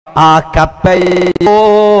ആ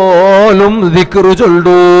കപ്പയോലും ദിക്റ്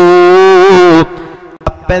ചൊല്ലൂ.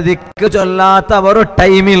 കപ്പ ദിക്റ് ചൊല്ലാത്ത ഒരു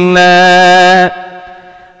ടൈമില്ല.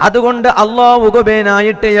 അതുകൊണ്ട്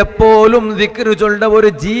അല്ലാഹുവിനായിട്ട് എപ്പോഴും ദിക്റ് ചൊല്ല ഒരു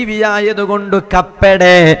ജീവിയായതുകൊണ്ട്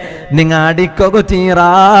കപ്പടെ നിങ്ങ അടിക്കുക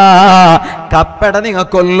തീരാ, കപ്പടെ നിങ്ങ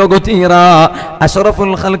കൊല്ലുക തീരാ.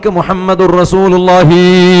 അഷ്റഫുൽ ഖൽഖ് മുഹമ്മദുർ റസൂലുള്ളാഹി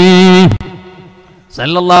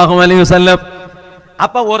സല്ലല്ലാഹു അലൈഹി വസല്ലം.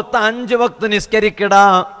 അപ്പൊ ഓർത്ത 5 വക്ത് നിസ്കരിക്കടാ,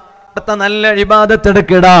 നല്ല ഇബാദത്ത്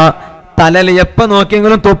എടുക്കടാ. തലയിൽ എപ്പ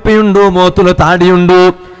നോക്കിയെങ്കിലും തൊപ്പിയുണ്ടോ, മോത്തില് താടിയുണ്ടോ,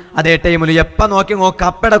 അതേ ടൈമിൽ എപ്പ നോക്കിയോ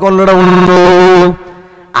കപ്പട കൊല്ലട ഉണ്ടോ.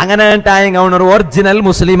 അങ്ങനെ അവനൊരു ഒറിജിനൽ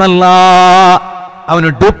മുസ്ലിം അല്ല, അവന്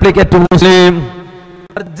ഡ്യൂപ്ലിക്കേറ്റ് മുസ്ലിം.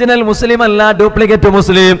 ഒറിജിനൽ മുസ്ലിം അല്ല, ഡ്യൂപ്ലിക്കേറ്റ്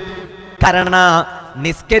മുസ്ലിം. കാരണം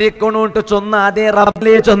നിസ്കരിക്കണോട്ട് ചൊന്ന അതേ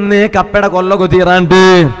റബ്ബിലെ ചൊന്ന് കപ്പട കൊല്ല കുതിരാണ്ട്,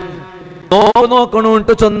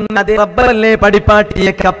 നോക്കണോട്ട് ചൊന്ന അതേ റബ്ബല്ലേ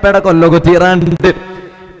പടിപ്പാട്ടിയെ കപ്പട കൊല്ല കുതിരാണ്ട്,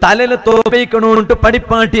 തലയിൽ തോപ്പിക്കണോട്ട്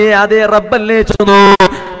പടിപ്പാട്ടിയെ അതേ റബ്ബല്ലേ ചൊന്നു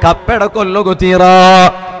കപ്പട കൊല്ല കുതിറാ.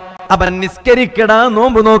 അവൻ നിസ്കരിക്കടാ,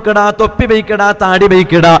 നോമ്പ് നോക്കടാ, തൊപ്പി വയ്ക്കടാ, താടി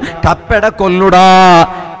വയ്ക്കടാ, കപ്പട കൊല്ലുടാ.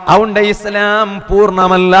 അവന്റെ ഇസ്ലാം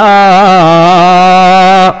പൂർണ്ണമല്ല.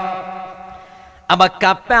 അപ്പൊ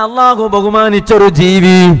കപ്പ അല്ലാഹു ബഹുമാനിച്ചൊരു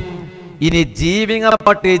ജീവി. ഇനി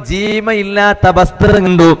ജീവിങ്ങപ്പെട്ട് ജീമയില്ലാത്ത വസ്ത്രം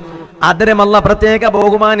കണ്ടു അതിരമല്ല പ്രത്യേക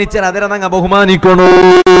ബഹുമാനിച്ചാൽ അതിരെ നങ്ങ ബഹുമാനിക്കണു.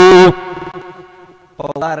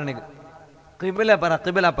 കിബില പറ,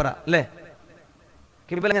 കിബില പറ അല്ലേ?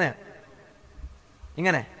 കിബില എങ്ങനെ?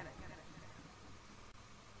 ഇങ്ങനെ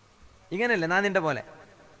ഇങ്ങനെയല്ലേ? നാ നിന്റെ പോലെ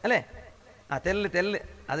അല്ലേ? ആ തെല്ല് തെല്ല്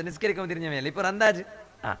അത് നിസ്കരിക്കാൻ തിരിഞ്ഞ മേലെ ഇപ്പൊ അന്താജ്.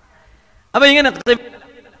 ആ അപ്പൊ ഇങ്ങനെ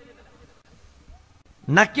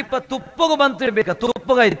നക്കിപ്പ തുപ്പക ಬಂತು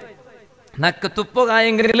ತುಪ್ಪಗ ನಕ್ಕ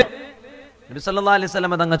ತುಪ್ಪಗಾಯಂಗಿರಲಿ ನಬಿ ಸಲ್ಲಲ್ಲಾಹು ಅಲೈಹಿ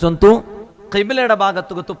ವಸಲ್ಲಂ ತಂಗ ಚೊಂತು ಕಿಬ್ಲೆಡ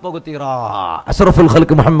ಭಾಗತ್ತುಗ ತುಪ್ಪಗುತ್ತೀರಾ. ಅಶ್ರಫುಲ್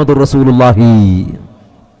ಖಲ್ಕ್ ಮುಹಮ್ಮದುರ್ ರಸೂಲುಲ್ಲಾಹಿ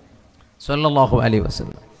ಸಲ್ಲಲ್ಲಾಹು ಅಲೈಹಿ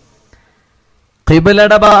ವಸಲ್ಲಂ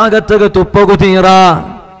ಕಿಬ್ಲೆಡ ಭಾಗತ್ತುಗ ತುಪ್ಪಗುತ್ತೀರಾ.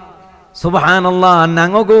 സുബ്ഹാനല്ലാഹ്.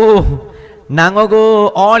 ഞങ്ങൾക്കു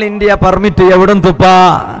ഓൾ ഇന്ത്യ പെർമിറ്റ് എവിടം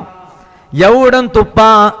തുപ്പ.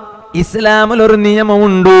 ഇസ്ലാമിലൊരു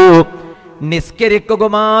നിയമമുണ്ട്, നിസ്കരിക്കുക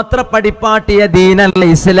മാത്രം പഠിപ്പാട്ടിയ ദീനല്ല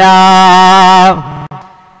ഇസ്ലാം.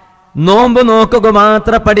 നോമ്പ് നോക്കുക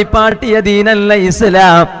മാത്രം പഠിപ്പാട്ടിയ ദീനല്ല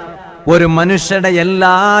ഇസ്ലാം. ഒരു മനുഷ്യരുടെ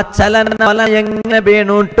എല്ലാ ചലനവലയങ്ങൾ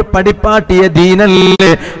വേണോട്ട് പഠിപ്പാട്ടിയ ദീനല്ലേ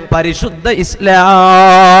പരിശുദ്ധ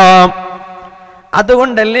ഇസ്ലാം.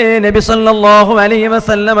 അതുകൊണ്ടല്ലേ നബി സല്ലല്ലാഹു അലൈഹി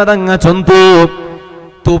വസല്ലം തങ്ങ ചൊന്തു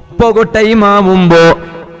തുപ്പകു ടൈമാവുമ്പോ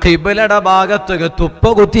ഖിബ്ലയുടെ ഭാഗത്തുക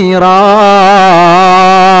തുപ്പകുത്തീറാ.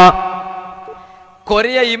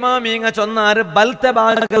 കൊറിയ ഇമാമിങ്ങ ചൊന്നാറ് ബൽത്ത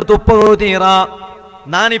ഭാഗത്ത് തുപ്പകുത്തീറാ.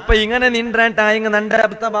 നാനിപ്പോ ഇങ്ങനെ നിൻറായിങ്ങ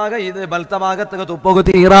നന്റെ ഭാഗം ഇത് ബൽത്ത ഭാഗത്തുക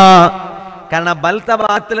തുപ്പകുത്തീറാ. കാരണം ബൽത്ത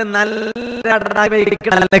ഭാഗത്തിൽ നല്ല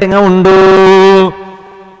ഉണ്ട്,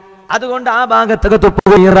 അതുകൊണ്ട് ആ ഭാഗത്തൊക്കെ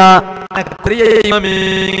തുപ്പുകീറാ.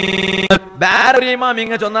 വേറൊരു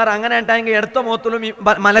ഇമാമിങ്ങ ചൊന്നാർ അങ്ങനെ ഉണ്ടായെങ്കിൽ എടുത്ത മോത്തിലും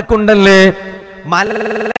മലക്കുണ്ടല്ലേ,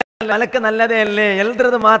 മലക്ക് നല്ലതേ അല്ലേ,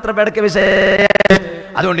 എൽദ്രത് മാത്രം ഇടയ്ക്ക് വിഷയം.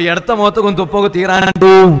 അതുകൊണ്ട് എടുത്ത മോത്തുക്കും തുപ്പകു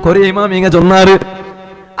തീരാണ്ടു കൊറിയ ഇമാമിങ്ങ ചൊന്നാറ്.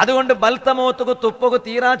 അതുകൊണ്ട് ബൽത്ത മോത്തുകു തുപ്പകു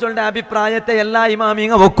തീരാ ചൊല്ല അഭിപ്രായത്തെ എല്ലാ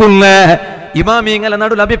ഇമാമിങ്ങ ഒക്കില്ല. ഇമാമിങ്ങളെ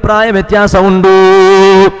നടുൽ അഭിപ്രായ വ്യത്യാസമുണ്ട്.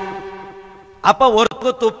 അപ്പൊ ഒർക്ക്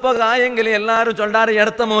തുപ്പകായെങ്കിൽ എല്ലാരും ചൊല്ലാറ്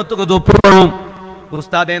എടുത്ത മോത്തുക്ക് തുപ്പണം.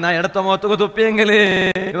 ഉസ്താദേ നാ എടുത്ത മോത്തുക്ക് തുപ്പിയെങ്കില്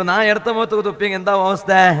നാ എടുത്ത മോത്തുക്ക് തുപ്പിയെങ്കിൽ എന്താ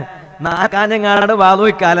അവസ്ഥ? നാ കാഞ്ഞങ്ങാട്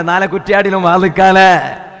വാതുവയ്ക്കാലെ, നാളെ കുറ്റിയാടിലും വാതുവയ്ക്കാലെ.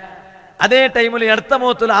 അതേ ടൈമിൽ എടുത്ത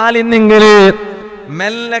മോത്തിൽ ആലിന്നെങ്കില്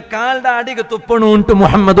മെല്ലെ കാളുടെ അടിക്ക് തുപ്പണുണ്ട്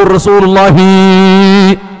മുഹമ്മദുർ റസൂലുള്ളാഹി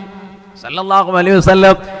സല്ലല്ലാഹു അലൈഹി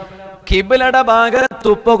വസല്ലം. കിബ്ലയുടെ ഭാഗത്ത്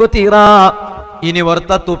തുപ്പകു തീറാ. ഇനി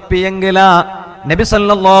ഓർത്ത തുപ്പിയെങ്കില നബി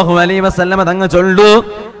സല്ലല്ലാഹു അലൈഹി വസല്ലം തങ്ങ ചൊല്ലു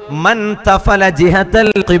മൻ തഫല ജിഹതൽ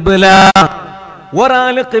ഖിബ്ല.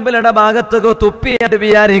 ഒരാള് ഖിബ്ലയുടെ ഭാഗത്തേക്ക് തുപ്പിയായിട്ട്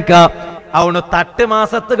വിചാരിക്ക അവന് 8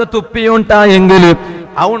 മാസത്തേക്ക് തുപ്പിയുണ്ടായെങ്കിൽ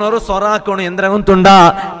അവനൊരു സൊറാക്കണു യന്ത്രകുണ്ട.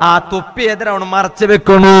 ആ തുപ്പി എതിരെ അവന് മറച്ചു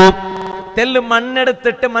വെക്കണു. തെല്ല്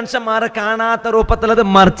മണ്ണെടുത്തിട്ട് മനുഷ്യന്മാരെ കാണാത്ത രൂപത്തിൽ അത്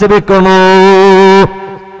മറച്ചു വെക്കണു.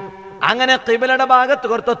 അങ്ങനെ ഖിബ്ലയുടെ ഭാഗത്ത്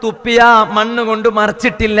കൊടുത്ത തുപ്പിയ മണ്ണ് കൊണ്ട്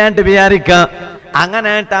മറച്ചിട്ടില്ലാണ്ട് വിചാരിക്ക.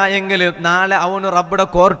 അങ്ങനെ എങ്കിൽ നാളെ അവന് റബ്ബുടെ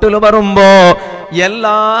കോർട്ടിൽ വരുമ്പോ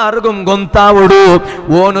എല്ലാവർക്കും ഗൊന്താവിടു.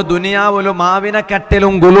 ഓന് ദുനിയാവിലും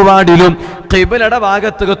മാവിനക്കട്ടിലും ഗുലുവാടിലും ഖിബ്ലയുടെ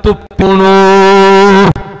ഭാഗത്ത് തുപ്പുണു.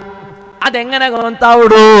 അതെങ്ങനെ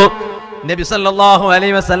ഗൊന്താവിടു? നബി സല്ലല്ലാഹു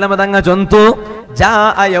അലൈഹി വസല്ലം തങ്ങ ചൊന്തു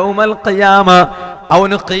ജാഅ യൗമൽ ഖിയാമ.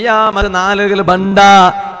 അവന് ഖിയാമത്ത് നാളുകൾ ബണ്ട.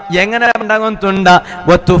 എങ്ങനെ ഉണ്ടാകുന്നുണ്ട?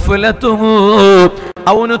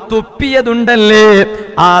 അവന് തുപ്പിയതുണ്ടല്ലേ,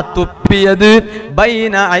 ആ തുപ്പിയത്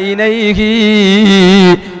ബൈന ഐനൈഹി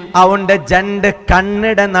അവന്റെ രണ്ട്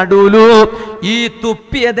കണ്ണിടെ നടുലു ഈ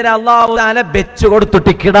തുപ്പിയതിന് അല്ലാഹു തആല വെച്ചു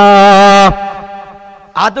കൊടുത്തിട്ടിക്കടാ.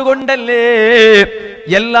 അതുകൊണ്ടല്ലേ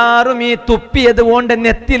എല്ലാരും ഈ തുപ്പിയത് കൊണ്ട്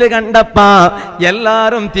നെത്തില് കണ്ടപ്പ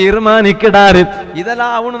എല്ലാരും തീരുമാനിക്കിടാറ് ഇതെല്ലാം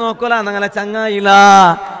അവണ് നോക്കല ഞങ്ങളെ ചങ്ങായില്ല,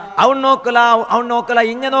 അവൻ നോക്കല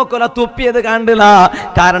ഇങ്ങ നോക്കല തുപ്പിയത് കണ്ടില്ല.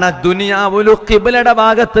 കാരണം ദുനിയാവുലു ഖിബ്ലയുടെ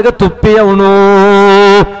ഭാഗത്തേക്ക് തുപ്പിയവണു.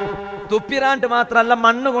 തുപ്പിരാണ്ട് മാത്രല്ല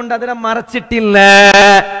മണ്ണ് കൊണ്ട് അതിനെ മറച്ചിട്ടില്ല.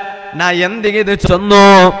 നാ എന്തെങ്കിലും ചൊന്നു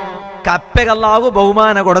കപ്പയ്ക്ക് അല്ലാഹു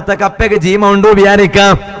ബഹുമാന കൊടുത്ത കപ്പയ്ക്ക് ജീമ ഉണ്ടോ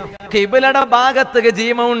വിചാരിക്കാം. ഖിബ്ലയുടെ ഭാഗത്തേക്ക്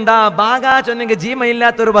ജീമ ഉണ്ടാ ഭാഗാ ചൊന്നെങ്കിൽ ജീമ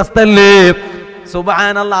ഇല്ലാത്തൊരു വസ്തല്ലേ.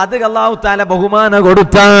 സുബ്ഹാനല്ലാഹ്, അത് അല്ലാഹു തആല ബഹുമാന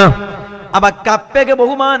കൊടുത്ത. അപ്പൊ കപ്പയ്ക്ക്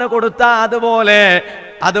ബഹുമാന കൊടുത്ത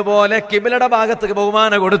അതുപോലെ ഖിബ്ലയുടെ ഭാഗത്തേക്ക്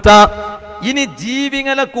ബഹുമാന കൊടുത്ത. ഇനി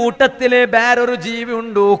ജീവികളെ കൂട്ടത്തിലെ വേറൊരു ജീവി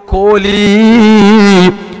ഉണ്ടു,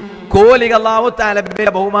 കോലിക്ക് അല്ലാഹു തആല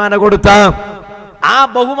ബഹുമാന കൊടുത്ത. ആ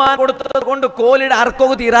ബഹുമാനം കൊടുത്തത് കൊണ്ട് കോലിയുടെ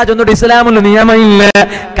അർക്കവും തീരാജൊന്നും ഇസ്ലാമിൽ നിയമമില്ല.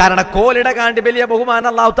 കാരണം കോലിയുടെ കാണ്ടി വലിയ ബഹുമാനം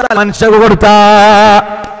അല്ലാഹു തആല മനുഷ്യക്ക് കൊടുത്ത.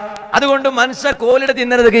 അതുകൊണ്ട് മനുഷ്യ കോലിയുടെ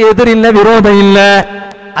തിന്നരുത് എതിരില്ല, വിരോധമില്ല.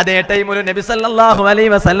 അതേ ടൈമിൽ നബി സല്ലല്ലാഹു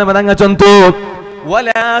അലൈഹി വസല്ലം തങ്ങൾ ചൊന്നു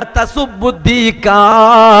വലാ തസുബ്ബുദ്ദീക,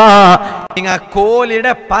 നിങ്ങ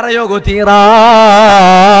കോലിയുടെ പറയോഗു തീരാ.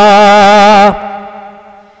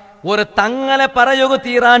 ഒരു തങ്ങളെ പറയോഗു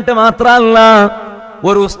തീരാണ്ട് മാത്രല്ല,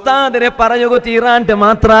 ഒരു ഉസ്താദിനെ പറയുക തീരാണ്ട്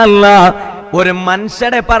മാത്രല്ല, ഒരു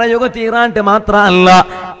മനുഷ്യരെ പറയുക തീരാണ്ട് മാത്രല്ല,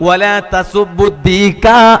 വലാ തസുബ്ബുദ്ദീക,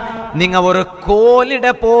 നിങ്ങ ഒരു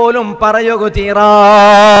കോലിയുടെ പോലും പറയുക തീരാ.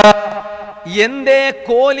 എന്തേ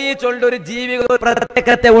കോലി ചൊല്ലൊരു ജീവികൾ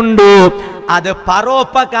പ്രത്യേകത ഉണ്ട്. അത്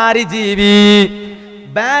പരോപകാരി ജീവി.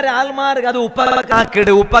 വേറെ ആൾമാർക്ക് അത്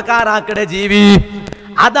ഉപകാരാക്കടെ ജീവി.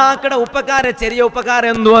 അതാക്കടെ ഉപകാര ചെറിയ ഉപകാരം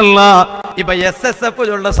എന്തുമല്ല. ഇപ്പൊ SSF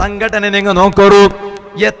ഉള്ള സംഘടന നിങ്ങൾ നോക്കൂ,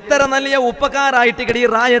 എത്ര നല്ല ഉപകാരമായിട്ട് ഈ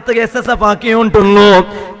റായത്ത് SSF ആക്കിയിട്ടുള്ളൂ.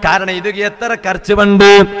 കാരണം ഇത് എത്ര ఖర్చు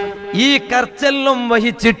ഉണ്ട്. ഈ ఖర్చెല്ലാം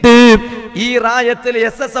വഹിച്ചിട്ട് ഈ റായത്തിൽ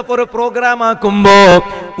SSF ഒരു പ്രോഗ്രാം ആക്കുമ്പോ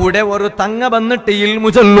ഇവിടെ ഒരു തങ്ങ വന്നിട്ട് ഇൽമു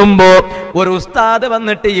ചൊല്ലുമ്പോ, ഒരു ഉസ്താദ്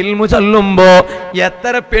വന്നിട്ട് ഇൽമു ചൊല്ലുമ്പോ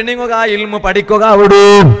എത്ര പെണ്ണുക ഇൽമു പഠിക്കുക വിടൂ,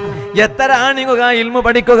 എത്ര ആണിക ഇൽമു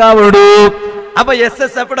പഠിക്കുക വിടൂ. അപ്പൊ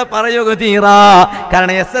SSF പറയുക തീരാ.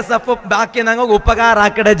 കാരണം SSF ബാക്കി ഞങ്ങൾ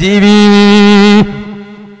ഉപകാരാക്കടെ ജീവി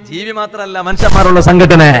മാത്രല്ല മനുഷ്യന്മാരുള്ള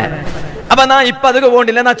സംഘടന. അപ്പൊ നാ ഇപ്പൊ അത്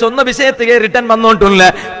പോണ്ടില്ല, നാ ചൊന്ന വിഷയത്തിಗೆ റിട്ടേൺ വന്നോണ്ടില്ല.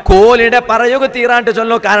 കോലിയുടെ പറയുക തീരാണ്ട്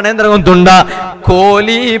ചൊല്ലോ. കാരണം എന്തുണ്ട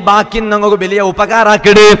കോലി ബാക്കി ഞങ്ങൾക്ക് വലിയ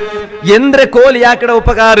ഉപകാരാക്കട്. എന്ത് കോലിയാക്കടെ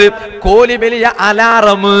ഉപകാര്? കോലി വലിയ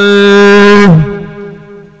അലാറം.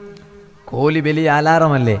 കോലി വലിയ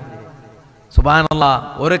അലാറം അല്ലേ? സുബ്ഹാനല്ലാഹ്,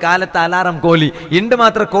 ഒരു കാലത്ത് അലാറം കോലി ഇണ്ട്.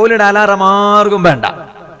 മാത്രം കോലിയുടെ അലാറം ആർക്കും വേണ്ട.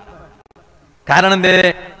 കാരണം എന്തേ?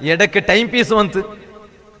 ഇടയ്ക്ക് ടൈം പീസ് വന്ന്,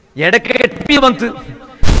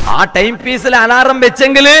 ആ ടൈം പീസിൽ അലാറം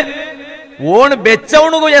വെച്ചെങ്കില് ഓണ്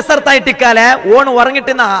വെച്ചവണു എസർത്തായിട്ടിക്കാലെ ഓണ്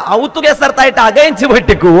ഉറങ്ങിട്ട് ഔത്തുക എസർത്തായിട്ട് അകയിച്ച്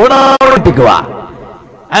പൊട്ടിക്കു ഓണോട്ടിക്കുക.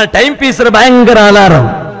 ആ ടൈം പീസിൽ ഭയങ്കര അലാറം.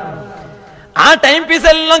 ആ ടൈം പീസ്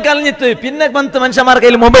എല്ലാം കളഞ്ഞിട്ട് പിന്നെ വന്ന് മനുഷ്യന്മാരുടെ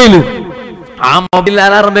കയ്യിൽ മൊബൈല്. ആ മൊബൈൽ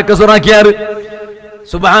അലാറം വെക്ക സുറാക്കിയാറ്.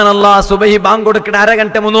 സുബ്ഹാനല്ലാഹ്, സുബഹി ബാങ്ക് കൊടുക്കണ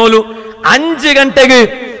അരഗಂಟೆ മുന്നോലു 5 ಗಂಟೆಗೆ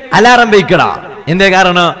അലാറം വെക്കടാ. എന്തേ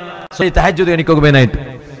കാരണം? തഹജ്ജുദ് എണിക്കൊക്കെ.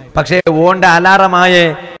 പക്ഷേ ഓണ്ട അലാറമായേ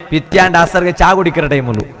പിറ്റാണ്ട് അസർക്ക് ചാ കുടിക്കുന്ന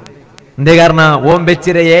ടൈമുള്ളൂ. എന്തേ കാരണം? ഓം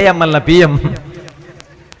വെച്ചിരെ AM അല്ല PM.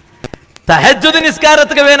 തഹജ്ജുദ്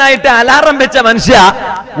നിസ്കാരത്തിന് വേനായിട്ട് അലാറം വെച്ച മനുഷ്യ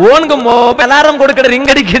ഓൺകും അലാറം കൊടുക്കട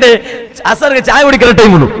റിംഗടിക്കടെ അസർക്ക് ചായ കുടിക്കുന്ന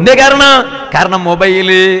ടൈമുള്ളൂ. എന്തേ കാരണം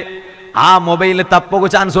മൊബൈല്. ആ മൊബൈല് തപ്പൊക്കെ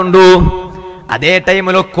ചാൻസ് ഉണ്ട്. അതേ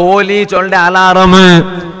ടൈമില് കോലി ചൊല്ലെ അലാറം.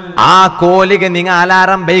 ആ കോലിക്ക് നിങ്ങ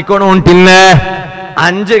അലാറം ബൈക്കണോണ്ടില്ല.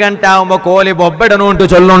 5 ಗಂಟೆ ആവുമ്പോ കോലി ബൊബ്ബടണോണ്ട്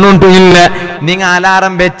ചൊല്ലണോണ്ട് ഇല്ല. നിങ്ങ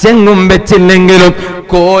അലാറം വെച്ചെങ്കും വെച്ചില്ലെങ്കിലും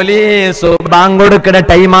കോലി ബാങ്ക് കൊടുക്കുന്ന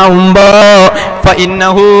ടൈം ആവുമ്പോ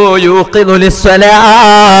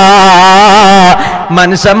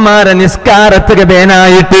മനുഷ്യന്മാരെ നിസ്കാരത്തിന്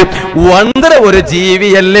ബേനായിട്ട് വന്തര ഒരു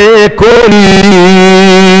ജീവിയല്ലേ കോലി.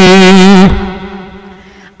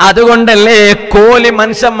 അതുകൊണ്ടല്ലേ കോലി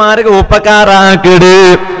മനുഷ്യന്മാർക്ക് ഉപകാരാക്കിട്.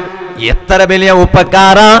 എത്ര വലിയ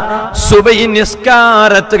ഉപകാര സുബഹി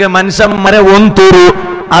നിസ്കാരത്തിന് മനുഷ്യന്മാരെ ഒന്തുരു.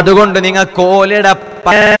 അതുകൊണ്ട് നിങ്ങൾ കോലിയുടെ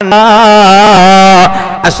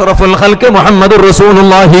അഷ്റഫുൽ ഖൽഖ് മുഹമ്മദുർ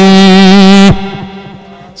റസൂലുള്ളാഹി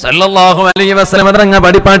സല്ലല്ലാഹു അലൈഹി വസല്ലം തങ്ങൾ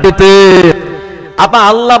പഠിപ്പാട്ടിട്ട്. അപ്പൊ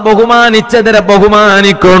അല്ലാഹ് ബഹുമാനിച്ചതിനെ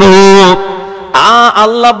ബഹുമാനിക്കണു. ആ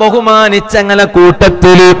അല്ലാഹ് ബഹുമാനിച്ചങ്ങളെ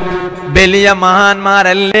കൂട്ടത്തില് വലിയ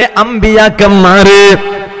മഹാന്മാരല്ലേ അമ്പിയാക്കന്മാര്.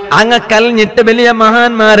 അങ്ങ് കൽഞ്ഞിട്ട് വലിയ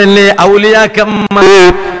മഹാന്മാരല്ലേ ഔലിയാക്കന്മാര്.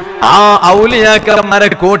 ആ ഔലിയാക്കന്മാരെ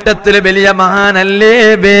കൂട്ടത്തിൽ വലിയ മഹാനല്ലേ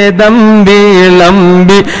വേദം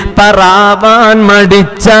വിളമ്പി പറാവാൻ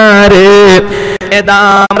മടിച്ചാരേ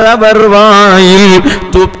ഏതാമരവർ വായിൽ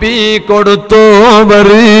തുപ്പി കൊടുത്തോവർ.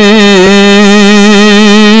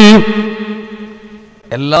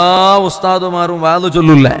 എല്ലാ ഉസ്താദുമാരും വാതു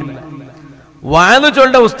ചൊല്ലില്ല. വാതു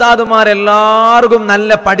ചൊല്ല ഉസ്താദുമാരെല്ലാവർക്കും നല്ല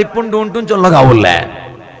പഠിപ്പുണ്ടും ചൊല്ലകാവൂല്ല.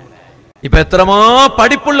 ഇപ്പൊ എത്രമാ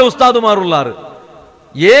പഠിപ്പുള്ള ഉസ്താദുമാരുള്ളാറ്.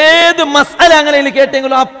 ഏത് മസാല അങ്ങനെ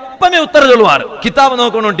കേട്ടെങ്കിലും അപ്പമേ ഉത്തരം ചൊല്ലുവാറ്. കിതാബ്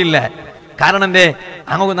നോക്കണോട്ടില്ല. കാരണം എന്തേ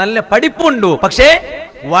അങ്ങ് നല്ല പഠിപ്പുണ്ടു. പക്ഷേ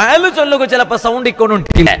വയലു ചൊല്ലുക ചിലപ്പോ സൗണ്ട്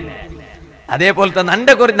ഇക്കൊണ്ടില്ല. അതേപോലത്തെ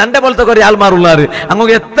നന്റെ പോലത്തെ കുറെ ആൾമാരുള്ളാറ്.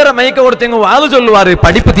 അങ്ങ് എത്ര മൈക്ക കൊടുത്തെങ്കിൽ വാതു ചൊല്ലുവാറ്.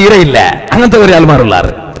 പഠിപ്പ് തീരെയില്ല. അങ്ങനത്തെ കുറെ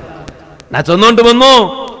ആൾമാരുള്ളാറ്. ഞാൻ ചൊന്നോണ്ട് വന്നു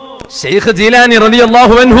ശൈഖ് ജീലാനി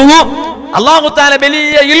റളിയല്ലാഹു അൻഹു അല്ലാഹു തആല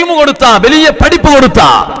വലിയ ഇൽമു കൊടുത്ത, വലിയ പഠിപ്പ് കൊടുത്ത.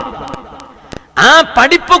 ആ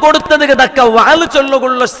പഠിപ്പ് കൊടുത്തത് തക്ക വാല്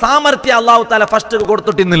ചൊല്ലുകൊള്ള സാമർത്ഥ്യം അല്ലാഹു തആല ഫസ്റ്റ്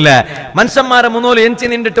കൊടുത്തിട്ടില്ല. മനുഷ്യന്മാരെ മുന്നോല് എഞ്ചി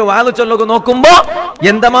നിന്നിട്ട് വാല് ചൊല്ലുക നോക്കുമ്പോ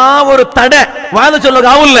എന്തമാ ഒരു തട വാല്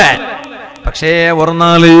ചൊല്ലുകാവൂല്ല. പക്ഷേ ഒരു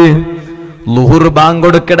നാള് ലുഹുർ ബാങ്ക്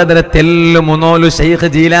കൊടുക്കിടതിലെ തെല്ലു മുന്നോല് ശൈഖ്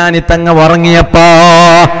ജീലാനി തങ്ങ ഉറങ്ങിയപ്പാ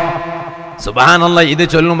സുബ്ഹാനല്ലാഹ്. ഇത്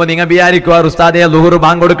ചൊല്ലുമ്പോ നിങ്ങ വിചാരിക്കുവാർ ഉസ്താദേ ലുഹുർ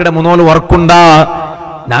ബാങ്ക് കൊടുക്കിട മുന്നോല് ഉറക്കുണ്ടാ.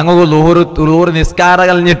 ഞങ്ങൾക്ക് ലുഹുർ നിസ്കാര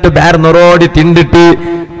കഴിഞ്ഞിട്ട് ബേർ നിറോടി തിണ്ടിട്ട്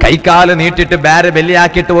കൈക്കാല് നീട്ടിട്ട് ബേരെ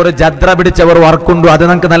വെല്ലിയാക്കിയിട്ട് ഒരു ജദ്ര പിടിച്ചവർ വർക്കുണ്ടു. അത്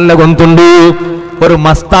നമുക്ക് നല്ല ഗൊന്തുണ്ടു. ഒരു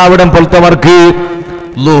മസ്താവിടം പോലത്തെ വർക്ക്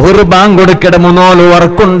ലുഹുർ ബാങ്ക് കൊടുക്കിട മുന്നോല്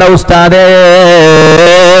വർക്കുണ്ട ഉസ്താദേ.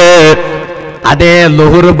 അതേ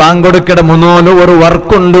ലുഹുർ ബാങ്ക് കൊടുക്കിട മുന്നോല് ഒരു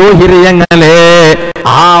വർക്കുണ്ടു ഹിരിയങ്ങളെ.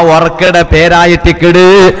 ആ വർക്കയുടെ പേരായിട്ടിക്കിട്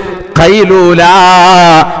കൈലൂല.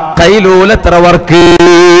 കൈലൂലത്ര വർക്ക്.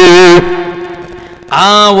 ആ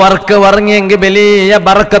വർക്ക് പറഞ്ഞെങ്കിൽ വലിയ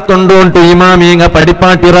ബറക്കത്തുണ്ടോണ്ട് ഇമാമിങ്ങ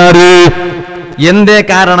പഠിപ്പാട്ടിറാറ്. എന്തേ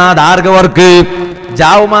കാരണ ധാർഗ വർക്ക്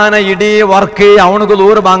ജാവുമാന ഇടീ വർക്ക് അവനക്ക്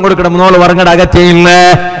ലൂറ് ബാങ്ക് കൊടുക്കണം മുന്നോള് വർങ്ങട അകത്തില്ല.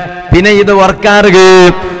 പിന്നെ ഇത് വർക്കാറുക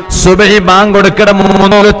സുബഹി ബാങ്ക് കൊടുക്കണം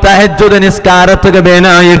മുന്നോള് തഹജ്ജുദ് നിസ്കാരത്തുക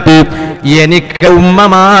ബേനായിട്ട് എനിക്ക്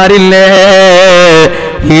ഉമ്മമാരില്ലേ,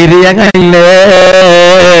 ഹിരിയങ്ങളില്ലേ,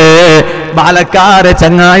 ബാലക്കാരെ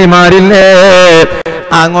ചങ്ങായിമാരില്ലേ.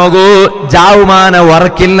 അങ്ങോകു ജാവുമാന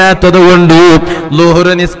വർക്കില്ലാത്തത് കൊണ്ട് ലുഹുർ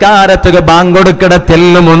നിസ്കാരത്തുക ബാങ്ക് കൊടുക്കട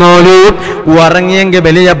തെല്ലു മുന്നോലു ഉറങ്ങിയെങ്കിൽ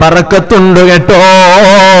വലിയ ബറക്കത്തുണ്ട് കേട്ടോ.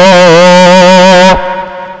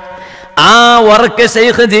 ആ വർക്ക്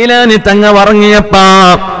ശൈഖ് ജീലാനി തങ്ങ ഉറങ്ങിയപ്പാ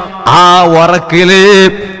ആ വറക്കില്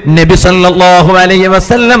നബി സല്ലല്ലാഹു അലൈഹി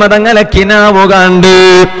വസല്ലം തങ്ങളെ കിനാവ് കണ്ട്.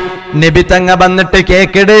 നബി തങ്ങ വന്നിട്ട്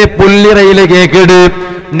കേക്കിട് പുല്ലിറയില് കേക്കിട്.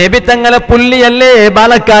 നബി തങ്ങളെ പുല്ലിയല്ലേ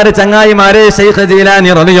ബാലക്കാര് ചങ്ങായിമാരെ ശൈഖ് ജീലാനി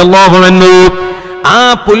റളിയല്ലാഹു അൻഹു. ആ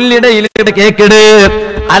പുല്ലിടയില് കേക്കിട്.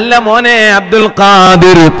 അല്ല മോനെ അബ്ദുൽ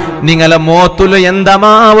ഖാദിർ, നിങ്ങളെ മോത്തുല്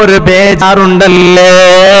എന്തമാ ഒരു ബേജാറുണ്ടല്ലേ,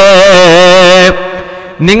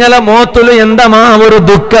 നിങ്ങളെ മോത്തുല് എന്തമാ ഒരു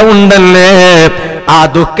ദുഃഖമുണ്ടല്ലേ. ആ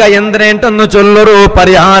ദുഃഖ എന്തിനേണ്ടെന്ന് ചൊല്ലൊരു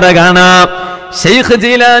പരിഹാര കാണാം. ശൈഖ്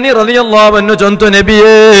ജീലാനി റളിയല്ലാഹു അൻഹു ചൊന്തു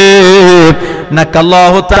നബിയേ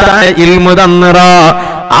നക്കല്ലാഹു തആല ഇൽമു തന്നറ.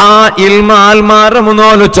 ആ ഇൽമ ആൽമാര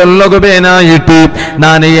മുന്നോല് ചൊല്ലുകേനായിട്ട്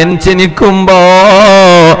ഞാൻ എൻചിനിക്കുമ്പോ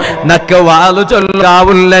നക്ക് വാലു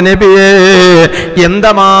ചൊല്ലാവുല്ല നബിയേ.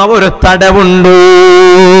 എന്തമാ ഒരു തടവുണ്ടു.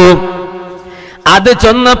 അത്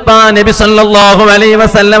ചൊന്നപ്പാ നബി സല്ലല്ലാഹു അലൈഹി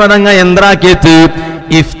വസല്ലം തങ്ങ എന്താക്കിയിട്ട്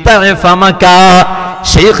ഇഫ്തഹ് ഫമക.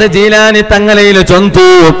 ശൈഖ് ജീലാനി തങ്ങളയില് ചൊന്തു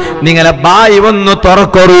നിങ്ങളെ ബായി ഒന്ന്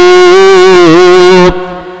തുറക്കൊറൂ.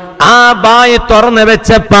 ആ ബായി തുറന്ന്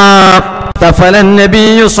വെച്ചപ്പാ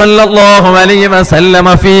നബിയു സല്ലല്ലാഹു അലൈഹി വസല്ലം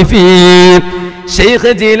ഫീ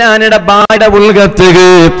ശൈഖ് ജീലാനിയുടെ ബായുടെ ഉൾഗത്ത്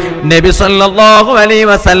നബി സല്ലല്ലാഹു അലൈഹി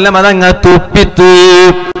വസല്ലം അതങ്ങ തുപ്പിത്തു.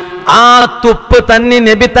 ആ തുപ്പ് തന്നെ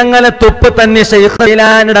നബി തങ്ങളെ തുപ്പ് തന്നെ ശൈഖ്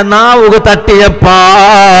ജീലാനിയുടെ നാവുക തട്ടിയപ്പാ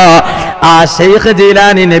ആ ശൈഖ്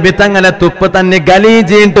ജീലാനി നബി തങ്ങളെ തുപ്പ് തന്നെ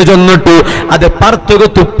ഗലീജീട്ട് ചൊന്നിട്ടു. അത് പറത്തുക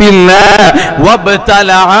തുപ്പില്ല.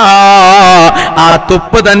 ആ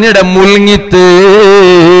തുപ്പ് തന്നിടെ മുൽങ്ങിത്ത്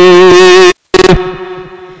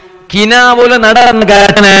കിനാവുല് നടന്ന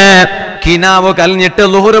കാരണ കിനാവ് കലിഞ്ഞിട്ട്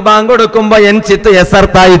ലുഹുർ ബാങ്ക് കൊടുക്കുമ്പോ എൻ ചിത്ത്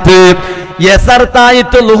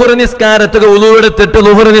യസർത്തായിട്ട് ലുഹുർ നിസ്കാരത്തുക ഉളുവെടുത്തിട്ട്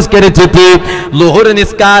ലുഹുർ നിസ്കരിച്ചിട്ട് ലുഹുർ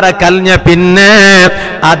നിസ്കാര കലിഞ്ഞ പിന്നെ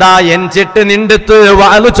അതാ എൻ ചിട്ട് നിണ്ടിത്ത്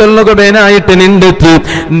വാലു ചൊല്ലുകേനായിട്ട് നിണ്ടിത്ത്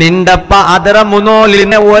നിണ്ടപ്പ അതര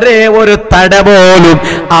മുന്നോലിനെ ഒരേ ഒരു തട പോലും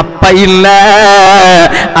അപ്പ ഇല്ല,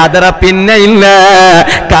 ಅದರ പിന്നെ ഇല്ല.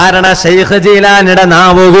 കാരണം ശൈഖ് ജീലാനിയുടെ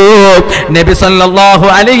നാവുകൂ നബി സല്ലല്ലാഹു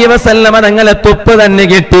അലൈഹി വസല്ലമ തങ്ങളെ തുപ്പ് തന്നെ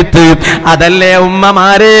കിട്ടിട്ട് അതല്ലേ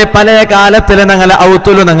ഉമ്മമാരെ പല കാലത്തില് ഞങ്ങളെ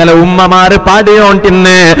ഔത്തുലു ഞങ്ങളെ ഉമ്മമാര്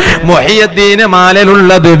പാടിയോണ്ടിന്ന് മുഹിയുദ്ദീൻ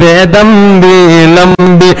മാലയിലുള്ളത് വേദം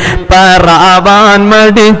വിളമ്പി പറവാൻ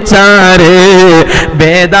മടിച്ചാരേ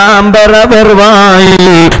വേദാംബരവർവായി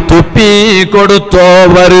തുപ്പി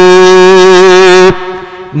കൊടുത്തോവർ.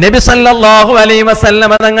 നബി സല്ലല്ലാഹു അലൈഹി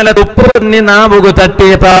വസല്ലമ തങ്ങളെ തുപ്പുന്നി നാവുകു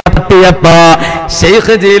തട്ടിയപ്പ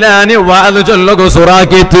ശൈഖ് ജീലാനി വാല് ചൊല്ലുക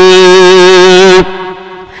സുറാക്കിത്ത്.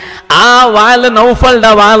 ആ വാല്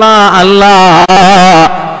നൗഫളുടെ വാള അല്ല,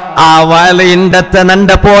 ആ വാല് ഇണ്ടത്തെ നണ്ട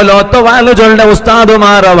പോലോത്ത വാല് ചൊല്ല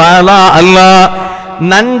ഉസ്താദുമാര വാള അല്ല.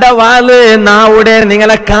 നണ്ട വാല് നാവുടെ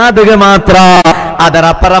നിങ്ങളെ കാതുക മാത്ര,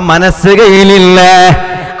 അതറപ്പുറം മനസ്സ് കയ്യിലില്ല.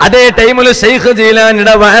 അതേ ടൈമില് ശൈഖ്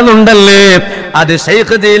ജീലാനിയുടെ വാലുണ്ടല്ലേ, അത്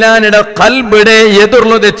ശൈഖ് ജീലാനിയുടെ ഖൽബിടെ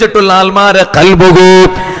എതിർന്നു വെച്ചിട്ടുള്ള ആൾമാരെ ഖൽബുകു.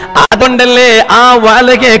 അതുകൊണ്ടല്ലേ ആ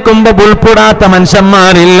വാല് കേൾക്കുമ്പോ ഉൾപ്പെടാത്ത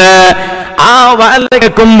മനുഷ്യന്മാരില്ല. ആ വാല്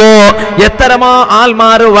കേൾക്കുമ്പോ എത്രമോ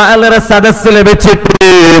ആൾമാര് വാലറെ സദസ്സിൽ വെച്ചിട്ട്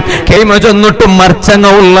കൈമ ചൊന്നിട്ടും മർച്ചങ്ങ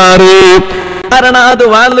ഉള്ളാറ്. കാരണം അത്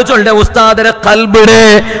വാല് ചൊല്ല ഉസ്താദരെ കൽബിടെ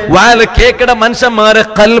വാല് കേക്കട മനുഷ്യന്മാരെ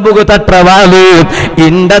കൽബുക തട്ട വാല്.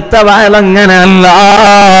 ഇണ്ടത്തെ വാലങ്ങനല്ല,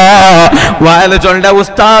 വാല് ചൊല്ല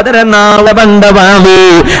ഉസ്താദരെ നാളെ ബണ്ട വാല്.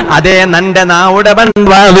 അതേ നന്റെ നാവുടെ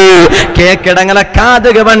ബണ്ടാല് കേക്കിടങ്ങളെ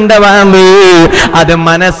കാതുക ബണ്ട വാല്. അത്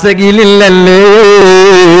മനസ്സകിലല്ലേ.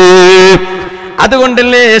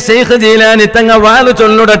 അതുകൊണ്ടല്ലേ ശൈഖ് ജീലാനി തങ്ങ വാല്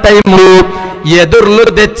ചൊല്ലുടെ ടൈമു എതിർലു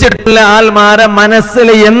തെച്ചിട്ടുള്ള ആൾമാരെ മനസ്സിൽ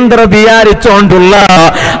യന്ത്ര വിചാരിച്ചോണ്ടുള്ള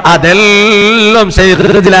അതെല്ലാം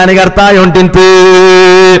ശൈഖ് ജീലാനി കർത്തായോണ്ടിന്ത്.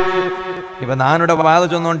 ഇപ്പൊ നാനുടെ വാല്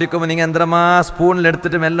ചൊന്നോണ്ടിരിക്കുമ്പോ നിങ്ങൾ എന്തരമാ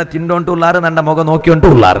സ്പൂണിലെടുത്തിട്ട് മെല്ലെ തിണ്ടോണ്ടുള്ളാറ്, നന്റെ മുഖം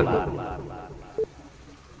നോക്കിയോണ്ടുള്ളാറ്.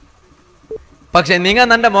 പക്ഷെ നിങ്ങൾ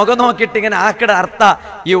നന്റെ മുഖം നോക്കിയിട്ട് ഇങ്ങനെ ആക്കട അർത്ഥ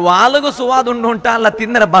ഈ വാലുക സുവാദുണ്ടുಂಟಾ ಅಲ್ಲ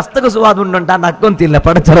ತಿನ್ನರ ಬಸ್ತಗ ಸುವಾದುಂಡುಂಟಾ ನಕ್ಕೊಂತಿಲ್ಲ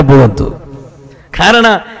ಪಡಚರಬಹುದು. ಕಾರಣ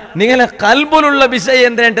നിങ്ങളെ കൽബിലുള്ള വിഷയം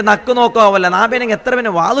എന്തിനായിട്ട് നക്ക് നോക്കാവല്ല. നാബേനെങ്കിൽ എത്ര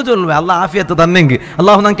പിന്നെ വാല് ചൊല്ലുവേ അല്ല ആഫിയത്ത് തന്നെങ്കിൽ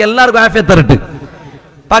അള്ളാഹു നമുക്ക് എല്ലാവർക്കും ആഫിയത്ത് തരട്ട്.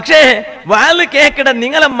 പക്ഷേ വാല് കേക്കട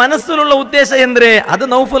നിങ്ങളെ മനസ്സിലുള്ള ഉദ്ദേശം എന്തേ അത്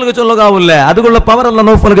നൗഫൽക്ക് ചൊല്ലുകാവൂല്ലേ, അതുകൊള്ള പവറല്ല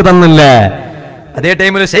നൗഫൽക്ക് തന്നില്ലേ. അതേ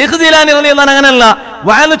ടൈമില് ശൈഖ് ജീലാനി റളിയല്ലാഹു അങ്ങനല്ല,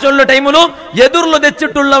 വാല് ചൊല്ലുന്ന ടൈമിലും എതിർlu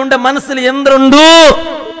തെച്ചിട്ടുള്ള മനസ്സിൽ എന്തുണ്ടോ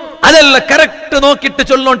അതെല്ലാം കറക്റ്റ് നോക്കിയിട്ട്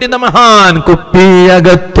ചൊല്ലോണ്ടിന്ന മഹാൻ.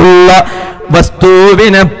 കുപ്പിയകത്തുള്ള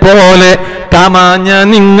വസ്തുവിനെ പോലെ കമാഞ്ഞ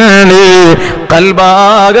നിങ്ങളെ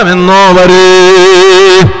കൽഭാഗമെന്നോവര്.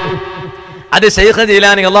 അത് ശൈഖ്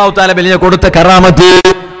ജീലാനി അല്ലാഹു തആല വലിയ കൊടുത്ത കറാമത്ത്.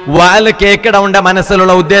 വാല് കേക്കട ഉണ്ട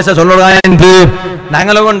മനസ്സിലുള്ള ഉദ്ദേശം ചൊല്ലുക എന്ത്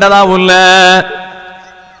ഞങ്ങളെ കൊണ്ടതാവൂല്ല.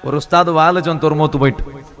 ഒരു ഉസ്താദ് വാല് ചൊന്ന് തുറമോത്ത് പോയിട്ട്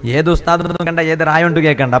ഏത് ഉസ്താദ് കണ്ട ഏത് രായോണ്ട്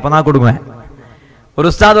കേൾക്കണ്ട അപ്പൊ നാ കൊടുക്കുമേ. ഒരു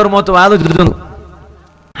ഉസ്താദ് ഓർമോത്ത് വാല്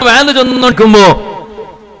ചൊന്ന് നോക്കുമ്പോ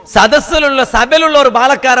സദസ്സിലുള്ള സഭയിലുള്ള ഒരു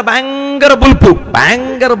ബാലക്കാര ഭയങ്കര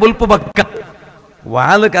ബുൽപ്പ് പക്ക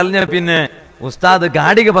വാല് കലിഞ്ഞ പിന്നെ ഉസ്താദ്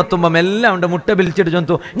ഗാഡിಗೆ പത്തുമ്പോ എല്ലാം ഉണ്ട് മുട്ട പിലിച്ചിട്ട്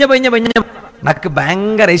ചൊന്തു നക്ക്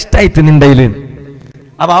ഭയങ്കര ഇഷ്ടായിത്ത് നിണ്ടയില്.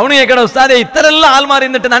 അപ്പൊ അവന് കേക്കട ഉസ്താദെ ഇത്തരെല്ലാം ആൾമാർ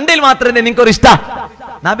ഇന്നിട്ട് നണ്ടയിൽ മാത്രമേ നിനക്കൊരു ഇഷ്ട,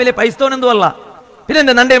 നാബിലെ പൈസത്തോനെന്തു അല്ല പിന്നെ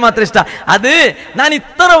നണ്ടയിൽ മാത്രം ഇഷ്ട. അത് ഞാൻ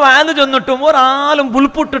ഇത്ര വാല് ചൊന്നിട്ടും ഒരാളും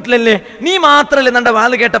ബുൾപുട്ടിട്ടില്ലല്ലേ, നീ മാത്രല്ലേ നന്റെ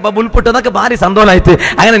വാല് കേട്ടപ്പോ ബുൾപുട്ട് എന്നൊക്കെ ഭാരി സന്തോഷായിട്ട്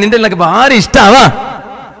അങ്ങനെ നിന്റെ ഭാരി ഇഷ്ടാവാ.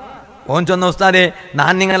 ഓൻ ചൊന്ന ഉസ്താദെ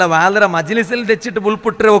ഞാൻ നിങ്ങളെ വാലറ മജ്ലിസിൽ തെച്ചിട്ട്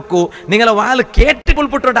ബുൾപുട്ടേ വെക്കൂ, നിങ്ങളെ വാല് കേട്ട്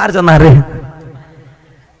ബുൾപുട്ടോട്ട് ആര് ചെന്നാറ്?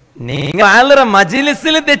 നിങ്ങൾ വാലറ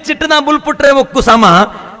മജ്ലിസിൽ തെച്ചിട്ട് നാ ബുൾപുട്ടേ വെക്കൂ സമ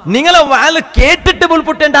നിങ്ങളെ വാല് കേട്ടിട്ട്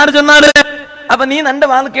ബുൾപുട്ടേണ്ട ആര് ചെന്നാറ്? അപ്പൊ നീ നന്റെ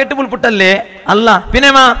വാല് കേട്ട് ബുൾപുട്ടല്ലേ അല്ല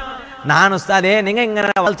പിന്നെമാ ഞാൻ ഉസ്താദേ നിങ്ങ ഇങ്ങനെ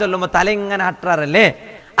വാൽ ചൊല്ലുമ്പോ തല ഇങ്ങനെ ആട്ടാറല്ലേ,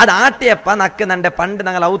 അത് ആട്ടിയപ്പ നക്ക് നന്റെ പണ്ട്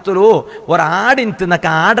ഞങ്ങൾ ഔത്തുരു ഒരു ആടിന്ത് നക്ക്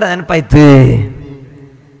ആടറ ನೆನಪಾಯ್ತು.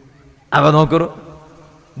 അപ്പൊ നോക്കൂ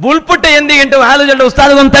ബുൾപുട്ട് എന്തിട്ട് വാല് ചൊല്ല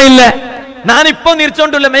ഉസ്താദ് കൊന്ത ഇല്ല. ഞാനിപ്പോ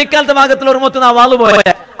നിരിച്ചോണ്ടില്ല മേക്കാലത്തെ ഭാഗത്തിൽ ഒരു മൊത്തം ആ വാല് പോയ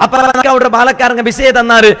അപ്പൊ അവിടെ ബാലക്കാരങ്ക വിഷയ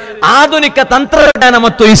തന്നാറ് ആധുനിക തന്ത്രജ്ഞാന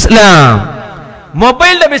ಮತ್ತು ഇസ്ലാം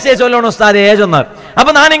മൊബൈലിന്റെ വിഷയം ചൊല്ലണം ഉസ്താദ് ചൊന്നാർ.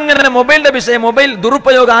 അപ്പൊ ഞാനിങ്ങനെ മൊബൈലിന്റെ വിഷയം മൊബൈൽ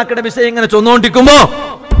ദുരുപയോഗം ആക്കണ വിഷയം ഇങ്ങനെ ചൊന്നോണ്ടിരിക്കുമ്പോ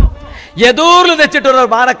എതൂറിൽ വെച്ചിട്ടുള്ള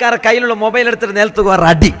ബാലക്കാര കയ്യിലുള്ള മൊബൈൽ എടുത്തിട്ട് നിലത്തുക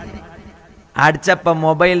അടി അടിച്ചപ്പ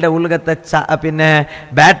മൊബൈലിന്റെ ഉള്ളിലത്തെ പിന്നെ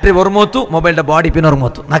ബാറ്ററി ഓർമ്മോത്തു, മൊബൈലിന്റെ ബോഡി പിന്നെ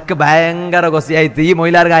ഓർമ്മോത്തു. നക്ക് ഭയങ്കര കൊസിയായിട്ട് ഈ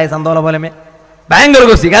മൊയിലാർഗായ സന്തോള പോലെമേ ഭയങ്കര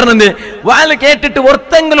കൊസി. കാരണം എന്ത് വാല് കേട്ടിട്ട്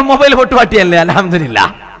ഒർത്തെങ്കിലും മൊബൈൽ പൊട്ട് പാട്ടിയല്ലേ അൽഹംദുലില്ലാ.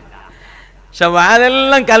 പക്ഷെ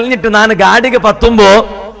വാലെല്ലാം കലിഞ്ഞിട്ട് ഞാൻ ഗാഡിക്ക് പത്തുമ്പോ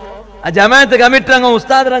ആ ജമാഅത്ത് കമ്മിറ്റി അംഗം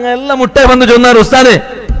ഉസ്താദ് അംഗം എല്ലാം മുട്ട വന്ന് ചൊന്നാറ് ഉസ്താദ്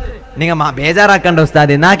നിങ്ങൾ ಬೇಜಾರಾಕಂಡ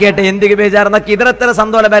ಉಸ್ತಾದಿ ನಾ ಕೇಟ ಎಂದಿಗೆ ಬೇಜಾರು ನಕ್ಕೆ ಇದರತ್ತರ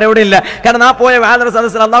ಸಂದೋಲ ಬೇರೆ ಎവിടെ ಇಲ್ಲ. കാരണം ನಾ പോയ വാദര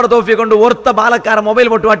സദസ്സിൽ അല്ലാഹു തൗഫീഖ് കൊണ്ട് ഓർത്ത ബാലക്കാര മൊബൈൽ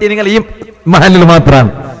പൊട്ടുവാട്ടി നിങ്ങൾ ഈ മഹലിൽ മാത്രം.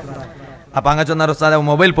 അപ്പൊ അങ്ങ ചൊന്നാർ ഉസ്താദ്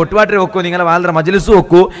മൊബൈൽ പൊട്ടുപാട്ടി വെക്കൂ, നിങ്ങളെ വളരെ മജ്ലിസ്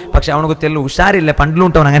വെക്കൂ, പക്ഷെ അവനക്ക് തെല്ലു ഉഷാരില്ല,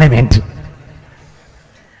 പണ്ടിലുണ്ടവൻ അങ്ങനെ വേണ്ട.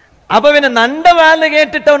 അപ്പൊ പിന്നെ നണ്ട വാല്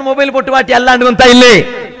കേട്ടിട്ട് അവൻ മൊബൈൽ പൊട്ടുപാട്ടി അല്ലാണ്ട് കൊന്തായില്ലേ,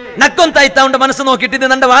 നക്കൊന്തായിത്ത അവന്റെ മനസ്സ് നോക്കിയിട്ട് ഇത്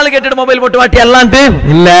നണ്ട വാല് കേട്ടിട്ട് മൊബൈൽ പൊട്ടുപാട്ടി അല്ലാണ്ട്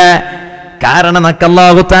ഇല്ല. കാരണം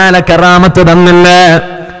നക്കല്ലാഹു തആല കറാമത്ത് തന്നില്ല.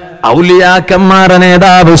 ഔലിയാക്കന്മാരുടെ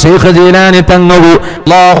നേതാവ് ശൈഖ് ജീലാനി തങ്ങൾ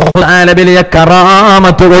അല്ലാഹു തആല വലിയ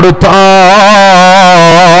കറാമത്ത് കൊടുത്ത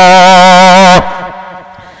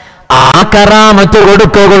ആ കറാമത്ത്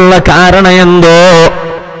കൊടുക്കുള്ള കാരണം എന്തോ,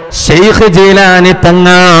 ശൈഖ് ജീലാനി തങ്ങ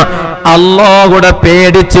അല്ലാഹുടെ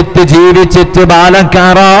പേടിച്ചിട്ട് ജീവിച്ചിട്ട്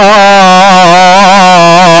ബാലക്കാറാ.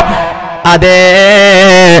 അതേ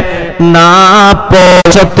 40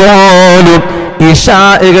 വർഷത്തോലും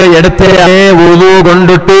ഇശാഇക എടുത്ത് വുളു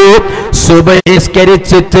കൊണ്ടിട്ടു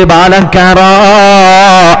സുബഹിസ്കരിച്ചിട്ട് ബാലക്കാറാ.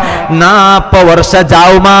 40 വർഷ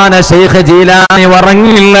ജൗമാന ശൈഖ് ജീലാനി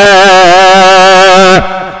ഉറങ്ങില്ല.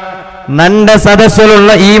 നന്റെ സദസ്സിലുള്ള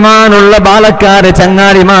ഈമാനുള്ള ബാലക്കാര്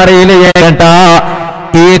ചങ്ങാടിമാറിയില്ലേ കേട്ടാ,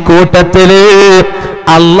 ഈ കൂട്ടത്തില്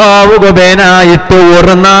അല്ലാഹു ഗുബേനായിട്ട്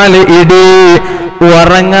ഒരു 4 ഇടി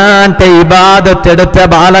ഉറങ്ങാൻ ഇബാദത്തെടുത്ത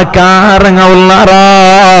ബാലക്കാരങ്ങ ഉള്ളറാ.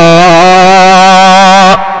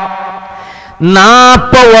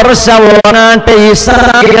 40 വർഷം ഉറങ്ങാട്ടെ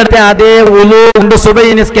ഈശായുടെ അതേ ഉളു കൊണ്ട്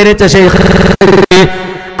സുബഹി നിസ്കരിച്ച ശൈഖ്.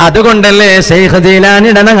 അതുകൊണ്ടല്ലേ ശൈഖ്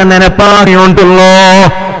ജീലാനിയുടെ നെനപ്പാറിയോണ്ടുള്ളൂ.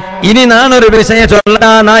 ഇനി നാനൊരു വിഷയം ചൊല്ലാ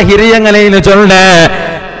ഹിരിയങ്ങലയിൽ ചൊല്ലേ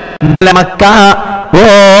മക്ക ഓ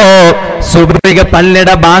സുബ്ഹിക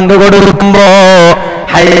പള്ളിയുടെ ബാങ്ക് കൊടുക്കുമ്പോ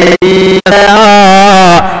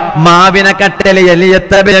മാവിനക്കട്ടയിലെ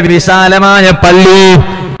എലിയത്തബിലെ വിശാലമായ പള്ളി,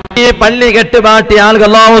 ഈ പള്ളി കെട്ടുപാട്ടി ആളുകൾ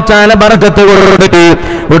അല്ലാഹു തആല ബറക്കത്ത് കൊടുത്തു.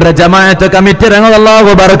 ഇവിടെ ജമാഅത്ത് കമ്മിറ്റി രംഗം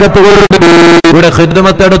അല്ലാഹു ബറക്കത്ത് കൊടുത്തു. ഇവിടെ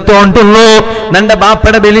ഖിദ്മത്ത് എടുത്തോണ്ടുള്ളൂ. നന്റെ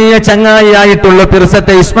ബാപ്പയുടെ വലിയ ചങ്ങായി ആയിട്ടുള്ള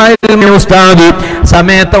പിർസത്തെ ഇസ്മായിൽ ഉസ്താദ്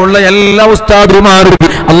സമയത്തുള്ള എല്ലാ ഉസ്താദുമാരും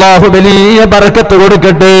അല്ലാഹു വലിയ ബറക്കത്ത്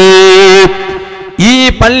കൊടുക്കട്ടെ. ഈ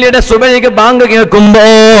പള്ളിയുടെ സുബഹിക്ക് ബാങ്ക് കേൾക്കുമ്പോ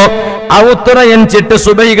ഔത്തുറയൻചിട്ട്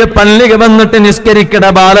സുബഹിക്ക് പള്ളിക്ക് വന്നിട്ട് നിസ്കരിക്കട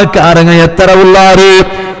ബാലക്കാരങ്ങ എത്ര ഉള്ളാറ്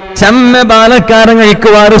ചമ്മ ബാലക്കാരങ്ങ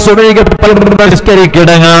ഇക്കുവാറ് സുബഹിക്ക്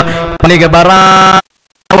നിസ്കരിക്കിടങ്ങ പള്ളിക്ക്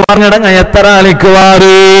പറഞ്ഞിടങ്ങ എത്ര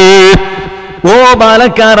അലിക്കുവാറ്. ഓ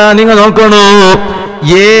ബാലക്കാരാ, നിങ്ങൾ നോക്കണു,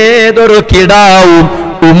 ഏതൊരു കിടാവും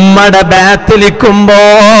ഉമ്മയുടെ ബാത്തിലിക്കുമ്പോ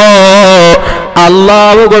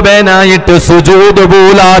അല്ലാഹു ഗുബേനായിട്ട് സുജൂദ്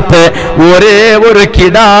പൂലാത്ത ഒരേ ഒരു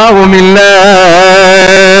കിടാവുമില്ല.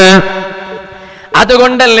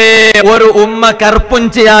 അതുകൊണ്ടല്ലേ ഒരു ഉമ്മ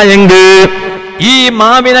കർപ്പുഞ്ചിയായെങ്കിൽ ഈ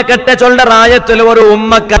മാവിനക്കട്ട ചൊല്ല റായത്തിൽ ഒരു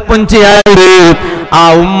ഉമ്മ കർപ്പുഞ്ചിയായത് ആ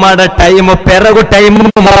ഉമ്മയുടെ ടൈം പിറകു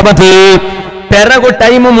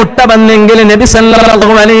ടൈം മുട്ട വന്നെങ്കിൽ നബി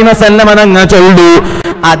സല്ലല്ലാഹു അലൈഹി വസല്ലം അങ്ങ് ചൊല്ലു.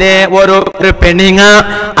 അതേ ഒരു പെണ്ണിങ്ങ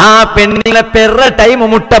ആ പെണ്ണിങ്ങളെ പെറ ടൈം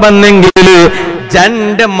മുട്ട വന്നെങ്കിൽ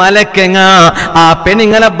 2 മലക്കങ്ങ ആ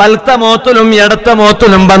പെണ്ണിങ്ങളെ ബൽത്ത മോത്തിലും ഇടത്ത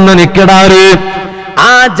മോത്തിലും വന്ന് നിൽക്കിടാറ്.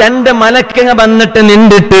 ആ 2 മലക്കങ്ങ വന്നിട്ട്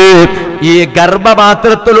നിന്നിട്ട് ഈ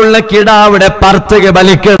ഗർഭപാത്രത്തിലുള്ള കിടാവിടെ പർത്തുക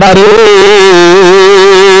ബലിക്കിടാറ്.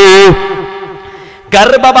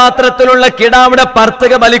 ഗർഭപാത്രത്തിലുള്ള കിടാവിടെ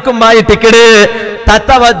പർത്തുക ബലിക്കുമ്പായിട്ടിക്കട്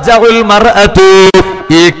തതവജ്ജഉൽ മർഅതു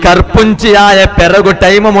ഈ കർപ്പുഞ്ചിയായ പെറകു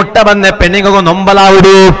ടൈം മുട്ട വന്ന പെണ്ണിങ്ങ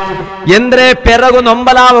നൊമ്പലാവുടു. എന്തേ പെറകു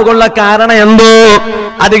നൊമ്പലാവുള്ള കാരണം എന്തോ,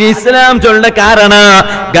 അത് ഇസ്ലാം ചൊല്ല കാരണ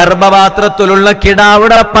ഗർഭപാത്രത്തിലുള്ള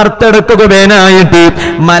കിടാവിടെ പർത്തെടുക്കുക വേനായിട്ട്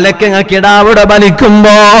മലക്കങ്ങ കിടാവിടെ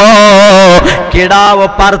ബലിക്കുമ്പോ കിടാവ്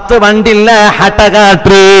പർത്ത് വണ്ടില്ല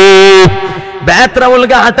ഹട്ടകാട്ട് ബാത്ര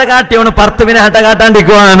ഉൽക ഹട്ടകാട്ടിയാണ് പർത്തുവിനെ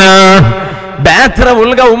ഹട്ടകാട്ടാണ്ടിക്കുവാണ്. ബാത്ര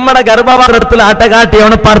ഉൽക ഉമ്മയുടെ ഗർഭപാത്രത്തിൽ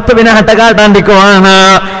ഹട്ടകാട്ടിയാണ് പർത്തുവിനെ ഹട്ടകാട്ടാണ്ടിക്കുവാണ്.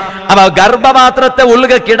 അപ്പൊ ഗർഭപാത്രത്തെ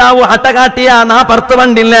ഉൽക കിടാവു ഹട്ടകാട്ടിയ നാ പർത്ത്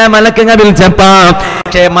വണ്ടില്ല മലക്കങ്ങ വിളിച്ചപ്പ.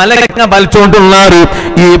 പക്ഷേ മലക്കങ്ങ ബലിച്ചോണ്ടുള്ളാറ്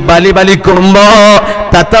ഈ ബലിക്കുമ്പോ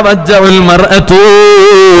തതവജ്ജഉൽ മർഅതു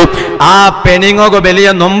ആ പെണ്ണിങ്ങോക്ക് വലിയ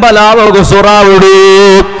നൊമ്പലാവോകു സുറാവുടു.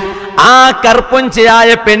 ആ കർപ്പുഞ്ചിയായ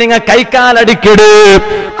പെണ്ണിങ്ങ കൈക്കാലടിക്കിട്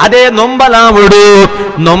അതേ നൊമ്പലാവുടു.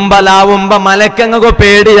 നൊമ്പലാവുമ്പോ മലക്കങ്ങക്ക്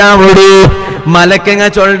പേടിയാവുടു. മലക്കങ്ങ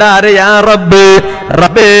ചൊല്ലാറ് യാ റബ്ബ്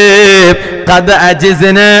റബ്ബേ ഖദ്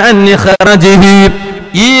അജിസ്നാ അൻ ഖറജിഹി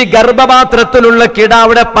ഈ ഗർഭപാത്രത്തിലുള്ള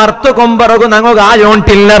കിടാവിടെ പർത്തു കൊമ്പറകു ഞങ്ങൾ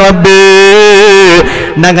ആയോണ്ടില്ല റബ്ബേ.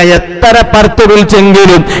 ഞങ്ങൾ എത്ര പർത്തു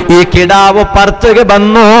വിളിച്ചെങ്കിലും ഈ കിടാവ് പർത്തുക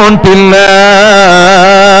വന്നോണ്ടില്ല.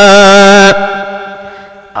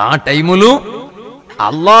 ആ ടൈമിലു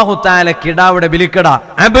അല്ലാഹു തആല കിടാവിടെ വിളിക്കട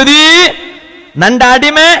അബ്ദി നന്റെ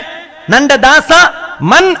അടിമേ നന്റെ ദാസ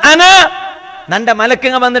മൻ അന. നന്റെ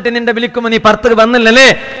മലക്കങ്ങ വന്നിട്ട് നിന്റെ വിളിക്കുമ്പോ നീ പർത്തുക വന്നില്ലല്ലേ,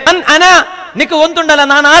 മൻ അന നിക്ക് ഒന്നുണ്ടല്ല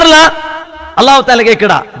നാൻ ആറില്ല. അല്ലാഹു തആല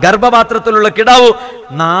കേക്കട ഗർഭപാത്രത്തിലുള്ള കിടാവു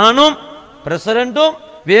നാണും പ്രസിഡന്റും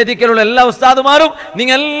വേദിക്കലുള്ള എല്ലാ ഉസ്താദുമാരും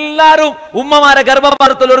നിങ്ങൾ എല്ലാവരും ഉമ്മമാരെ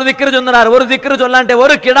ഗർഭപാത്രത്തിൽ ഒരു ദിക്ർ ചൊന്നാറ്. ഒരു ദിക്ർ ചൊല്ലാണ്ട്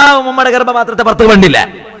ഒരു കിടാവും ഉമ്മയുടെ ഗർഭപാത്രത്തെ പുറത്ത് കണ്ടില്ല.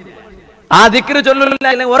 ആ ദിക്ർ ചൊല്ലില്ല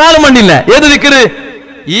ഒരാളും കണ്ടില്ല. ഏത് ദിക്ർ?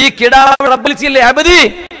 ഈ കിടാവ് റബ്ബിൽ ചില്ലേ അബദി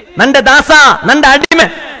നന്റെ ദാസ നന്റെ അടിമ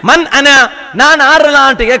മൻ അന ഞാൻ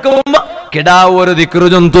ആറിലാണ്ട് കേൾക്കുമ്പോ കിടാവ് ഒരു ദിക്ർ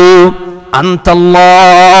ചൊന്തു.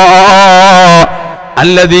 അന്തല്ലാഹ്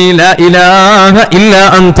അല്ലദീ ലാ ഇലാഹ ഇല്ലാ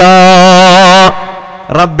അന്ത.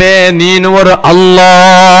 റബ്ബേ നീನು ഒരു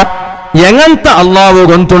അല്ലാഹ് ಎಂಗಂತ ಅಲ್ಲಾಹು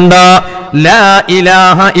ಗೊಂತುಂಡ ಲಾ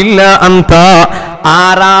ಇಲಾಹ ಇಲ್ಲ ಅಂತ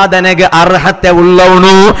ಆರಾಧನೆಗೆ ಅರ್ಹತೆ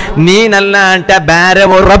ಉಳ್ಳವನು ನೀನಲ್ಲ ಅಂತ ಬೇರೆ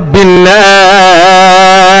ರಬ್ಬಿಲ್ಲ.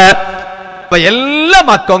 ಎಲ್ಲ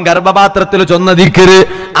ಮಕ್ಕಳ ಗರ್ಭಪಾತ್ರത്തിൽ ചൊന്ന ദിക്ർ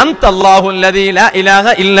അന്ത അല്ലാഹുല്ലദീ ലാ ഇലാഹ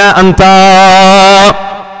ഇല്ല അന്ത.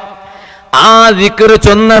 ആ ദിക്ർ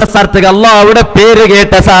ചൊന്ന സാർത്ഥക അല്ലാഹുവിന്റെ പേര്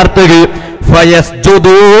കേട്ട സാർത്ഥക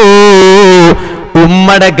ഫയസ്ജുദു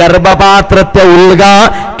ഉമ്മയുടെ ഗർഭപാത്രത്തെ ഉൾക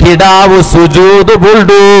കിടാവ് സുജൂദ്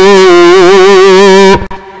ബുൾഡു.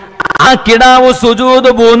 ആ കിടാവ് സുജൂദ്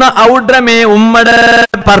പൂന്ന ഔഡ്രമേ ഉമ്മയുടെ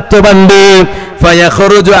പർത്ത് ബണ്ട്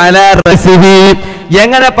ഫയഖ്റുജു അലാ റസിഹി.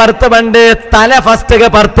 എങ്ങനെ പർത്ത് ബണ്ട്? തല ഫസ്റ്റ്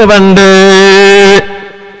പർത്ത് ബണ്ട്.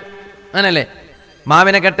 അങ്ങനല്ലേ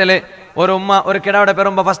മാവിനക്കട്ടില് ഒരു ഉമ്മ ഒരു കിടാവിടെ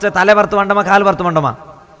പെറുമ്പോ ഫസ്റ്റ് തല പർത്ത് വേണ്ടമാ കാൽ പർത്ത് വേണ്ടമാ?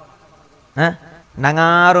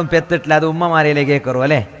 ഞങ്ങാറും പെത്തിട്ടില്ല, അത് ഉമ്മമാരയിലേക്ക് കയറു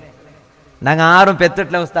അല്ലേ? ഞങ്ങൾ ആറും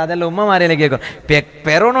പെത്തിട്ടില്ല ഉസ്താദ്, അതെല്ലാം ഉമ്മമാരയിലേക്ക് കേൾക്കും.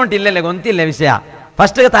 പെറോണോട്ടില്ലല്ലേ ഗൊന്തില്ല വിഷയ.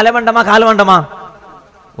 ഫസ്റ്റ് തല വേണ്ടമാ കാൽ വേണ്ടമാ?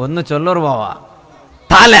 ഒന്ന് ചൊല്ലൂറ് പോവാ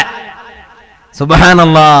തല.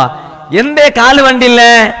 സുബ്ഹാനല്ലാഹ്. എന്തേ കാല്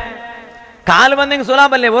വണ്ടില്ലേ? കാല് വന്നെങ്കിൽ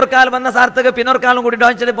സുലാഭല്ലേ? ഒരു കാല് വന്ന സാർത്ഥക പിന്നൊരു കാലും കൂടി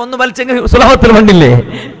ഒന്ന് വലിച്ചെങ്കിൽ സുലഭത്തിൽ വണ്ടില്ലേ?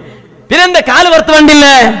 പിന്നെന്താ കാല് പുറത്ത്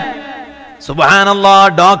വണ്ടില്ലേ? സുബ്ഹാനല്ലാഹ്.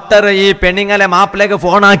 ഡോക്ടർ ഈ പെണ്ണിങ്ങളെ മാപ്പിലേക്ക്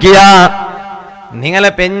ഫോണാക്കിയ നിങ്ങളെ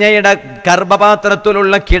പെഞ്ഞയുടെ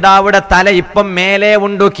ഗർഭപാത്രത്തിലുള്ള കിടാവിടെ തല ഇപ്പം മേലെ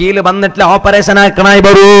ഉണ്ടു, കീല് വന്നിട്ടില്ല, ഓപ്പറേഷൻ ആക്കണായി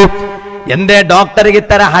വരൂ. എന്തേ ഡോക്ടർക്ക്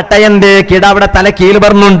ഇത്തര ഹട്ടയന്തേ? കിടാവിടെ തല കീല്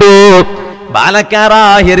പറഞ്ഞുണ്ടു. ബാലക്കാരാ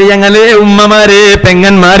ഹിരിയങ്ങളെ ഉമ്മമാരെ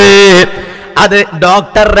പെങ്ങന്മാരെ, അത്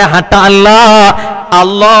ഡോക്ടറുടെ ഹട്ട അല്ല,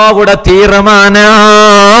 അല്ലാഹുവിന്റെ തീരുമാന.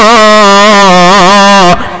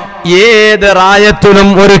 ഏത് റായത്തിലും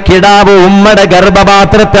ഒരു കിടാവ് ഉമ്മയുടെ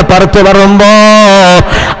ഗർഭപാത്രത്തെ പുറത്തു പറയുമ്പോ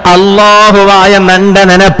അല്ലാഹുവായ നണ്ട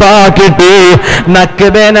നെനപ്പാക്കിട്ട്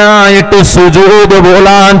നക്ബനായിട്ട് സുജൂദ്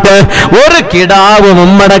പോലാണ്ട് ഒരു കിടാവ്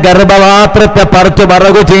ഉമ്മയുടെ ഗർഭപാത്രത്തെ പുറത്തു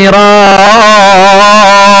പറകു തീരാ.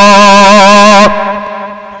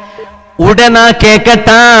 ഉടനെ കേക്കട്ട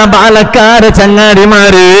ബാലക്കാര്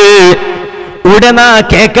ചങ്ങാടിമാര്, ഉടനെ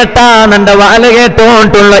കേക്കട്ട നന്റെ വാല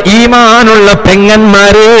കേട്ടോണ്ടുള്ള ഈമാനുള്ള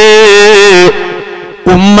പെങ്ങന്മാര്.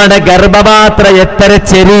 ഉമ്മയുടെ ഗർഭപാത്ര എത്ര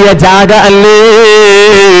ചെറിയ ജാഗ അല്ലേ?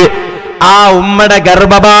 ആ ഉമ്മയുടെ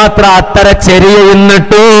ഗർഭപാത്ര അത്ര ചെറിയ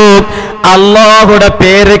എന്നിട്ടു അല്ലാഹുടെ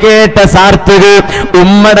പേര് കേട്ട സാർത്ഥക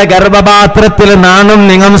ഉമ്മയുടെ ഗർഭപാത്രത്തിൽ നാണും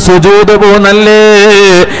നിങ്ങൾ സുജൂദ് പോന്നല്ലേ?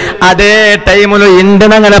 അതേ ടൈമില്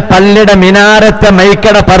ഇണ്ടനങ്ങളെ പള്ളിയുടെ മിനാരത്തെ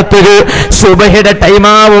മൈക്കട പർത്തുക സുബഹിയുടെ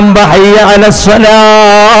ടൈമാവുമ്പോ ഹയ്യ അലസ്വലാ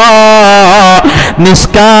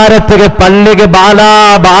നിസ്കാരത്തുക പള്ളിക്ക്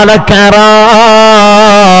ബാലക്കാറാ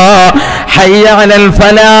ഹയ്യ അലൽ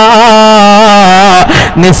ഫലാ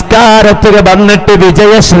നിസ്കാരത്തുക വന്നിട്ട്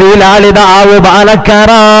വിജയശ്രീലാളിത ആവു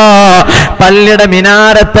ബാലക്കാറാ. പള്ളിയുടെ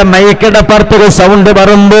മിനാരത്തെ മൈക്കിട പർത്തുക സൗണ്ട്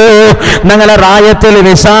പറയുമ്പോ ഞങ്ങളെ റായത്തിൽ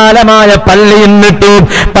വിശാലമായ പള്ളി എന്നിട്ടു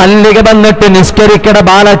പള്ളിക വന്നിട്ട് നിസ്കരിക്കട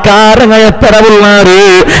ബാലക്കാരങ്ങ എത്ര ഉള്ളാറ്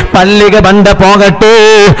പള്ളിക ബണ്ട പോകട്ടെ.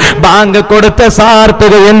 ബാങ്ക് കൊടുത്ത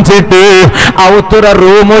സാർത്തുക എഞ്ചിട്ട് ഔത്തുറ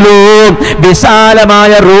റൂമുലു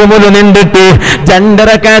വിശാലമായ റൂമുലു നിന്നിട്ട്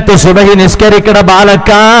ജണ്ടരക്കാത്ത് സുബഹി നിസ്കരിക്കട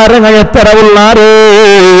ബാലക്കാരങ്ങ എത്ര ഉള്ളാറ്.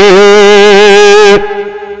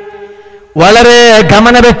 വളരെ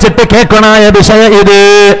ഗമന വെച്ചിട്ട് കേൾക്കണായ വിഷയം ഇത്.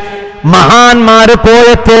 മഹാന്മാര്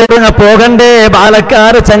പോകണ്ടേ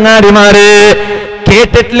ബാലക്കാര് ചങ്ങാടിമാര്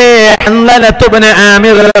കേട്ടിട്ടില്ലേ? ഹൻദലത്തുബ്നു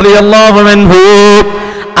ആമിർ റളിയല്ലാഹു അൻഹു.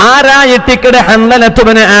 ആരായിട്ടിക്കടെ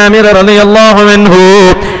ഹൻദലത്തുബ്നു ആമിർ റളിയല്ലാഹു അൻഹു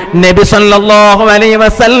നബി സല്ലല്ലാഹു അലൈഹി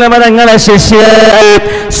വസല്ലം തങ്ങളെ ശിഷ്യ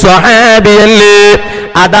സ്വഹാബിയല്ലേ.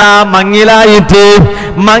 അതാ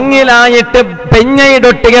മങ്ങിലായിട്ട്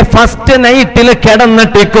പെഞ്ഞയിടൊട്ടിಗೆ ഫസ്റ്റ് നൈറ്റിൽ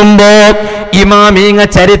കിടന്നിട്ടിക്കുമ്പോ ഇമാമീങ്ങ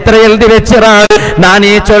ചരിത്ര എഴുതി വെച്ചിറാ. ഞാൻ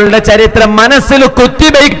ഈ ചൊല്ലുടെ ചരിത്രം മനസ്സിൽ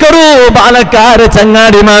കുത്തിബൈക്കറൂ ബാലക്കാര്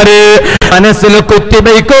ചങ്ങാടിമാര്, മനസ്സിൽ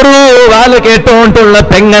കുത്തിബൈക്കറൂ വാല് കേട്ടോണ്ടുള്ള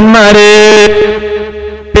പെങ്ങന്മാര്.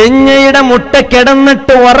 പെഞ്ഞയുടെ മുട്ട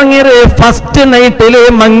കിടന്നിട്ട് ഉറങ്ങിറ് ഫസ്റ്റ് നൈറ്റില്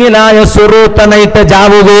മങ്ങിലായ സുറൂത്ത നൈറ്റ്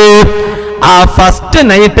ജാവുകൂ. ആ ഫസ്റ്റ്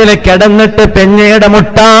നൈറ്റില് കിടന്നിട്ട് പെഞ്ഞയുടെ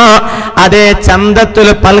മുട്ട അതേ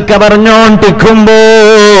ചന്തത്തില് പൽക്ക പറഞ്ഞോണ്ടിരിക്കുമ്പോ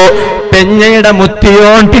പെഞ്ഞയുടെ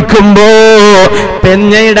മുത്തിയോണ്ടിക്കുമ്പോ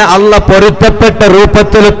പെഞ്ഞയുടെ അള്ള പൊരുത്തപ്പെട്ട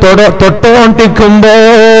രൂപത്തിൽ തൊട്ടോണ്ടിക്കുമ്പോ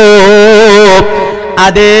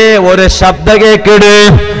അതേ ഒരു ശബ്ദ കേക്കിട്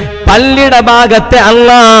പള്ളിയുടെ ഭാഗത്തെ അല്ല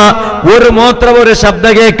ഒരു മാത്രം ഒരു ശബ്ദ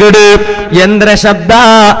കേക്കിട് യന്ത്ര ശബ്ദ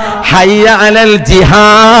ഹയ്യ അലൽ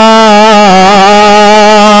ജിഹാദ്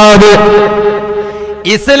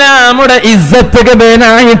ഇസ്ലാമുടെ ഇസ്സത്തുക്ക്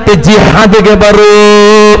ബേനായിട്ട് ജിഹാദ് ബറൂ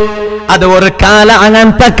അത് ഒരു കാല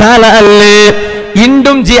അങ്ങനത്തെ കാല അല്ലേ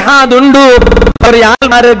ഇണ്ടും ജിഹാദ് ഉണ്ടു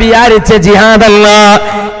ആൾമാര് വിചാരിച്ച ജിഹാദല്ല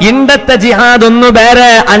ഇണ്ടത്തെ ജിഹാദ് ഒന്നു വേറെ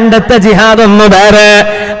അണ്ടത്തെ ജിഹാദ് ഒന്നു വേറെ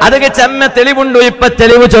അതൊക്കെ ചെമ്മ തെളിവുണ്ടു ഇപ്പൊ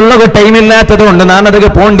തെളിവ് ചൊല്ലുക ടൈമില്ലാത്തത് കൊണ്ട് ഞാൻ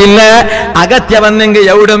അതൊക്കെ പോണ്ടില്ല അകത്യ വന്നെങ്കിൽ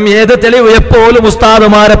എവിടും ഏത് തെളിവ് എപ്പോഴും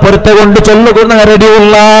ഉസ്താദുമാരെ പുറത്ത് കൊണ്ട് ചൊല്ലുകൊണ്ട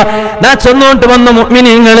റെഡിയുള്ള ഞാൻ ചൊന്നോട്ട് വന്ന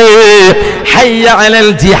മുഅ്മിനീങ്ങളെ ഹയ്യ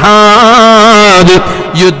അലൽ ജിഹാദ്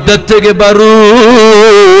യുദ്ധത്തിക്ക് ബറൂ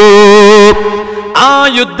ആ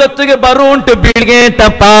യുദ്ധത്തിക്ക് ബറൂണ്ട്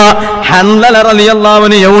ബീഴ്കേട്ടപ്പ ഹൻലല റളിയല്ലാഹു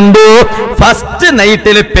അൻഹു ഉണ്ട് ഫസ്റ്റ്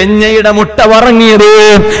നൈറ്റിൽ പെഞ്ഞയുടെ മുട്ട ഉറങ്ങിയത്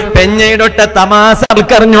പെഞ്ഞയുടെ ഒട്ട തമാശ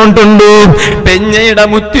ആൾക്കറിഞ്ഞോണ്ടുണ്ട് പെഞ്ഞയുടെ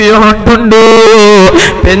മുത്തിയോണ്ടുണ്ട്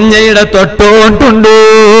പെഞ്ഞയുടെ തൊട്ടോണ്ടുണ്ട്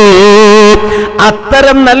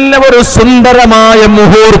അത്തരം നല്ല ഒരു സുന്ദരമായ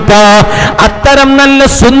മുഹൂർത്ത അത്തരം നല്ല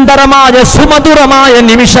സുന്ദരമായ സുമധുരമായ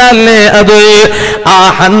നിമിഷല്ലേ അത് ആ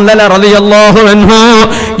ഹൻലല റളിയല്ലാഹു അൻഹു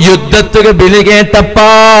യുദ്ധത്തിക്ക് ബിളികേട്ടപ്പ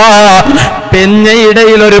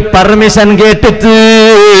പെഞ്ഞയിടയിൽ ഒരു പെർമിഷൻ കേട്ടിട്ട്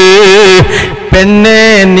പെണ്ണെ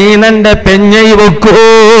നീ നിന്റെ പെഞ്ഞൈ വെക്കൂ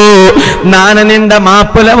നാന് നിന്റെ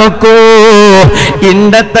മാപ്പിള വെക്കൂ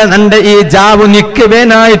ഇണ്ടത്തെ നിന്റെ ഈ ജാവു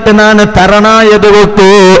നിക്കുവേനായിട്ട് നാന് തരണായത്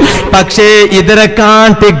വെക്കൂ പക്ഷേ ഇതിനെ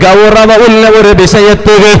കാട്ടി ഗൗരവമുള്ള ഒരു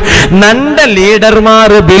വിഷയത്തിൽ നിന്റെ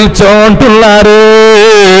ലീഡർമാര് വിളിച്ചോണ്ടുള്ളാറ്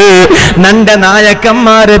നിന്റെ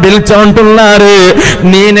നായകന്മാര് വിളിച്ചോണ്ടുള്ളാറ്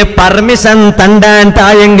നീന് പെർമിഷൻ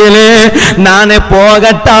തണ്ടായിട്ടായെങ്കില് നാന്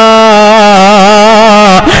പോകട്ടാ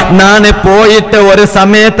നാന് പോയിട്ട് ഒരു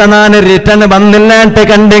സമയത്ത് നാന് റിട്ടേൺ വന്നില്ലാണ്ട്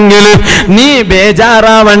കണ്ടെങ്കിൽ നീ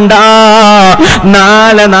ബേജാറാവണ്ട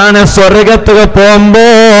നാളെ നാന് സ്വർഗത്തിൽ പോകുമ്പോ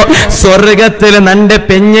സ്വർഗത്തിൽ നിന്റെ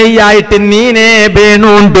പെഞ്ഞയായിട്ട് നീനേ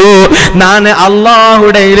വേണുണ്ടു നാന്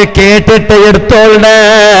അള്ളാഹുടെ കേട്ടിട്ട് എടുത്തോളേ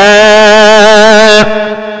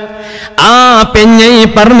ആ പെഞ്ഞൈ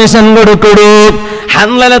പെർമിഷൻ കൊടുക്കൂ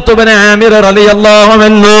ഹൻലലത്തു ബിൻ ആമിർ റളിയല്ലാഹു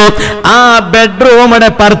അൻഹു ആ ബെഡ്റൂമിന്റെ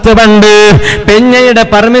പുറത്ത് പണ്ട് പെഞ്ഞയുടെ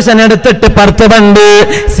പെർമിഷൻ എടുത്തിട്ട് പുറത്ത് പണ്ട്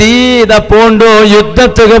സീത പോണ്ടു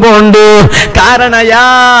യുദ്ധത്തിക്ക് പോണ്ടു കാരണം യാ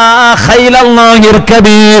ഖൈലല്ലാഹി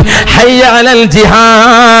ഇർകബി ഹയ്യ അലൽ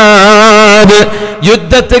ജിഹാദ്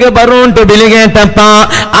യുദ്ധത്തിക്ക് ബറൂണ്ട് ബിലികേട്ടപ്പ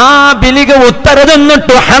ആ ബിലിക ഉത്തര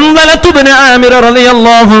തന്നിട്ടു ഹൻലലത്തു ബിൻ ആമിർ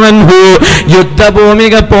റളിയല്ലാഹു അൻഹു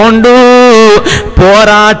യുദ്ധഭൂമിക്ക് പോണ്ടു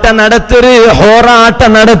പോരാട്ട നടത്തിരു ഹോറാട്ട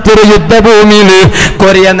നടത്തിരു യുദ്ധഭൂമിയിൽ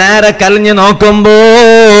കൊറിയ നേരെ കലിഞ്ഞു നോക്കുമ്പോ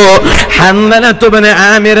ഹൻലലത്തു ബിൻ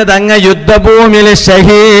ആമിർ തങ്ങ യുദ്ധഭൂമിയിൽ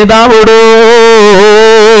ഷഹീദാവുടൂ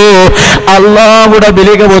അല്ലാഹുടെ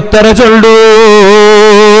ബിലിക ഉത്തര ചൊല്ലൂ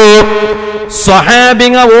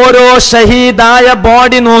സ്വഹാബിങ്ങ ഓരോ ഷഹീദായ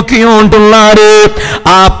ബോഡി നോക്കിയോണ്ടുള്ളാറ്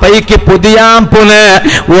ആ പൈക്ക് പുതിയാമ്പുല്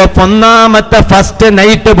ഒന്നാമത്തെ ഫസ്റ്റ്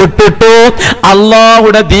നൈറ്റ് വിട്ടിട്ടു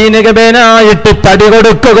അള്ളാഹുടെ ദീനികബേനായിട്ട് തടി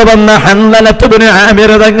കൊടുക്കുക വന്ന ഹൻലലത്തു ബിൻ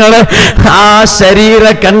ആമിർ തങ്ങള് ആ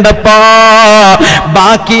ശരീരം കണ്ടപ്പോ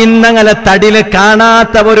ബാക്കി ഇന്നങ്ങളെ തടില്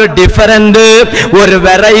കാണാത്ത ഒരു ഡിഫറന്റ് ഒരു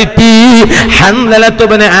വെറൈറ്റി ഹൻലലത്തു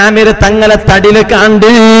ബിൻ ആമിർ തങ്ങളെ തടില്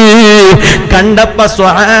കണ്ടപ്പോ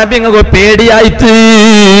സ്വഹാബിങ്ങ പേടിയായിട്ട്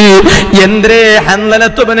എന്തേ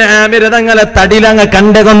ഹൻലലത്തു ബിൻ ആമിർ തങ്ങളെ തടിലങ്ങ്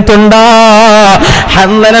കണ്ടുകൊണ്ടുണ്ടാ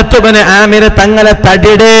ഹൻലലത്തു ബിൻ ആമിർ തങ്ങളെ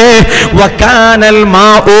തടിടെ വകാനൽ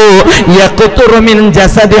മാഉ യഖ്തുറു മിൻ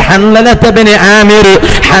ജസദി ഹൻലലത്തു ബിൻ ആമിർ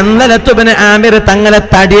ഹൻലലത്തു ബിൻ ആമിർ തങ്ങളെ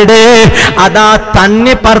തടിടെ അതാ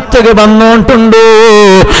തന്നി പുറത്തുക വന്നോണ്ടുണ്ടു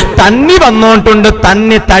തന്നി വന്നോണ്ടുണ്ട്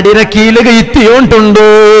തന്നി തടിരെ കീലുക ഇത്തിയോണ്ടുണ്ടു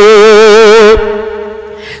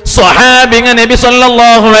സ്വഹാബിങ്ങ നബി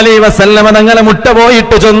സല്ലല്ലാഹു അലൈഹി വസല്ലമ തങ്ങളെ മുട്ട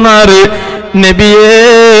പോയിട്ട് ചൊന്നാറ് നബിയേ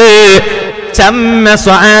ചമ്മ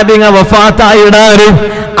സ്വഹാബിങ്ങ വഫാത്തായിടാറ്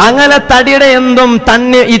അങ്ങനെ തടിയുടെ എന്തും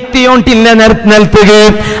തന്നെ ഇത്തിയോണ്ടില്ല നിൽത്തുക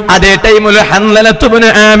അതേ ടൈമിൽ ഹൻലലത്തു ബിൻ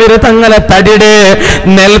ആമിർ തങ്ങളെ തടിയുടെ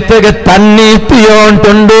നിൽത്തുക തന്നെ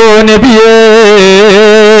ഇത്തിയോണ്ടുണ്ടോ നബിയേ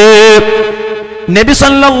നബി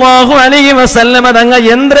സല്ലല്ലാഹു അലൈഹി വസല്ലമ തങ്ങ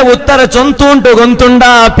യന്ത്ര ഉത്തര ചൊന്തൂണ്ടു കൊന്തുണ്ട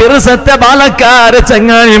പിറുസത്തെ ബാലക്കാര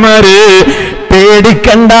ചങ്ങായിമാര്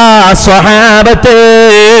പേടിക്കണ്ട സ്വഹാബത്തെ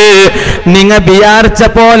നിങ്ങ വിചാരിച്ച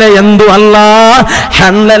പോലെ എന്തു അല്ല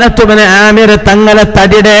ഹൻലലത്തു ബിൻ ആമിർ തങ്ങളെ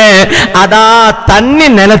തടിടെ അതാ തന്നി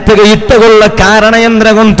നിലത്തുക ഇട്ടുകൊള്ള കാരണയന്ത്ര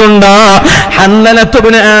കൊന്തുണ്ട ഹൻലലത്ത്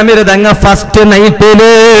ഇബ്നു ആമിർ തങ്ങ ഫസ്റ്റ്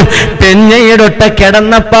നൈറ്റില് പെഞ്ഞയിടൊട്ട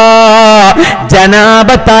കിടന്നപ്പാ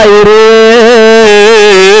ജനാബത്തായിരേ.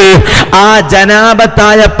 ആ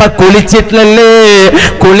ജനാബത്തായപ്പ കുളിച്ചിട്ടില്ലല്ലേ,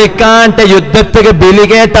 കുളിക്കാണ്ട് യുദ്ധത്തിന് ബിലി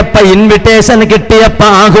കേട്ടപ്പ ഇൻവിറ്റേഷൻ കിട്ടിയപ്പ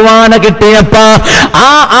ആഹ്വാനം കിട്ടിയപ്പ ആ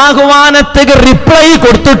ആഹ്വാനത്തിന് റിപ്ലൈ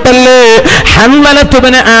കൊടുത്തിട്ടല്ലേ ഹൻലലത്ത്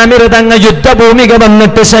ഇബ്നു ആമിർ തങ്ങ യുദ്ധഭൂമിക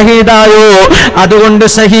വന്നിട്ട് ഷഹീദായോ. അതുകൊണ്ട്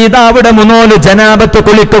ഷഹീദാവിടെ മുന്നോല് ജനാബത്ത്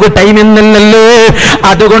കുളിക്കുക ടൈമിന്നല്ലോ.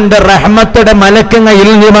 അതുകൊണ്ട് റഹ്മത്തുടെ മലക്കങ്ങ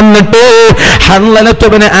ഇൽഞ്ഞു വന്നിട്ട് ഹൻലലത്ത്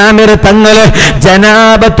ഇബ്നു ആമിർ തങ്ങള്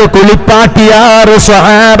ജനാബത്ത് കുളിപ്പാട്ടിയാറ്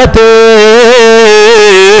സ്വഹാബത്ത്.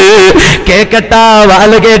 കേക്കട്ടാ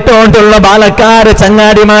വാല് കേട്ടോണ്ടുള്ള ബാലക്കാര്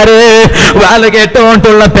ചങ്ങാടിമാര്, വാല്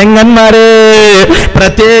കേട്ടോണ്ടുള്ള പെങ്ങന്മാര്,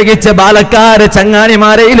 പ്രത്യേകിച്ച് ബാലക്കാര്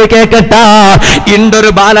ചങ്ങാടിമാരയിൽ കേക്കട്ടാ.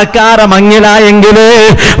 ഇണ്ടൊരു ബാലക്കാര മങ്ങിലായെങ്കില്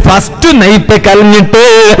ഫസ്റ്റ് നൈറ്റ് കഴിഞ്ഞിട്ട്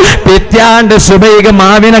പിറ്റാണ്ട് സുബൈക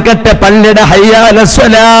മാവിനക്കട്ടെ പള്ളിയുടെ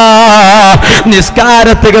ഹയ്യാലസ്വലാ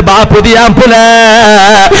നിസ്കാരത്തിക്ക് ബാപ്പുതിയാമ്പുല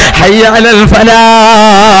ഹയ്യാലൽ ഫലാ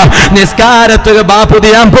നിസ്കാരത്തിക്ക്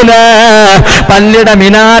ബാപ്പുതിയാമ്പുല. പള്ളിയുടെ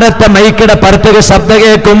മിനാരത്തെ മൈക്കിടെ പുറത്തേക്ക് ശബ്ദം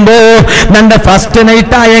കേൾക്കുമ്പോ നന്റെ ഫസ്റ്റ്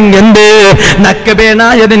നൈറ്റ് ആയെങ്കെന്ത് നക്ക്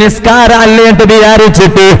വേണായത് നിസ്കാര അല്ലേട്ട്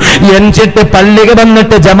വിചാരിച്ചിട്ട് എഞ്ചിട്ട് പള്ളിക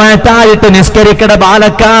വന്നിട്ട് ജമാഅത്തായിട്ട് നിസ്കരിക്കട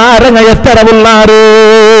ബാലക്കാരങ്ങ എത്തരവുള്ളാറ്.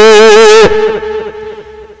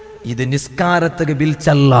 ഇത് നിസ്കാരത്തിന്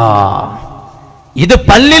വിളിച്ചല്ല, ഇത്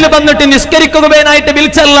പള്ളിയിൽ വന്നിട്ട് നിസ്കരിക്കുക വേനായിട്ട്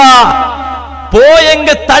വിളിച്ചല്ല. പോയെങ്ക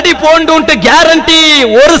തടി പോണ്ടുണ്ട് ഗ്യാരണ്ടി,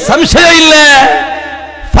 ഒരു സംശയമില്ല.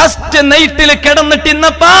 ഫസ്റ്റ് നൈറ്റിൽ കിടന്നിട്ട്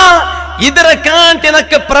ഇന്നപ്പാ ಇದರ ಕಾಂಟಿ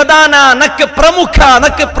ನಕ್ಕೆ ಪ್ರಧಾನ ನಕ್ಕೆ ಪ್ರಮುಖ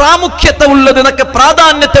ನಕ್ಕೆ ಪ್ರಾಮುಖ್ಯತೆ ಉಳ್ಳದು ನಕ್ಕೆ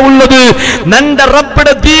ಪ್ರಾಧಾನ್ಯತೆ ಉಳ್ಳದು ನಂದ ರಬ್ಬಡ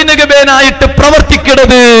ದೀನಿಗೆ ಬೇನಾಯಿಟ್ಟು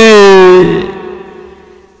ಪ್ರವರ್ತಿಕ್ಕಿಡದು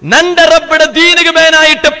ನಂದ ರಬ್ಬಡ ದೀನಿಗೆ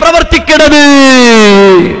ಬೇನಾಯಿಟ್ಟು ಪ್ರವರ್ತಿಕ್ಕಿಡದು.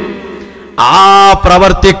 ആ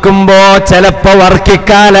പ്രവർത്തിക്കുമ്പോ ചിലപ്പോ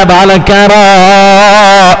വർക്കിക്കാല ബാലക്കാര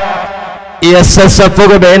SSF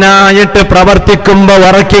ബേനായിട്ട് പ്രവർത്തിക്കുമ്പോ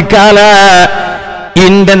വർക്കിക്കാല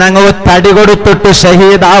ഇന്റെ ഞങ്ങൾ തടി കൊടുത്തിട്ട്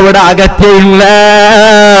ഷഹീദ് അവിടെ അകത്യമില്ല.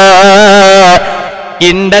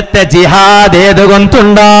 ഇണ്ടത്തെ ജിഹാദ്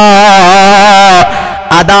ഏതുകൊണ്ടുണ്ടോ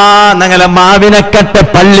അതാ ഞങ്ങളെ മാവിനക്കട്ടെ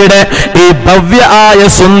പള്ളിയുടെ ഈ ഭവ്യമായ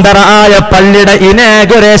സുന്ദരായ പള്ളിയുടെ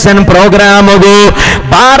ഇനാഗുറേഷൻ പ്രോഗ്രാമുകൾ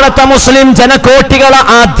ഭാരത മുസ്ലിം ജനകോಟಿಗಳ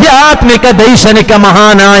ಆಧ್ಯಾತ್ಮಿಕ ದೈಶನಿಕ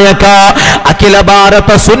ಮಹಾನಾಯಕ ಅಖಿಲ ಭಾರತ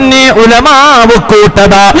ಸುನ್ನಿ ಉಲಮಾ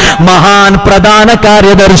ಒಕ್ಕೂಟದ ಮಹಾನ್ ಪ್ರಧಾನ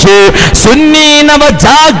ಕಾರ್ಯದರ್ಶಿ ಸುನ್ನಿ ನವ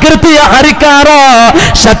ಜಾಗೃತಿಯ ಹರಿಕಾರ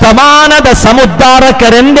ಶತಮಾನದ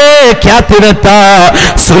ಸಮುದ್ಧಾರಕರೆಂದೇ ಖ್ಯಾತಿವೆತ್ತ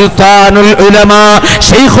ಸುಲ್ತಾನುಲ್ ಉಲಮಾ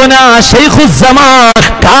ಶೈಖುನಾ ಶೈಖುಜ್ಜಮಾನ್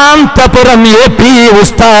കാന്തപുരം-AP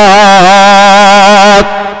ഉസ്താദ്.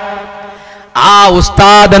 ആ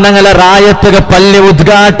ഉസ്താദ് ഞങ്ങളെ റായത്തുക പള്ളി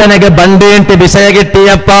ഉദ്ഘാടനക ബണ്ടേಂಟಿ വിഷയ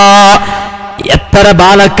കിട്ടിയപ്പ എത്ര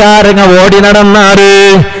ബാലക്കാരങ്ങ ഓടി നടന്നാറ്.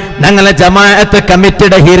 ഞങ്ങളെ ജമാഅത്ത്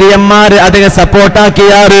കമ്മിറ്റിയുടെ ഹിരിയന്മാര് അതിനെ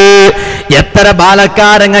സപ്പോർട്ടാക്കിയാറ്. എത്ര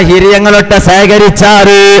ബാലക്കാരങ്ങ ഹിരിയങ്ങളൊട്ട്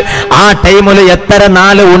സഹകരിച്ചാറ്. ആ ടൈമില് എത്ര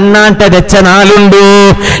നാല് ഉണ്ണാട്ട വെച്ച നാളുണ്ടു,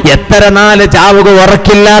 എത്ര നാല് ചാവുക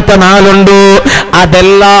ഉറക്കില്ലാത്ത നാളുണ്ടു.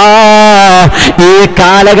 അതെല്ല ഈ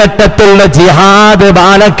കാലഘട്ടത്തിലുള്ള ജിഹാദ്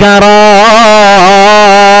ബാലക്കാര.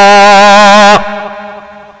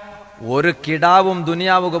 ഒരു കിടാവും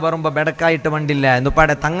ദുനിയാവുക പറയുമ്പോ ബെടക്കായിട്ട് വണ്ടില്ല എന്ന്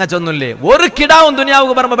പാടെ തങ്ങ ചൊന്നില്ലേ. ഒരു കിടാവും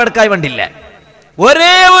ദുനിയാവുക പറയുമ്പോ ബെടക്കായി വണ്ടില്ല.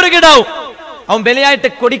 ഒരേ ഒരു കിടാവും അവൻ ബലിയായിട്ട്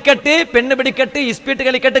കൊടിക്കട്ട് പെണ്ണ് പിടിക്കട്ട് ഇസ്പീട്ട്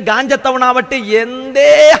കളിക്കട്ട് ഗാഞ്ചത്തവണാവട്ടെ എന്തേ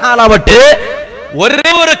ഹാളാവട്ടെ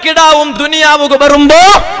ഒരേ ഒരു കിടാവും ദുനിയാവുക പറയുമ്പോ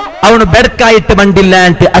അവന് ബെടക്കായിട്ട് വണ്ടില്ല.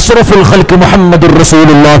 അഷ്റഫുൽ ഖൽഖ് മുഹമ്മദുർ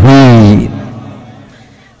റസൂലുള്ളാഹി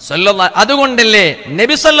സല്ലല്ലാഹു. അതുകൊണ്ടല്ലേ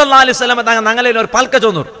നബി സല്ലല്ലാഹു അലൈഹി വസല്ലം തങ്ങൾ ഞങ്ങളിൽ ഒരു പൽക്ക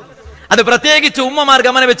ചൊന്നു. അത് പ്രത്യേകിച്ച് ഉമ്മമാർ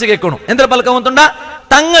ഗമനം വെച്ച് കേൾക്കണം. എന്തൊരു പൽക്കമുണ്ട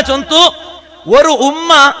തങ്ങ ചൊന്തു. ഒരു ഉമ്മ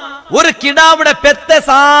ഒരു കിടാവിടെ പെത്ത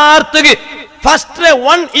സാർത്തുക ഫസ്റ്റ്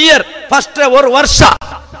 1 ഇയർ ഫസ്റ്റ് ഒരു വർഷ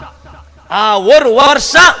ആ ഒരു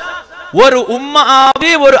വർഷ ഒരു ഉമ്മ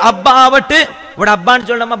ആവി ഒരു അബ്ബ ആവട്ടെ. ഇവിടെ അബ്ബാണ്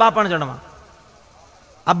ചൊല്ലമ്മ ബാപ്പാണ് ചൊല്ലമ്മ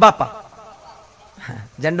അബ്ബാപ്പ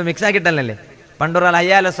രണ്ടും മിക്സ് ആക്കിയിട്ടല്ലേ. പണ്ടൊരാൾ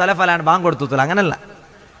അയ്യാലോ സലഫലാണ് ബാങ്ക് കൊടുത്തു. അങ്ങനല്ല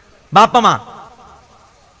ബാപ്പമ്മ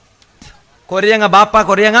കൊറിയങ്ങ ബാപ്പ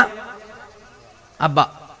കൊറിയങ്ങ അബ്ബ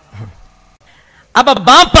അബ്ബ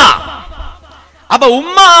ബാപ്പ അപ്പൊ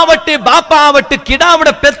ഉമ്മ ആവട്ടെ ബാപ്പ ആവട്ടെ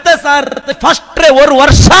കിടാവിടെ പെത്ത സാർത്ത് ഫസ്റ്റ് ഒരു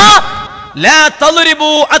വർഷ ലാ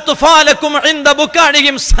തദ്രിബു അത്ഫാലകും ഇൻദ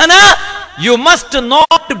ബുകാഇഹിം സന you must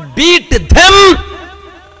not beat them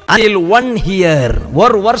until 1 year.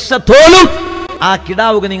 ഒരു വർഷത്തോളം ആ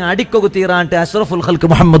കിടാവുക നിങ്ങൾ അടിക്കുക തീരാണ്ട് അഷ്റഫുൽ ഖൽഖ്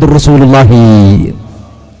മുഹമ്മദുർ റസൂലുള്ളാഹി.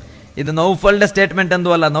 ഇത് നൗഫലിന്റെ സ്റ്റേറ്റ്മെന്റ് എന്തോ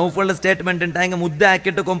അല്ല. നൗഫലിന്റെ സ്റ്റേറ്റ്മെന്റ് ഉണ്ടായെങ്കിൽ മുദ്ദ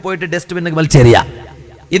ആക്കിയിട്ട് കൊമ്പോയിട്ട് ഡസ്റ്റ്ബിന്നിൽ വലിച്ചെറിയ.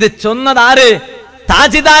 ഇത് ചൊന്നത് ആര്?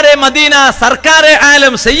 താജിദാരെ മദീന, സർക്കാരെ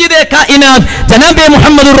ആലം, സയ്യിദെ കായിനാത്ത് ജനാബെ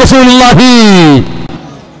മുഹമ്മദുർ റസൂലുള്ളാഹി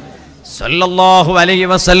സല്ലല്ലാഹു അലൈഹി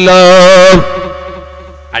വസല്ലം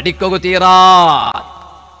അടിക്കൊകു തീരാ.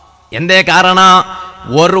 എന്തേ കാരണ?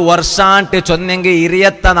 ഒരു വർഷാണ്ട് ചൊന്നെങ്കിൽ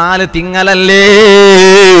 24 തിങ്കളല്ലേ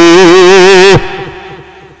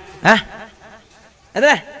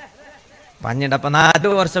അതെ പഞ്ഞിട്ട്. അപ്പൊ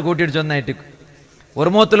 4 വർഷം കൂട്ടിയിട്ട് ചൊന്നായിട്ട് ഒരു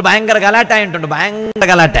മോത്തിൽ ഭയങ്കര ഗലാട്ടായിട്ടുണ്ട്.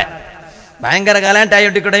 ഭയങ്കര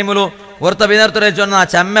ഗലാട്ടായിട്ട് ടൈമിലു ഒരുത്ത വിനർത്തുരെ ചൊന്ന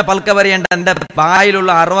ചെമ്മ പൽക്ക വരിയണ്ട എന്റെ ബായിലുള്ള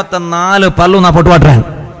 64 പല്ലു നാ പൊട്ടുപാട്ടാൻ.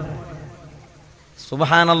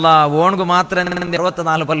 സുബ്ഹാനല്ലാ, ഓൺകു മാത്രം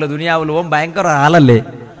 64 പല്ല് ദുനിയാവിൽ ഓൻ ഭയങ്കര ആളല്ലേ.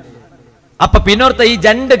 അപ്പൊ പിന്നോർത്ത ഈ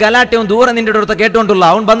 2 ഗലാട്ടയും ദൂരെ നിന്റെ അടുത്ത് കേട്ടോണ്ടുള്ള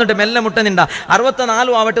അവൻ വന്നിട്ട് മെല്ലെ മുട്ട നിണ്ട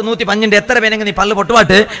 64 ആവട്ടെ 115 എത്ര പേരെങ്കിൽ നീ പല്ല്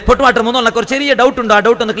പൊട്ടുപാട്ട് 3 ഒരു ചെറിയ ഡൗട്ട് ഉണ്ടോ? ആ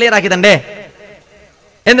ഡൗട്ട് ഒന്ന് ക്ലിയർ ആക്കിതണ്ടേ.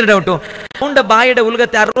 എന്തൊരു ഡൗട്ടു? അവന്റെ ബായുടെ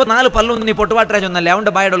ഉൽഗത്തെ 64 പല്ലൊന്നും നീ പൊട്ടുപാട്ടേ ചൊന്നല്ലേ.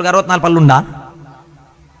 അവന്റെ ബായുടെ ഉൽഗ 64 പല്ലുണ്ടാ?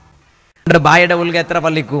 അവന്റെ ബായുടെ ഉൽഗ എത്ര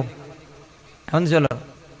പല്ലിക്കൂ? അവന്ന് ചൊല്ലോ,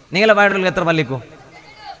 നിങ്ങളെ ബായുടെ ഉൽഗ എത്ര പല്ലിക്കൂ?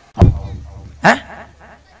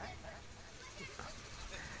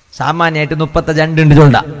 സാമാന്യമായിട്ട് 32 ഉണ്ട്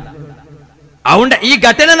ചൊണ്ട. അവന്റെ ഈ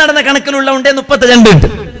ഘട്ടന നടന്ന കണക്കിലുള്ള ഉണ്ട് 32 ഉണ്ട്.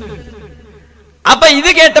 അപ്പൊ ഇത്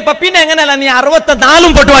കേട്ടപ്പോ പിന്നെ എങ്ങനെയല്ല നീ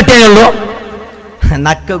 64 പൊട്ടുപാട്ടേയുള്ളൂ?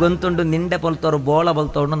 നക്ക ഗൊന്തുണ്ട് നിന്റെ പോലത്തെ ഒരു ബോള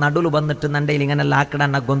പോലത്തോണ്ട് നടുല് വന്നിട്ട് നണ്ടയിൽ ഇങ്ങനെല്ലാം ആക്കട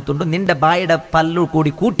ഗൊന്തുണ്ട് നിന്റെ ബായുടെ പല്ലു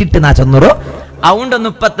കൂടി കൂട്ടിട്ട് നാ ചെന്നൂറു. അവന്റെ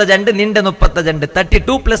 32 നിന്റെ 32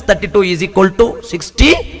 32 + 32 =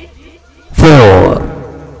 64.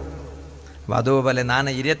 അതുപോലെ ನಾನು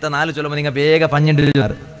 24 ചൊല്ലുമ്പോ നിങ്ങൾ ಬೇಗ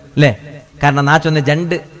 12 അല്ലേ? കാരണം നാ ചൊന്ന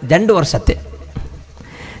 2 വർഷത്തെ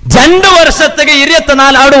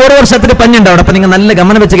 24 അവിടെ 1 വർഷത്തിന് 12 അവിടെ. അപ്പൊ നിങ്ങൾ നല്ല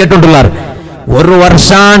ഗമനം വെച്ച് കേട്ടോണ്ടുള്ളാർ. 1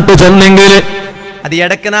 വർഷാണ്ട് ചൊന്നെങ്കിൽ അത്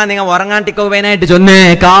ഇടക്കനാ നിങ്ങൾ ഉറങ്ങാണ്ടിക്കോ വേനായിട്ട് ചൊന്നേ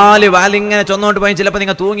കാല് വാലിങ്ങനെ ചൊന്നോണ്ട് പോയി ചിലപ്പോ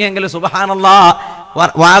നിങ്ങൾ തൂങ്ങിയെങ്കിൽ സുബ്ഹാനല്ലാ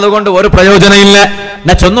വാലുകൊണ്ട് ഒരു പ്രയോജനമില്ല.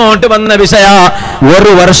 ഞാൻ ചൊന്നോട്ട് വന്ന വിഷയ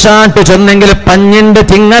 1 വർഷാണ്ട് ചൊന്നെങ്കിൽ 12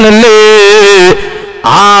 തിങ്കളല്ലേ.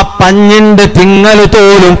 ആ 12 തിങ്കള്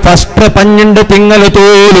തോലും ഫസ്റ്റ് 12 തിങ്കള്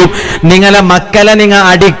തോലും നിങ്ങളെ മക്കളെ നിങ്ങൾ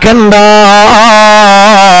അടിക്കണ്ട.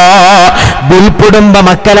 ബുൽപുടുമ്പ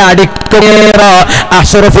മക്കളെ അടിക്കേറ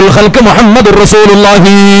അഷ്റഫുൽ ഖൽഖ് മുഹമ്മദുർ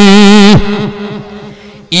റസൂലുള്ളാഹി.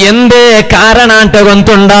 എന്തേ കാരണാണ്ട്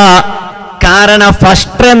ഗൊന്തുണ്ട? കാരണം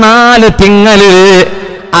ഫസ്റ്റ് 4 തിങ്കള്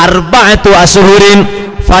 4 അശ്ഹുരിൻ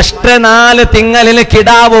ഫസ്റ്റ് 4 തിങ്കളില്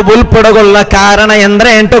കിടാവ് ബുൽപുടകൊള്ള കാരണ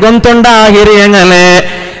ಎಂದ್ರೇಂಟು ഗൊന്തുണ്ട ಹಿರಿಯങ്ങളെ?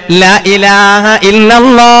 ലാ ഇലാഹ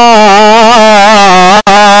ഇല്ലല്ലാഹ്.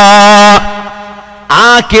 ആ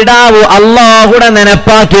കിടാവ് അല്ലാഹുടെ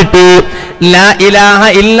നെനപ്പാക്കിട്ട് ലാ ഇലാഹ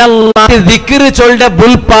ഇല്ലല്ലാഹ് ദിക്ർ ചൊല്ല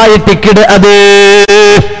ബുൽപായിട്ടിക്കിട്. അത്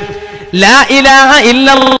ലാ ഇലാഹ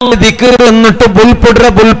ഇല്ലല്ലാഹ് ദിക്ർ എന്നിട്ട് ബുൽപുട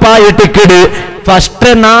ബുൽപായിട്ടിക്കിട്. ഫസ്റ്റ്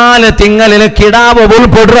 4 തിങ്കളില് കിടാവ്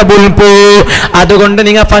ബുൽപുട ബുൽപു. അതുകൊണ്ട്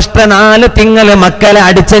നിങ്ങൾ ഫസ്റ്റ് 4 തിങ്കള് മക്കളെ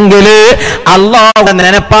അടിച്ചെങ്കില് അല്ലാഹുവിനെ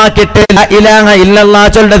നെനപ്പാക്കിട്ട് ലാ ഇലാഹ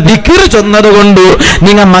ഇല്ലല്ലാഹ് ചൊല്ല ദിക്ർ ചൊന്നത് കൊണ്ട്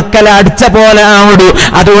നിങ്ങൾ മക്കളെ അടിച്ച പോലെ ആവിടു.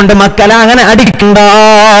 അതുകൊണ്ട് മക്കളെ അങ്ങനെ അടിക്കണ്ട.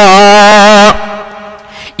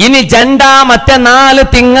 ഇനി രണ്ടാമത്തെ 4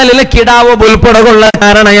 തിങ്കളില് കിടാവ് ബുൽപുടകൊള്ള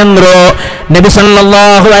കാരണം എന്തോ? നബി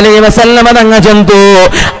സല്ലല്ലാഹു അലൈഹി വസല്ലം തങ്ങ ചൊന്തു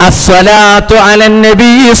അസ്സലാത്തു അലൻ നബി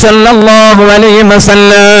സല്ലല്ലാഹു അലൈഹി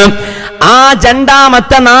വസല്ലം. ആ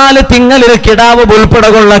രണ്ടാമത്തെ 4 തിങ്കളിൽ കിടാവ്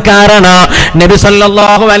ബുൽപുടകൊള്ള കാരണ നബി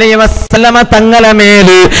സല്ലല്ലാഹു അലൈഹി വസല്ലം തങ്ങളെ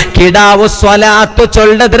മേല് കിടാവ് സ്വലാത്ത്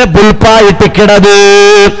ചൊല്ലതിരെ ബുൽപായിട്ട് കിടത്.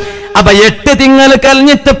 അപ്പൊ 8 തിങ്കൾ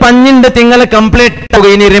കഴിഞ്ഞിട്ട് 12 തിങ്കൾ കംപ്ലീറ്റ്.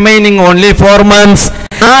 ഇനി റിമൈനിങ് ഓൺലി 4 months.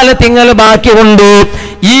 4 തിങ്കൾ ബാക്കിയുണ്ട്.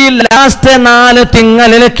 ഈ ലാസ്റ്റ് 4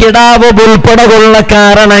 തിങ്കളിൽ കിടാവ് ബുൽപുടകൊള്ള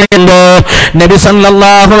കാരണം എന്തോ? നബി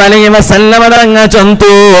സല്ലല്ലാഹു അലൈഹി വസല്ലം തങ്ങ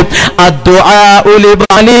ചൊന്തു അദ്ദുആഉ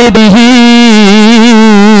ലിവാലിദിഹി.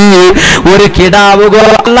 ഒരു കിടാവുകോ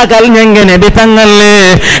അല്ല കൽഞ്ഞെങ്കിൽ നബി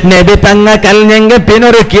തങ്ങ കൽഞ്ഞെങ്കിൽ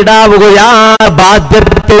പിന്നൊരു കിടാവുകോ യാ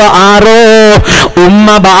ബാധ്യത്തുള്ള ആരോ ഉമ്മ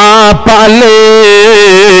ബാപ്പ അല്ലേ.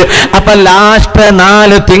 അപ്പൊ ലാസ്റ്റ്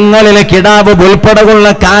 4 തിങ്കളില് കിടാവ് ബുൽപുടകൊള്ള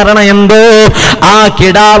കാരണം എന്തോ? ആ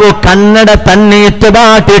കിടാവ് കണ്ണട തന്നിട്ട്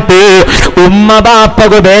ബാട്ടിട്ട് ഉമ്മ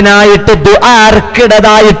ബാപ്പകു ബേനായിട്ട്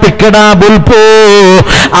ദുആർക്കിടതായിട്ട് കിടാ ബുൽപു.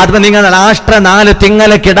 അത് നിങ്ങൾ ലാസ്റ്റ് 4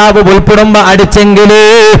 തിങ്കള് കിടാവ് ബുൽപുടുമ്പോ അടിച്ചെങ്കില്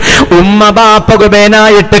ഉമ്മ ബാപ്പകു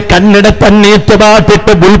ബേനായിട്ട് കണ്ണിട തന്നിട്ട്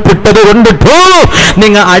ബാട്ടിട്ട് ബുൽപിട്ടത് കൊണ്ടിട്ടു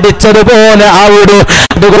നിങ്ങൾ അടിച്ചതുപോലെ ആവിടു.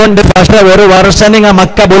 അതുകൊണ്ട് പക്ഷെ 1 വർഷം നിങ്ങൾ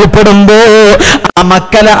മക്ക ബുൽപുടുമ്പോ ആ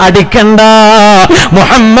മക്കളെ അടിക്കണ്ട.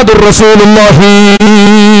 മുഹമ്മദുർ റസൂലുള്ളാഹി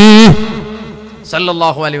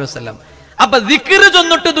സല്ലല്ലാഹു അലൈഹി വസല്ലം. അപ്പൊ ദിക്ർ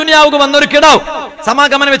ചൊന്നിട്ട് ദുനിയാവുക വന്നൊരു കിടാവ്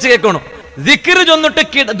സമാഗമനം വെച്ച് കേൾക്കണു. ദിക്ർ ചൊന്നിട്ട്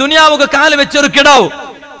ദുനിയാവുക കാല് വെച്ചൊരു കിടാവ്,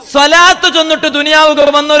 സ്വലാത്ത് ചൊന്നിട്ട് ദുനിയാവുക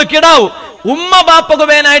വന്നൊരു കിടാവ്, ഉമ്മ ബാപ്പക്ക്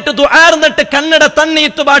വേനായിട്ട് ദുആർന്നിട്ട് കണ്ണട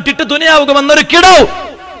തണ്ണിയിട്ട് ബാട്ടിട്ട് ദുനിയാവുക വന്നൊരു കിടാവ്.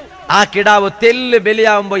 ആ കിടാവ് തെല്ല്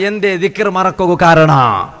ബലിയാവുമ്പോ എന്തേ ദിക്ർ മറക്കുക കാരണ?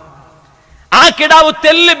 ആ കിടാവ്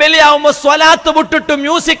തെല്ല് ബലിയാവുമ്പോ സ്വലാത്ത് വിട്ടിട്ട്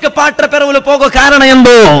മ്യൂസിക് പാട്ട പെറവില് പോകുക കാരണ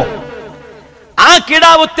എന്തോ? ആ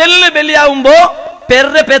കിടാവ് തെല്ല് ബലിയാവുമ്പോ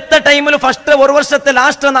പെത്ത ടൈമില് ഫസ്റ്റ് ഒരു വർഷത്തെ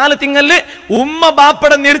ലാസ്റ്റ് 4 തിങ്കളില് ഉമ്മ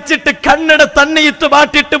ബാപ്പടെ നിരിച്ചിട്ട് കണ്ണട തണ്ണിയിട്ട്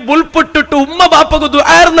ബാട്ടിട്ട് ബുൾപ്പിട്ടിട്ട് ഉമ്മ ബാപ്പക്ക്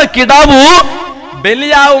ദുആർന്ന കിടാവു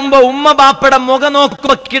ബലിയാവുമ്പോ ഉമ്മ ബാപ്പയുടെ മുഖം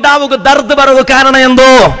നോക്കുമ്പോ കിടാവുക്ക് ദർദ് പറവു കാരണം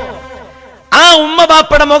എന്തോ? ആ ഉമ്മ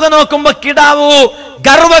ബാപ്പയുടെ മുഖം നോക്കുമ്പോ കിടാവു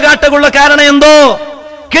ഗർവ കാട്ടുള്ള കാരണം എന്തോ?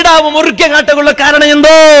 കിടാവ് മുറുക്ക കാട്ടുള്ള കാരണം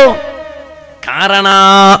എന്തോ? കാരണ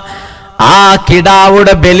ആ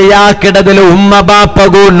കിടാവുടെ ബലിയാക്കിടതില് ഉമ്മ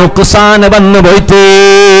ബാപ്പകു നുക്സാന് വന്നു പോയിട്ട്,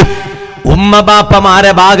 ഉമ്മ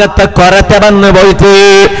ബാപ്പമാരെ ഭാഗത്തെ കൊരത്തെ വന്നു പോയിട്ട്.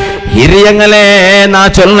 ಹಿರಿಯಂಗಲೇ ನಾ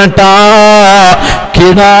ಚೊಲ್ಲಟ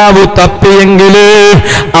കിടാവു തപ്പിയെങ്കില്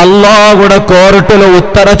അല്ലാഹുടെ കോർട്ടില്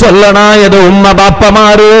ഉത്തര ചൊല്ലണായത് ഉമ്മ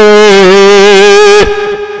ബാപ്പമാര്.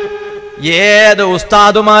 ഏത്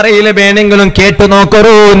ഉസ്താദുമാരയില് വേണമെങ്കിലും കേട്ടു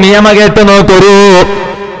നോക്കൊരു, നിയമ കേട്ടു നോക്കൊരു.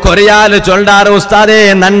 കൊറിയാല് ചൊല്ലാറ് ഉസ്താദേ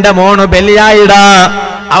നന്റെ മോണു ബലിയായിട,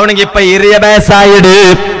 അവനിക്ക് ഇപ്പൊ ഇറിയ ബയസായിട്,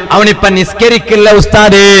 അവനിപ്പ നിസ്കരിക്കില്ല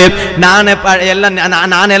ഉസ്താദേ,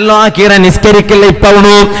 നാനെല്ലോ ആക്കിയ നിസ്കരിക്കില്ല ഇപ്പൊ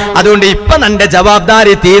അവണു, അതുകൊണ്ട് ഇപ്പൊ നന്റെ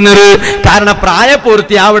ജവാബ്ദാരി തീന്നരു. കാരണം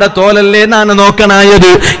പ്രായപൂർത്തി അവിടെ തോലല്ലേ നാന്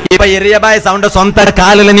നോക്കണായത്. ഇപ്പൊ ഇറിയ ബയസ് അവന്റെ സ്വന്തം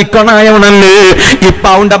കാലില് നിക്കണായവണല്ലേ, ഇപ്പൊ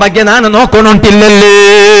അവന്റെ ಬಗ್ಗೆ നാന് നോക്കണോണ്ടില്ലല്ലേ.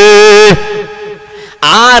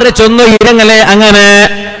 ആര് ചൊന്നു ഇരങ്ങളെ അങ്ങനെ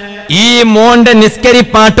ഈ മോന്റെ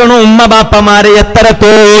നിസ്കരിപ്പാട്ടണു ഉമ്മ ബാപ്പമാര് എത്ര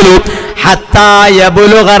തോലു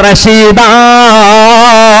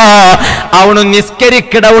അവണു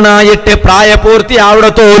നിസ്കരിക്കിടവണായിട്ട് പ്രായപൂർത്തി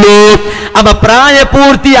അവിടെ തോലു. അപ്പൊ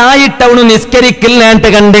പ്രായപൂർത്തിയായിട്ട് അവണു നിസ്കരിക്കില്ലാണ്ട്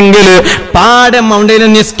കണ്ടെങ്കിൽ പാടം അവന്റെ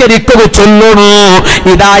നിസ്കരിക്കുക ചൊല്ലണു.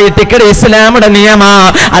 ഇതായിട്ട് ഇക്കടെ ഇസ്ലാമിയുടെ നിയമ.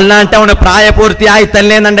 അല്ലാണ്ട് അവന്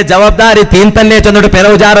പ്രായപൂർത്തിയായിത്തല്ലേ നന്റെ ജവാബ്ദാരി തീന്തല്ലേ ചെന്നിട്ട്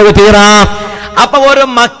പെരവുചാറവ് തീറാം. അപ്പൊ ഒരു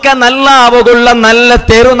മക്ക നല്ല അവകുള്ള നല്ല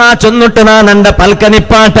തെരുനാ ചൊന്നിട്ട് നാ നന്റെ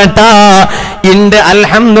പൽക്കനിപ്പാട്ട ഇണ്ട്.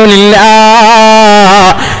 അൽഹംദുലില്ലാഹ്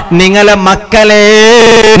നിങ്ങളെ മക്കളെ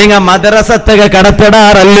നിങ്ങ മദ്രസത്തൊക്കെ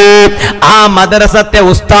കടത്തിടാറല്ലേ. ആ മദ്രസത്തെ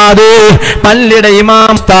ഉസ്താദ്, പള്ളിയുടെ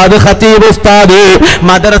ഇമാം ഉസ്താദ്, ഖതീബ് ഉസ്താദ്,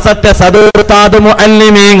 മദ്രസത്തെ സദർ ഉസ്താദ്,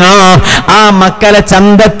 മുഅല്ലിമീങ്ങ ആ മക്കളെ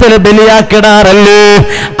ചന്തത്തിൽ ബലിയാക്കിടാറല്ലേ.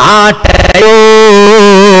 ആ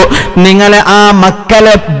നിങ്ങളെ ആ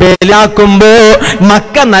മക്കളെ ബലിയാക്കുമ്പോ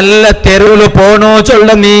മക്ക നല്ല തെരുവില് പോണോ ചൊല്ല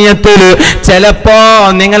നീയത്തില് ചിലപ്പോ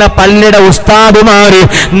നിങ്ങളെ പള്ളിയുടെ ഉസ്താദുമാര്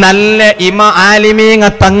നല്ല ആലിമീങ്ങ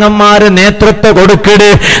തങ്ങന്മാര് നേതൃത്വം കൊടുക്കിട്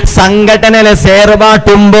സംഘടനയിലെ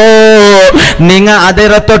സേർവാട്ടുമ്പോ നിങ്ങ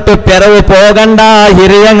അതിരത്തൊട്ട് പിറവ് പോകണ്ട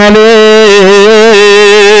ഹിരിയങ്ങള്.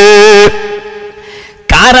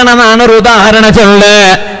 കാരണമാണ് ഉദാഹരണ ചൊല്ല്.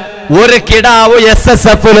 ഒരു കിടാവ്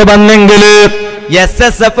SSF വന്നെങ്കില്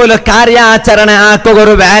SSF കാര്യാചരണ ആക്കുക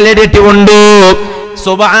ഒരു വാലിഡിറ്റി ഉണ്ട്.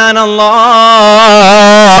 സുബ്ഹാനല്ലാഹ്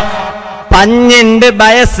 12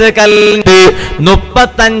 വയസ്സ് കല്ല്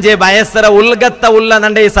 35 വയസ്സര ഉൽഗത്ത ഉള്ള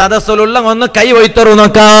നന്റെ ഈ സദസ്സിലുള്ള ഒന്ന് കൈ ഒയ്ത്തറു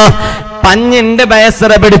നോക്ക. 12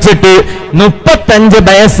 വയസ്സര പിടിച്ചിട്ട് 35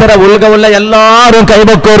 വയസ്സര ഉൽഗമുള്ള എല്ലാരും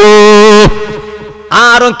കൈവക്കൊരു.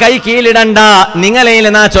 ആരും കൈ കീഴിടണ്ട. നിങ്ങളേല്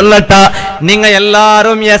നാ ചൊല്ലട്ട, നിങ്ങ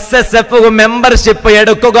എല്ലാരും SSF മെമ്പർഷിപ്പ്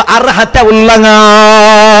എടുക്കുക അർഹത ഉള്ളങ്ങ.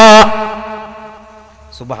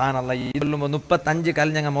 സുബ്ഹാനല്ലാഹ്. ഈ 35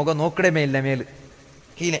 കല്ല് ഞങ്ങ മുഖം നോക്കടമേ ഇല്ല മേല്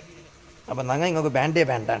കീഴെ. അപ്പൊ ഞങ്ങ ഇങ്ങോട്ട് ബാൻഡേ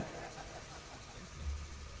ബാൻഡാണ്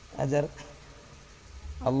ആചാര.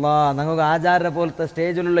 അല്ലാ ഞങ്ങൾക്ക് ആചാര പോലത്തെ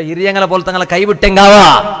സ്റ്റേജിലുള്ള ഹിരിയങ്ങളെ പോലെ തങ്ങളെ കൈവിട്ടെങ്കാവാ.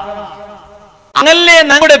 അങ്ങല്ലേ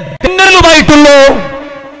ഞങ്ങളുടെ ഭിന്നലുമായിട്ടുള്ളൂ,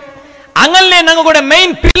 അങ്ങല്ലേ ഞങ്ങളുടെ മെയിൻ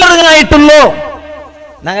പില്ലറുകളായിട്ടുള്ളൂ.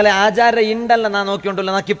 ഞങ്ങളെ ആചാര ഇണ്ടല്ല നാ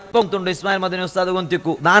നോക്കിയോണ്ടല്ലോ. നാക്ക് ഇപ്പം തുണ്ട് ഇസ്മായിൽ മദനി ഉസ്താദ്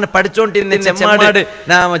കൊന്തിക്കു ഞാൻ പഠിച്ചോണ്ടിരുന്ന ചെമ്മാട്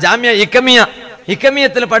ജാമ്യ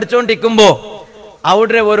ഇക്കമിയത്തിൽ പഠിച്ചോണ്ടിരിക്കുമ്പോ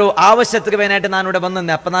അവിടെ ഒരു ആവശ്യത്തിന് വേനായിട്ട് ഞാൻ ഇവിടെ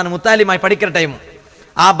വന്നെ. അപ്പൊ ഞാൻ മുത്താലിമായി പഠിക്കുന്ന ടൈം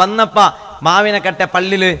ആ വന്നപ്പ മാവിനക്കട്ടെ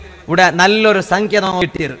പള്ളിയില് ഇവിടെ നല്ലൊരു സംഖ്യ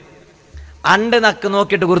നോക്കിയിട്ട് അണ്ട് നക്ക്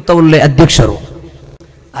നോക്കിയിട്ട് ഗുരുത്തവുള്ള അധ്യക്ഷರು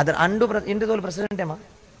അದ್ರ ಅಂಡು ಇಂದು ತೋಲ್ പ്രസിഡന്റ് അമ്മ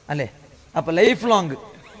അല്ലേ. അപ്പൊ ലൈഫ് ലോങ്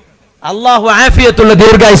അല്ലാഹു ആഫിയത്തുള്ള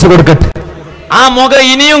ദീർഘായുസ് കൊടുക്കട്ടെ. ആ മുഖ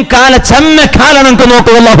ഇനിയും കാല ചെമ്മ കാല നമുക്ക്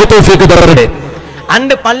നോക്കുക അല്ലാഹു തൗഫീഖ് തരട്ടെ.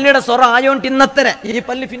 അണ്ട് പള്ളിയുടെ സൊറ ആയോണ്ട് ഇന്നത്തര ഈ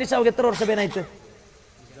പള്ളി ഫിനിഷ് ആവുക എത്ര വർഷം പേനായിട്ട്?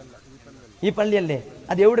 ഈ പള്ളിയല്ലേ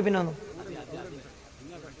അത് എവിടെ പിന്നെ വന്നു?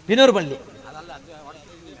 പിന്നൂർ പള്ളി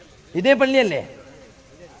ഇതേ പള്ളിയല്ലേ?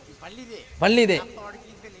 പള്ളി ഇതേ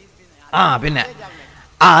ആ പിന്നെ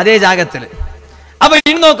അതേ ജാഗത്തില്. അപ്പൊ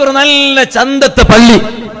ഇന്ന് നോക്കൊരു നല്ല ചന്തത്തെ പള്ളി.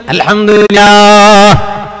 അൽഹംദുലില്ലാഹ്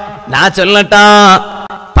നാ ചൊല്ലട്ട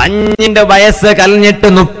പഞ്ഞിന്റെ വയസ്സ് കലിഞ്ഞിട്ട്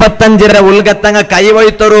 35 ഉൽഗത്തങ്ങ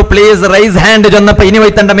കൈവയ്ത്തറു പ്ലീസ് റൈസ് ഹാൻഡ് ചൊന്നപ്പ ഇനി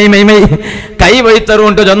വയ്ത്തണ്ട മെയ് കൈ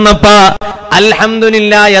വയ്ത്തറുണ്ട് ചൊന്നപ്പ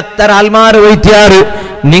അൽഹംദുലില്ലാ എത്ര ആൽമാർ വയ്റ്റാറ്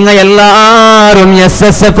നിങ്ങ എല്ലാരും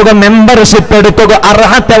SSF മെമ്പർഷിപ്പ് എടുക്കുക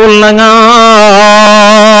അർഹത ഉള്ളങ്ങ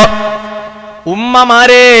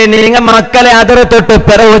ഉമ്മമാരെ നിങ്ങ മക്കളെ അതിർത്തിട്ട്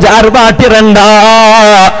പിറവ് ജാർബാട്ടിരണ്ട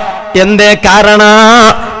എന്തേ കാരണ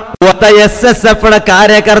SSF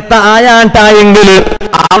കാര്യകർത്ത ആയാണ്ടായെങ്കിൽ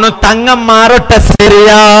അവന് തങ്ങന്മാരൊട്ട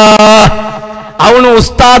ശരിയാ അവന്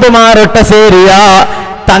ഉസ്താദുമാരൊട്ട ശരിയാ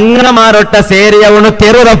തങ്ങന്മാരൊട്ട ശരി അവന്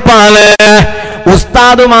തെരുറപ്പാണ്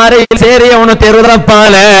ഉസ്താദുമാരെ ശരി അവന്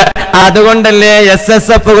തെരുറപ്പാണ് അതുകൊണ്ടല്ലേ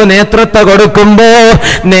SSF നേതൃത്വം കൊടുക്കുമ്പോ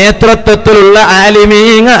നേതൃത്വത്തിലുള്ള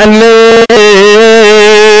ആലിമീങ്ങ അല്ലേ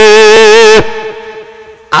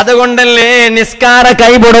അതുകൊണ്ടല്ലേ നിസ്കാര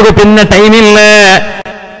കൈപൊടുകു പിന്നെ ടൈമില്ല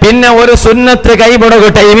പിന്നെ ഒരു സുന്നത്ത് കൈപൊടുകു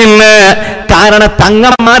ടൈമില്ല കാരണം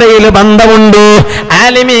തങ്ങന്മാരയിൽ ബന്ധമുണ്ട്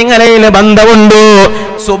ആലിമീങ്ങളയിൽ ബന്ധമുണ്ട്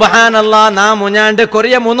സുബ്ഹാനല്ലാഹ് നാ മുഞ്ഞാണ്ട്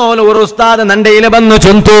കൊറിയ മൂന്നോല് ഒരു ഉസ്താദ് നണ്ടയിൽ വന്നു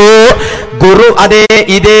ചൊന്തു ഗുരു അതേ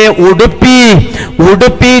ഇതേ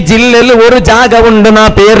ഉടുപ്പി ജില്ലയിൽ ഒരു ജാഗ ഉണ്ട് നാ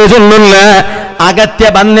പേര് ചൊല്ലുല്ല അകത്യ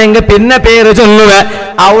ബന്നെങ്കിൽ പിന്നെ പേര് ചൊല്ലുക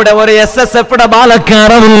അവിടെ ഒരു SSF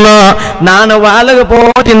ബാലക്കാരമില്ല നാണ് വാലക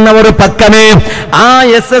പോറ്റുന്ന ഒരു പക്കമേ ആ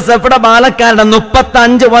SSF ബാലക്കാരുടെ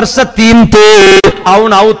 35 വർഷത്തീന്തു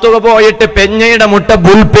അവൻ ഔത്തുക പോയിട്ട് പെഞ്ഞയുടെ മുട്ട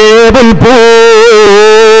ബുൽപേ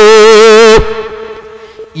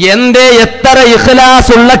എന്തേ എത്ര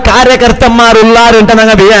ഇഖ്ലാസുള്ള കാര്യകർത്തന്മാരുള്ളാരുണ്ട്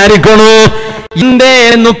ഞങ്ങൾ വിചാരിക്കണു ഇന്ത്യ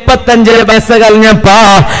 35 വയസ്സ് കഴിഞ്ഞപ്പാ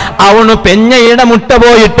അവന് പെഞ്ഞയുടെ മുട്ട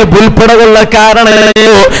പോയിട്ട് പുൽപ്പടകുള്ള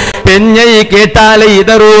കാരണയോ പെഞ്ഞയി കേട്ടാലെ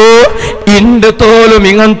ഇതറൂ ഇണ്ട് തോലും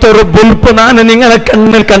ഇങ്ങനത്തൊരു ബുൽപ്പ് നാന് നിങ്ങളെ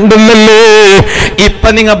കണ്ണിൽ കണ്ടില്ലല്ലേ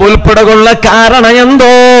ഇപ്പൊ നിങ്ങ ബുൽപ്പടകുള്ള കാരണം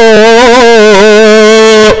എന്തോ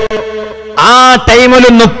ആ ടൈമിൽ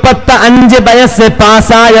 35 വയസ്സ്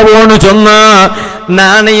പാസ്സായ ഓണു ചൊന്ന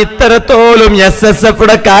നാണ് ഇത്തരത്തോലും SSF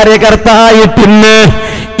കാര്യകർത്തായിട്ടിന്ന്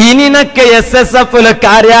ഇനിനൊക്കെ SSF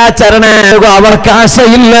കാര്യാചരണ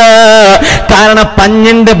അവകാശമില്ല കാരണം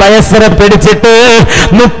 12 വയസ്സരെ പിടിച്ചിട്ട്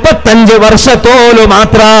 35 വർഷത്തോലു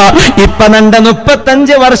മാത്ര ഇപ്പൊ നണ്ട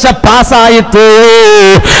 35 വർഷം പാസ്സായിട്ട്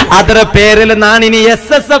ಅದರ പേരിൽ നാണിനി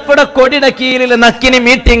SSF കൊടിയുടെ കീഴിൽ നക്കിനി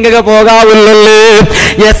മീറ്റിംഗ് പോകാവില്ലല്ലേ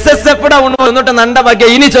SSF വന്നിട്ട് നണ്ട ಬಗ್ಗೆ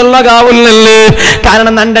ഇനി ചൊല്ലകാവില്ലല്ലേ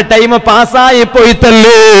കാരണം നണ്ട ടൈം പാസ്സായി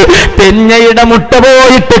പോയിത്തല്ലേ പെഞ്ഞയുടെ മുട്ട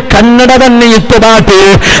പോയിട്ട് കന്നഡ തന്നെ ഇട്ടുപാട്ട്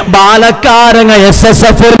ബാലക്കാരങ്ങ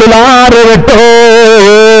SSF കേട്ടോ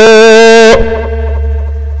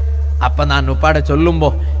അപ്പൊ ഞാൻ ഉപ്പാടെ ചൊല്ലുമ്പോ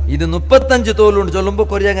ഇത് 35 തോലുണ്ട് ചൊല്ലുമ്പോ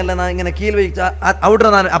കൊറിയങ്ങല്ല നാ ഇങ്ങനെ കീൽ വയ്ച്ച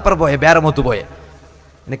അവിടെ ഞാൻ അപ്പുറം പോയെ വേറെ മൊത്തു പോയെ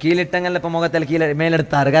പിന്നെ കീലിട്ടങ്ങല്ല ഇപ്പൊ മുഖത്തിൽ കീല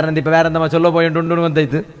മേലെടുത്താറ് കാരണം ഇപ്പൊ വേറെ എന്താ ചൊല്ല പോയിട്ടുണ്ടു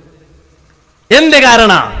എന്തായത് എന്ത്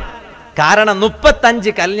കാരണം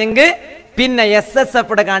 35 കല്ഞ്ഞെങ്കിൽ പിന്നെ SSF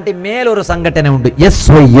കാട്ടി മേലൊരു സംഘടന ഉണ്ട്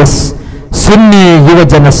SYS സുന്നി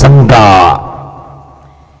യുവജന സംഘ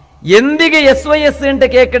എന്തിಗೆ SYS ഉണ്ട്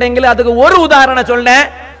കേക്കണെങ്കിൽ അത് ഒരു ഉദാഹരണം ചൊല്ലേ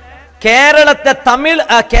കേരളത്തെ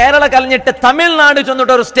കേരള കലിഞ്ഞിട്ട് തമിഴ്നാട്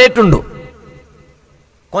ചെന്നിട്ട് ഒരു സ്റ്റേറ്റ് ഉണ്ട്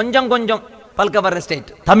കൊഞ്ചം പൽക്ക പറഞ്ഞ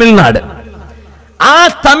സ്റ്റേറ്റ് തമിഴ്നാട് ആ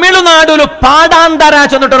തമിഴ്നാടിൽ പാടാന്തര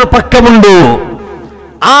ചെന്നിട്ടൊരു പക്കമുണ്ട്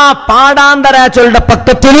ആ പാടാന്തര ചൊല്ലുടെ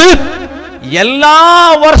പക്കത്തിൽ എല്ലാ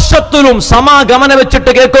വർഷത്തിലും സമാഗമന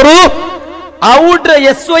വെച്ചിട്ട് കേക്കൊരു അവിടെ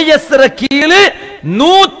SYS കീഴില്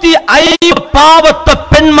 105 പാവത്തെ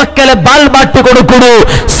പെൺമക്കളെ ബാൽബാട്ട് കൊടുക്കുന്നു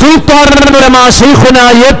സുൽത്താനുലമാ ശൈഖുനാ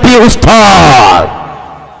AP ഉസ്താദ്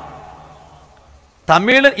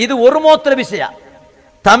തമിഴ് ഇത് ഒരു മോത്ര വിഷയ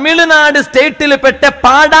തമിഴ്നാട് സ്റ്റേറ്റിൽ പെട്ട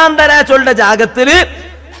പാടാന്തര ചൊല്ലുടെ ജാഗത്തില്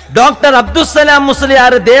ഡോക്ടർ അബ്ദുസ്സലാം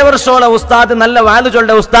മുസ്ലിയാർ ദേവർഷോള ഉസ്താദ് നല്ല വാലു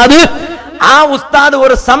ചൊല്ലുടെ ഉസ്താദ് ആ ഉസ്താദ്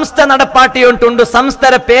ഒരു സംസ്ഥ നടപ്പാട്ടിയുണ്ട്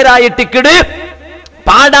സംസ്ഥയുടെ പേരായിട്ടിക്കിട്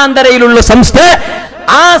പാടാന്തരയിലുള്ള സംസ്ഥ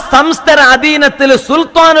ആ സംസ്ഥയുടെ അധീനത്തിൽ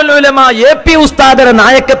സുൽത്താനുൽ ഉലമാ AP ഉസ്താദയുടെ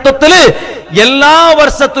നായകത്വത്തിൽ എല്ലാ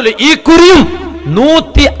വർഷത്തിലും ഈ കുറിയും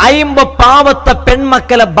 150 പാവത്തെ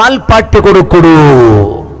പെൺമക്കളെ ബാൽപാട്ടി കൊടുക്കൂ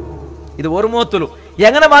ഇത് ഒരു മോത്തലു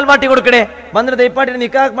എങ്ങനെ ബാൽപാട്ടി കൊടുക്കണേ വന്നിട്ട് ദൈപ്പാട്ടി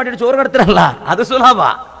നിക്കാഹ് മാറ്റിട്ട് ചോറ് കടത്തിരല്ല അത്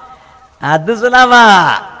സുലാഭ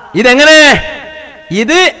ഇതെങ്ങനെ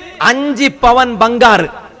ഇത് 5 പവൻ ബംഗാറ്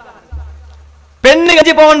പെണ്ണ്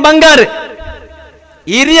 5 പവൻ ബംഗാറ്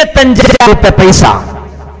 25,000 പൈസ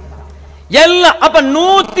എല്ലാം അപ്പൊ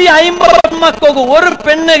 150 മക്കൾക്ക് ഒരു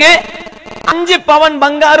പെണ്ണുಗೆ 5 പവൻ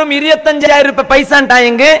ബംഗാറും 25,000 പൈസ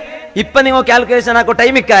ഉണ്ടായെങ്കിൽ ഇപ്പൊ നിങ്ങൾ കാൽക്കുലേഷൻ ആക്കോ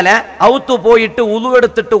ടൈമിക്കാലെ ഔത്തു പോയിട്ട്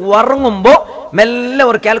ഉളുവെടുത്തിട്ട് ഉറങ്ങുമ്പോ മെല്ലെ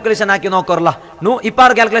ഒരു കാൽക്കുലേഷൻ ആക്കി നോക്കറല്ല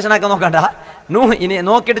ഇപ്പാറ് കാൽക്കുലേഷൻ ആക്കി നോക്കണ്ട ഇനി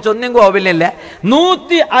നോക്കിയിട്ട് ചൊന്നെങ്കോ ആവില്ലേ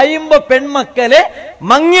 150 പെൺമക്കളെ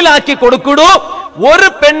മങ്ങിലാക്കി കൊടുക്കൂ ഒരു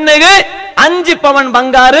പെണ്ണുಗೆ 5 പവൻ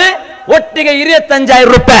ബംഗാറ് ഒട്ടിക 25,000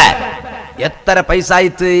 രൂപ. എത്ര പൈസ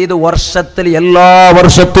ആയിട്ട്? ഇത് വർഷത്തിൽ എല്ലാ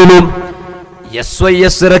വർഷത്തിലും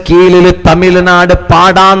SYS കീഴില് തമിഴ്നാട്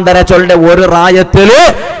പാടാന്തര ചൊല്ലുടെ ഒരു റായത്തില്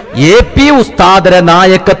AP ഉസ്താദര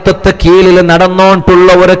നായകത്വത്തെ കീഴിൽ നടന്നോണ്ടുള്ള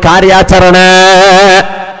ഒരു കാര്യാചരണ.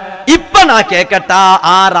 ഇപ്പൊ നാ കേക്കട്ട,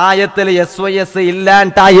 ആ റായത്തിൽ SYS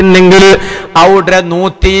ഇല്ലാണ്ടായിരുന്നെങ്കിൽ അവിടെ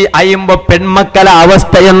 150 പെൺമക്കളെ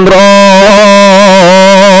അവസ്ഥ എന്തോ.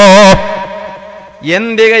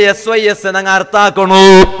 എന്തിക SYS നങ്ങ അർത്ഥാക്കണു?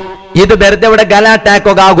 ഇത് വെറുതെ ഇവിടെ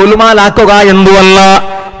ഗലാട്ടാക്കുക ഗുലുമാലാക്കുക എന്തുവല്ല.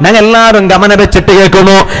 ഞങ്ങൾ എല്ലാവരും ഗമന വെച്ചിട്ട്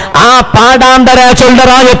കേൾക്കുന്നു. ആ പാടാന്തരാച്ചോളുടെ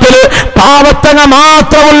റായത്തില് പാവത്തങ്ങ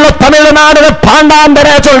മാത്രമുള്ള തമിഴ്നാടിലെ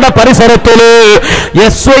പാണ്ടാന്തരാച്ചോളുടെ പരിസരത്തില്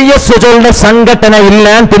SYS ചൊല്ലുടെ സംഘടന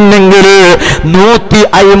ഇല്ലാണ്ടെങ്കിൽ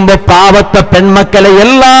 150 പാവത്ത പെൺമക്കളെ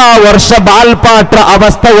എല്ലാ വർഷ ബാൽപാട്ട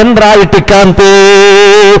അവസ്ഥ എന്തായിട്ടിക്കാന്ത്.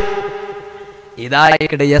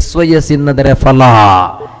 ഇതായിക്കടെ SYS ഇന്നതിരെ ഫല,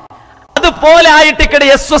 അതുപോലെ ആയിട്ടിക്കടെ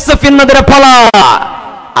SSF ഇന്നതിരെ ഫല.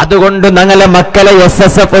 അതുകൊണ്ട് ഞങ്ങളെ മക്കളെ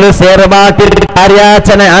SSF സേർവാട്ടി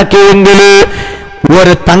കാര്യാചന ആക്കിയെങ്കിൽ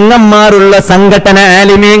ഒരു തങ്ങന്മാരുള്ള സംഘടന,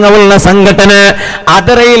 ആലിമീങ്ങളുള്ള സംഘടന,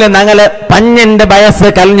 അതിരയിൽ ഞങ്ങളെ 12 വയസ്സ്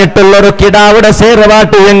കഴിഞ്ഞിട്ടുള്ള ഒരു കിടാവിടെ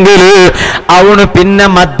സേർവാട്ടിയെങ്കിൽ അവന് പിന്നെ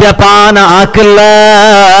മദ്യപാന ആക്കില്ല.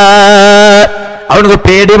 അവനക്ക്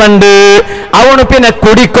പേടിവണ്ട്. അവന് പിന്നെ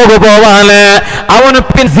കുടിക്കൊക്കെ പോവാന്, അവന്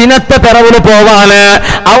പിന്നെ സിനത്തെ പിറവില് പോവാന്,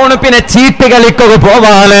 അവന് പിന്നെ ചീട്ട് കളിക്കൊക്കെ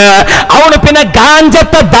പോവാന്, അവന് പിന്നെ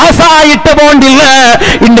ഗാഞ്ചത്തെ ദാസായിട്ട് പോണ്ടില്ല.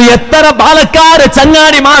 ഇന്ന് എത്ര പാലക്കാര്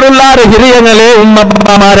ചങ്ങാടിമാരുള്ളാറ് ഹിരിയങ്ങള്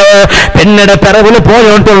ഉമ്മമാര് പെണ്ണയുടെ പിറവില്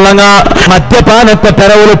പോയോണ്ടുള്ളങ്ങ, മദ്യപാനത്തെ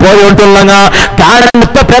പിറവില് പോയോണ്ടുള്ളങ്ങ,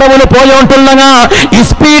 ഗാനത്തെ പിറവില് പോയോണ്ടുള്ളങ്ങ,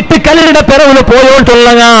 ഇസ്പീട്ട് കളിയുടെ പിറവില്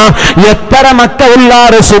പോയോണ്ടുള്ളങ്ങ. എത്ര മക്ക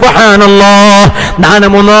ഉള്ളാറ് സുബ്ഹാനല്ലാഹ്. ನಾನು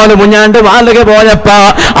ಮುನ್ನೋಲು ಮುഞ്ഞാണ്ട് വാലുക പോയപ്പ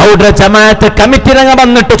അവിടെ ജമാഅത്ത് കമ്മിറ്റി രംഗ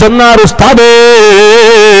വന്നിട്ട് ചൊന്നാറ് ഉസ്താദേ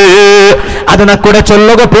അതിനെ കൂടെ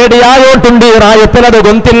ചൊല്ലുക പേടിയായോട്ടുണ്ട്. ഈ റായത്തിൽ അത്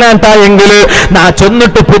ഗൊന്തില്ല എങ്കിൽ നാ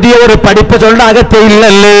ചൊന്നിട്ട് പുതിയ ഒരു പഠിപ്പ് ചൊല്ല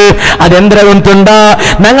അകത്തില്ലല്ലേ. അതെന്ത്ര ഗൊന്തുണ്ട?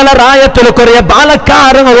 ഞങ്ങളെ റായത്തിൽ കുറേ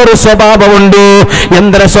ബാലക്കാരൻ ഒരു സ്വഭാവമുണ്ട്.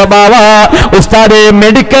 എന്ത്ര സ്വഭാവ ഉസ്താദേ?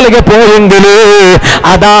 മെഡിക്കലിಗೆ പോയെങ്കിൽ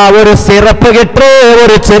അതാ ഒരു സിറപ്പ് കിട്ടേ,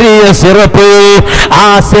 ഒരു ചെറിയ സിറപ്പ്. ആ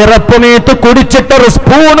സിറപ്പ് മീത്ത് കുടിച്ചിട്ടൊരു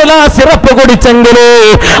സ്പൂണിൽ ആ സിറപ്പ് കുടിച്ചെങ്കിൽ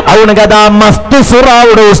അവനക്കതാ മസ്ത്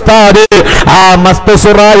സുറാവുടെ ഉസ്താദ്. ആ മസ്ത്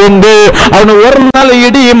സുറായുണ്ട് അവന് ഒർന്നൽ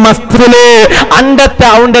ഇടി മസ്തില് അണ്ടത്തെ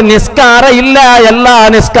അവന്റെ നിസ്കാര ഇല്ല, എല്ലാ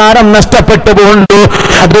നിസ്കാരം നഷ്ടപ്പെട്ടു പോണ്ടു.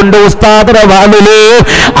 അതുകൊണ്ട് ഉസ്താദര വാലില്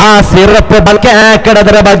ആ സിറപ്പ്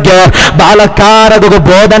ബൽക്കാക്കടതര ಬಗ್ಗೆ ബാലക്കാരക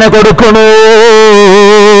ബോധന കൊടുക്കണു.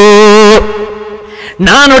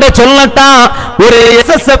 നാനുടെ ചൊല്ലട്ട ഒരു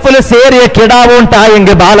SSF ಸೇರಿಯ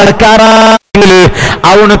കിടാവുണ്ടായെങ്കിൽ ബാലക്കാര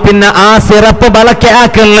അവന് പിന്നെ ആ സിറപ്പ് ബലക്കെ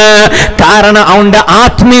ആക്കല്ല. കാരണം അവന്റെ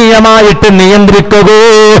ആത്മീയമായിട്ട് നിയന്ത്രിക്കുക.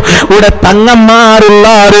 ഇവിടെ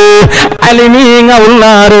തങ്ങന്മാരുള്ളാറ്, അലിമീങ്ങ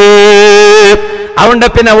ഉള്ളാറ്. അവന്റെ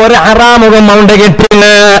പിന്നെ ഒരു ഹറാമുഖം അവന്റെ കിട്ടില്ല.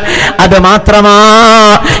 അത് മാത്രമാ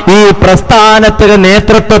ഈ പ്രസ്ഥാനത്തിന്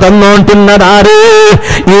നേതൃത്വം തന്നോണ്ടുന്നതാറ്.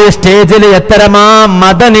 ഈ സ്റ്റേജിൽ എത്തരമാ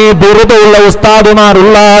മദനി ബുറുദുള്ള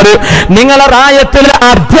ഉസ്താദുമാരുള്ളാറ്. നിങ്ങളെ റായത്തിൽ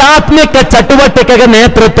ആധ്യാത്മിക ചട്ടുവട്ടിക്ക്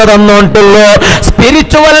നേതൃത്വം തന്നോണ്ടുള്ളൂ,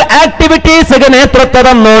 സ്പിരിച്വൽ ആക്ടിവിറ്റീസ് നേതൃത്വം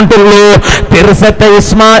തന്നോണ്ടുള്ളൂ. തിരുസത്തെ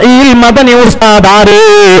ഇസ്മായിൽ മദനി ഉസ്താദാറ്.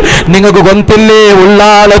 നിങ്ങൾക്ക് ഗൊന്തില്ലേ?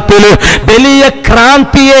 ഉള്ളാളത്തിൽ വലിയ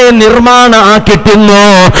ക്രാന്തിയെ നിർമ്മാണ ആക്കിട്ടുന്നു.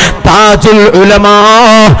 താജുൽ ഉലമാ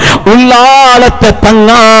ഉള്ളാളത്തെ തങ്ങ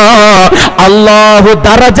അല്ലാഹു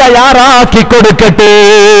ദറജയാറാക്കി കൊടുക്കട്ടെ.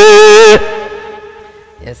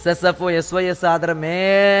 SSF SYS ആദര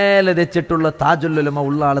മേലെ വെച്ചിട്ടുള്ള താജുൽ ഉലമ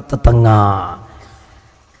ഉള്ളാളത്തെ തങ്ങ.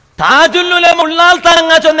 താജുൽ ഉലമ ഉള്ളാൾ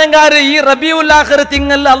തങ്ങ ചൊന്നെങ്കാര് ഈ റബീഉൽ ആഖിർ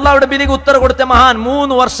തിങ്ങൽ അല്ലാഹുടെ ബിലിക്ക് ഉത്തര കൊടുത്ത മഹാൻ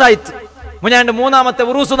 3 വർഷമായിട്ട് മുന്നാണ്ട് 3ാമത്തെ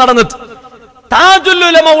ഉറൂസ് നടന്നിട്ട് താജുൽ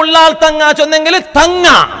ഉലമ ഉള്ളാൾ തങ്ങ ചൊന്നെങ്കിൽ തങ്ങ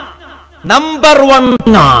നമ്പർ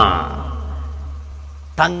 1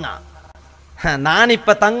 തങ്ങ. നാനിപ്പ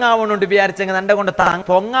തങ്ങാവണുണ്ട് വിചാരിച്ചെങ്കിൽ എന്റെ കൊണ്ട്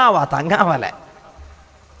പൊങ്ങാവാ തങ്ങാവാലെ.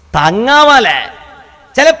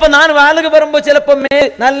 ചിലപ്പോ ഞാൻ വാലുക വരുമ്പോ ചിലപ്പോ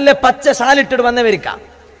നല്ല പച്ച ഷാലിട്ടിട്ട് വന്നവരിക്കാം.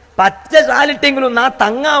 പച്ച ഷാലിട്ടെങ്കിലും നാ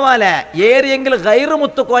തങ്ങാവാലെ. ഏറിയെങ്കിലും ഗൈറ്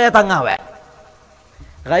മുത്തുക്കോയ തങ്ങാവേ.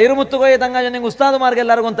 ഗൈറ് മുത്തുക്കോയ തങ്ങ ചെന്നെങ്കിൽ ഉസ്താദുമാർക്ക്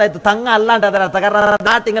എല്ലാവർക്കും ಗೊತ್ತಾಯ್ತು തങ്ങ അല്ലാണ്ട് അതിനർത്ഥ. കാരണം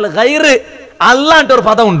നാട്ടിങ്ങൾ ഗൈറ് അല്ലാണ്ട് ഒരു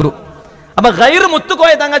പദം ഉണ്ട്. അപ്പൊ ഗൈറ്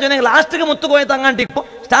മുത്തുക്കോയ തങ്ങ ചെന്നെങ്കിൽ ലാസ്റ്റിക്ക് മുത്തുക്കോയ തങ്ങാണ്ടിപ്പോ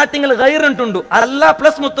സ്റ്റാർട്ടിങ്ങിൽ ഗൈറ് ഉണ്ടുണ്ട്. അല്ല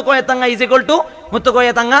പ്ലസ് മുത്തുക്കോയ തങ്ങ ഈസ് ഈക്വൽ ടു മുത്തുക്കോയ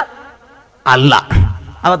തങ്ങ അല്ല.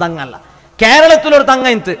 അവ തങ്ങ അല്ല. കേരളത്തിലൊരു തങ്ങ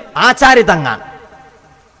ഇന്ന് ആചാരി തങ്ങ.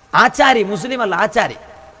 ആചാരി മുസ്ലിം അല്ല, ആചാരി.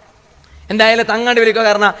 എന്തായാലും തങ്ങാണ്ട് വിളിക്കുക.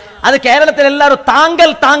 കാരണം അത് കേരളത്തിൽ എല്ലാവരും താങ്കൾ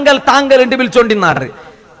താങ്കൾ താങ്കൾ ഉണ്ട് വിളിച്ചോണ്ടിന്നാറ്.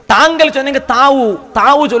 താങ്കൾ ചൊന്നെങ്കിൽ താവു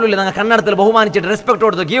താവു ചൊല്ലില്ല ഞങ്ങൾ കന്നഡത്തിൽ ബഹുമാനിച്ചിട്ട് റെസ്പെക്ട്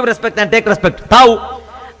കൊടുത്തു. Give respect and take respect. താവു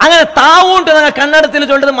അങ്ങനെ താവുണ്ട് ഞങ്ങൾ കന്നഡത്തിൽ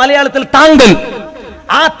ചൊല്ലത്, മലയാളത്തിൽ താങ്കൾ.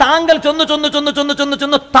 ആ താങ്കൾ ചൊന്നു ചൊന്നു ചൊന്നു ചൊന്നു ചൊന്നു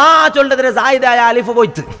ചൊന്നു താ ചൊല്ലതിരെ സായിദായ അലിഫ്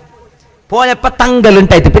പോയിട്ട് പോയപ്പോ തങ്കൽ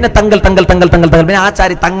ഉണ്ടായിട്ട് പിന്നെ തങ്കൽ തങ്കൽ തങ്കൽ തങ്കൽ തങ്കൽ പിന്നെ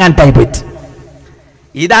ആചാരി തങ്ങാൻട്ടായി പോയിട്ട്.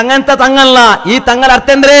 ഇത് അങ്ങനത്തെ തങ്ങല്ല. ഈ തങ്ങൾ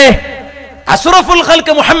അർത്ഥം എന്തേ? അഷ്റഫുൽ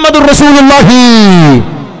ഖൽഖ് മുഹമ്മദുർ റസൂലുള്ളാഹി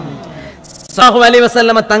സല്ലല്ലാഹു അലൈഹി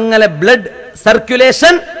വസല്ലം തങ്ങളെ ബ്ലഡ്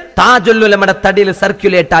സർക്യുലേഷൻ താജുല്ലുലമയുടെ തടിയിൽ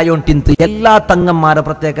സർക്യുലേറ്റ് ആയോണ്ടിന്ത് എല്ലാ തങ്ങന്മാരുടെ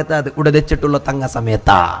പ്രത്യേകത അത് ഇവിടെ വെച്ചിട്ടുള്ള തങ്ങ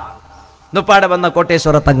സമയത്താ നുപ്പാടെ വന്ന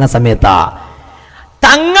കോട്ടേശ്വര തങ്ങ സമയത്താ.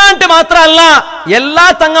 തങ്ങാണ്ട് മാത്രല്ല എല്ലാ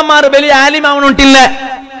തങ്ങന്മാരും വലിയ ആലിമാവണുണ്ടില്ല.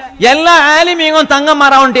 എല്ലാ ആലിമീങ്ങും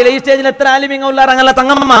തങ്ങന്മാരാവണ്ടില്ല. ഈ സ്റ്റേജിൽ എത്ര ആലിമീങ്ങ ഉള്ളാറങ്ങല്ല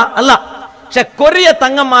തങ്ങമ്മ അല്ല. പക്ഷെ കൊറിയ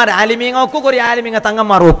തങ്ങന്മാർ ആലിമീങ്ങ നോക്കൂ, കൊറിയ ആലിമീങ്ങ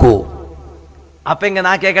തങ്ങന്മാർ നോക്കൂ. അപ്പൊ ഇങ്ങ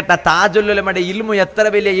നാ കേക്കട്ട താജുല്ലുലമയുടെ ഇൽമു എത്ര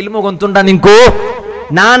വലിയ ഇൽമു കൊന്തുണ്ട നിങ്ങൾക്കു.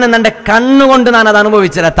 ഞാൻ എന്നെ കണ്ണുകൊണ്ട് ഞാൻ അത്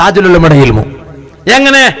അനുഭവിച്ചില്ല. താജുല്ലുലമയുടെ ഇൽമു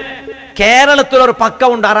എങ്ങനെ? കേരളത്തിലൊരു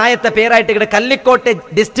പക്കമുണ്ട്, അറായത്തെ പേരായിട്ട് ഇവിടെ കല്ലിക്കോട്ടെ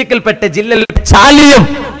ഡിസ്ട്രിക്റ്റിൽപ്പെട്ട ജില്ലയിൽ ചാലിയം.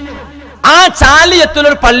 ആ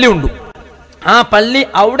ചാലിയത്തിലൊരു പള്ളി ഉണ്ട്. ആ പള്ളി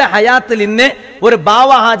അവിടെ ഹയാത്തിൽ ഇന്ന് ഒരു ബാവ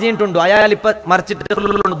ഹാജിട്ടുണ്ട്. അയാൾ ഇപ്പൊ മറിച്ചിട്ട്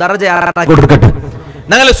ദർജ കൊടുക്കട്ടെ.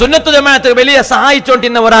 ഞങ്ങൾ സുന്നത്ത് ജമാഅത്ത് വലിയ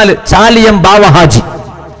സഹായിച്ചോണ്ടിരുന്ന ഒരാള് ചാലിയം ബാവ ഹാജി.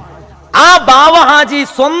 ആ ബാവ ഹാജി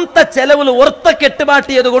സ്വന്തം ചെലവിൽ ഒർത്ത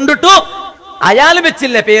കെട്ടുപാട്ടിയത് കൊണ്ടിട്ടു അയാൾ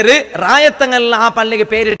വെച്ചില്ല പേര്. റായത്തങ്ങളിൽ ആ പള്ളിക്ക്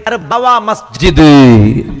പേരിട്ടാറ് ബവ മസ്ജിദ്.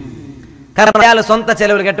 കാരണം അയാൾ സ്വന്തം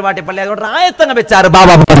ചെലവിൽ കെട്ടുപാട്ടി പള്ളി അതുകൊണ്ട് റായത്തങ്ങ വെച്ചാറ് ബാവ.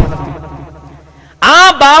 ആ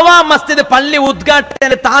ബാവ മസ്ജിദ് പള്ളി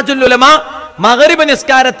ഉദ്ഘാടന താജുല്ലുലമ മഗ്രിബ്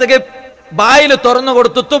നിസ്കാരത്തേക്ക് ബായിൽ തുറന്നു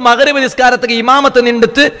കൊടുത്തു. മഗ്രിബ് നിസ്കാരത്തേക്ക് ഇമാമത്ത്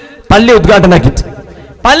നിന്നിട്ട് പള്ളി ഉദ്ഘാടനാക്കിട്ട്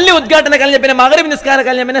പള്ളി ഉദ്ഘാടനം കഴിഞ്ഞ പിന്നെ മഗ്രിബ് നിസ്കാരം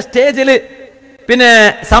കഴിഞ്ഞ പിന്നെ സ്റ്റേജിൽ പിന്നെ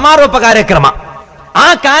സമാരോപ കാര്യക്രമ. ആ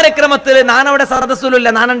കാര്യക്രമത്തിൽ ഞാനവിടെ സദസ്സിലില്ല.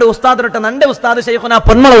 ഞാനെന്റെ ഉസ്താദിട്ട് നന്റെ ഉസ്താദ് ശൈഖുനാ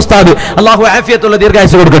പൊന്മള ഉസ്താദ് അള്ളാഹു ആഫിയത്തുള്ള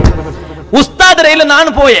ദീർഘായുസ് കൊടുക്കട്ടെ. ഉസ്താദ് റയിൽ ഞാൻ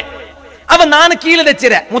പോയേ. അപ്പൊ ഞാൻ കീഴിൽ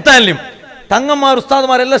തെച്ചിര മുത്താലിം തങ്ങന്മാർ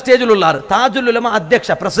ഉസ്താദ്മാരെല്ലാം സ്റ്റേജിലുള്ളാറ്. താജുല്ലുലമ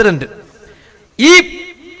അധ്യക്ഷ പ്രസിഡന്റ്. ഈ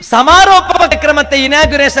സമാരോപ കാര്യക്രമത്തെ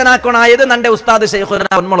ഇനാഗുറേഷൻ ആക്കണായത് നന്റെ ഉസ്താദ് ശൈഖുനാ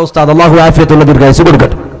പൊന്മള ഉസ്താദ് അള്ളാഹു ആഫിയത്തുള്ള ദീർഘായുസ്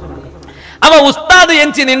കൊടുക്കട്ടെ. അപ്പൊ ഉസ്താദ്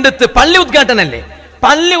എഞ്ചി നിണ്ടെത്ത് പള്ളി ഉദ്ഘാടനല്ലേ.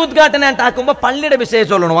 പള്ളി ഉദ്ഘാടനായിട്ടാക്കുമ്പോ പള്ളിയുടെ വിഷയം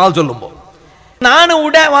ചൊല്ലണം. വാൾ ചൊല്ലുമ്പോ നാണ്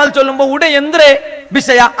ഉടെ വാൾ ചൊല്ലുമ്പോ ഉടെ എന്തൊരു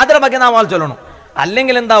വിഷയ അതിന്റെ ಬಗ್ಗೆ നാ വാൾ ചൊല്ലണം.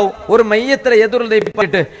 അല്ലെങ്കിൽ എന്താവും ഒരു മയ്യത്തിനെ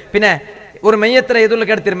എതിർട്ട് പിന്നെ ഒരു മയ്യത്തിനെ എതിർൽ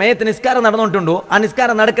കിടത്തിട്ട് മയ്യത്ത് നിസ്കാരം നടന്നുകൊണ്ടുണ്ടോ. ആ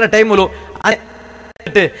നിസ്കാരം നടക്കുന്ന ടൈമിലു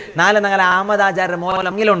നാളെ ഞങ്ങളെ അഹമ്മദാചാര്യ മോഹൻ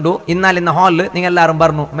മങ്ങിലുണ്ടു. ഇന്നാലിന്ന ഹാളിൽ നിങ്ങൾ എല്ലാവരും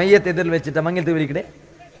പറഞ്ഞു മയ്യത്ത് എതിരിൽ വെച്ചിട്ട് മങ്ങിൽ തീരിക്കട്ടെ.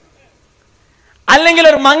 അല്ലെങ്കിൽ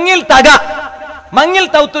ഒരു മങ്ങിൽ തക മങ്ങിൽ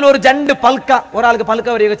തൗത്തിൽ ഒരു ജണ്ട് പൽക്ക ഒരാൾക്ക് പൽക്ക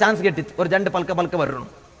വരിക ചാൻസ് കിട്ടി. ഒരു ജണ്ട് പൽക്ക പൽക്ക വരണം.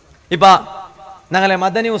 ഇപ്പൊ ഞങ്ങളെ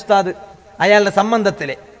മദനി ഉസ്താദ് അയാളുടെ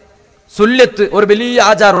സംബന്ധത്തിലെ സുല്യത്ത് ഒരു വലിയ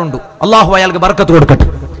ആചാരമുണ്ട്. അള്ളാഹു അയാൾക്ക് ബർക്കത്ത് കൊടുക്കട്ടെ.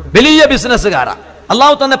 വലിയ ബിസിനസ്സുകാരാ.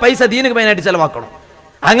 അള്ളാഹു തന്നെ പൈസ ദീനിക്ക് മെയിനായിട്ട് ചെലവാക്കണം.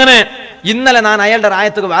 അങ്ങനെ ഇന്നലെ ഞാൻ അയാളുടെ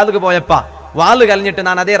റായത്തുക്ക് വാലുക്ക് പോയപ്പ വാല് കഴിഞ്ഞിട്ട്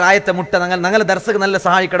ഞാൻ അതേ റായത്തെ മുട്ട ഞങ്ങൾ ദർശക്ക് നല്ല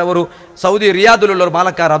സഹായിക്കട ഒരു സൗദി റിയാദിലുള്ള ഒരു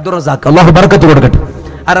ബാലക്കാർ അബ്ദുൾ റസാഖ് അള്ളാഹു ബർക്കത്ത് കൊടുക്കട്ടെ.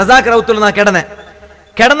 ആ റസാഖ് റൗത്തിൽ നാ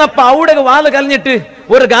കിടന്നപ്പോ അവിടെ വാല് കഴിഞ്ഞിട്ട്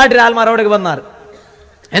ഒരു ഗാഡി ആൾമാർ അവിടെ വന്നാറ്.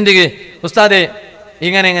 എന്തിക്ക് ഉസ്താദേ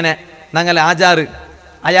ഇങ്ങനെ ഇങ്ങനെ ഞങ്ങളെ ആചാറ്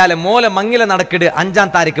അയാളെ മോലെ മങ്ങില നടക്കിട് 5-ാം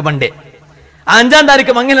താരീഖ് ബണ്ടേ. 5-ാം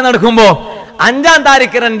താരീഖ് മങ്ങില നടക്കുമ്പോ 5-ാം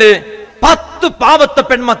താരീഖ് 10 പാവത്തെ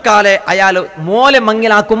പെൺമക്കളെ അയാള് മോലെ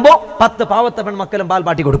മങ്ങിലാക്കുമ്പോ 10 പാവത്തെ പെൺമക്കളും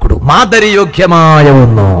പാൽപാട്ടി കൊടുക്കൂ. മാതരി യോഗ്യമായ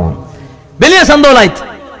ഒന്നു വലിയ സന്തോഷായി.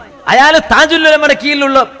 അയാള് താജുല്ലുലമയുടെ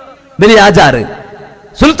കീഴിലുള്ള വലിയ ആചാറ്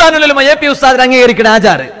സുൽത്താനുലുലമ എ.പി. ഉസ്താദ് അംഗീകരിക്കുന്ന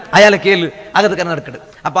ആചാറ് അയാളെ കീഴിൽ അകത്ത് നടക്കട്.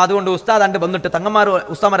 അപ്പൊ അതുകൊണ്ട് ഉസ്താദ് അണ്ട് വന്നിട്ട് തങ്ങന്മാർ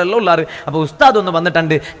ഉസ്താദ്മാരെല്ലാം ഉള്ളാറ്. അപ്പൊ ഉസ്താദ് ഒന്ന്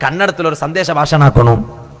വന്നിട്ടുണ്ട് കന്നഡത്തിലൊരു സന്ദേശ ഭാഷണാക്കണു.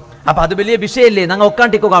 അപ്പൊ അത് വലിയ വിഷയല്ലേ. ഞങ്ങൾ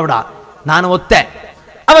ഒക്കാണ്ടിക്കുക അവിടെ ഞാൻ ഒത്തേ.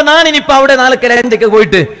 അപ്പൊ ഞാനിനിപ്പോ അവിടെ 4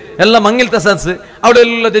 പോയിട്ട് എല്ലാം മങ്ങിലത്തെ സൻസ് അവിടെ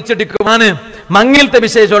എല്ലാം തെച്ചിട്ടിക്കും. ഞാൻ മങ്ങിലത്തെ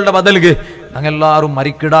വിശേഷങ്ങളുടെ ബദലുക്ക് ഞങ്ങളെല്ലാരും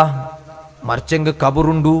മരിക്കിട മറിച്ചെങ്ക്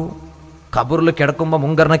കബറുണ്ടു. കബറിൽ കിടക്കുമ്പോ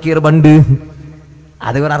മുങ്കർണക്കീർ ബണ്ട്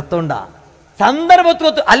അത് ഒരു അർത്ഥം ഉണ്ടാ സന്ദർഭത്തു.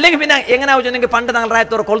 അല്ലെങ്കിൽ പിന്നെ എങ്ങനെ ചൊന്നെങ്കിൽ പണ്ട് ഞങ്ങൾ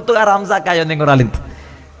റായത്തോർ കൊളുത്തുകാര ഹംസാക്കായോ എന്തെങ്കിലും ഒരാളിന്ത്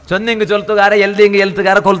ചൊന്നെങ്കിൽ ചൊലുത്തുകാര എൽതെങ്കിൽ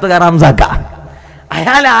എൽത്തുകാര കൊളുത്തുകാര ഹംസാക്ക.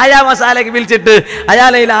 അയാളെ ആയാ മസാലയ്ക്ക് വിളിച്ചിട്ട്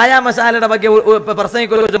അയാളെ ആയാ മസാലയുടെ ಬಗ್ಗೆ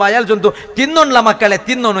പ്രസംഗിക്കുമ്പോൾ അയാൾ ചൊന്തു തിന്നോണുള്ള മക്കളെ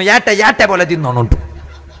തിന്നോണു യാട്ടെ പോലെ തിന്നോണുണ്ട്.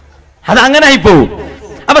 അത് അങ്ങനെ ആയിപ്പോവും.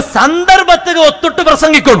 അപ്പൊ സന്ദർഭത്തിന് ഒത്തിട്ട്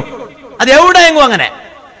പ്രസംഗിക്കണം. അത് എവിടെയെങ്കിലും അങ്ങനെ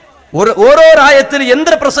ഓരോ ആയത്തിൽ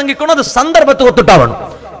എന്ത് പ്രസംഗിക്കണോ അത് സന്ദർഭത്ത് ഒത്തിട്ടാവണം.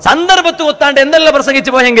 സന്ദർഭത്ത് ഒത്താണ്ട് എന്തെല്ലാം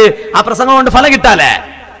പ്രസംഗിച്ചു പോയെങ്കിൽ ആ പ്രസംഗം കൊണ്ട് ഫലം കിട്ടാലേ.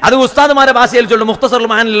 അത് ഉസ്താദുമാരെ ഭാഷയിൽ ചൊല്ലും. മുഖ്തസറുൽ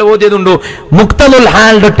മഹാനിൽ ഓതിയതുണ്ട്. മുഖ്തലുൽ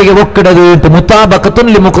ഹാലിട്ടൊക്കെ ഒക്കിടത് മുത്താബഖത്തുൻ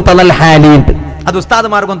ലിമുഖ്തലൽ ഹാലി. അത്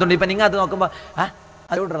ഉസ്താദുമാർ കൊണ്ടുണ്ട്. ഇപ്പൊ നിങ്ങൾ അത് നോക്കുമ്പോ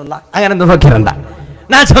അതുകൊണ്ടല്ല അങ്ങനെ നോക്കിരണ്ട.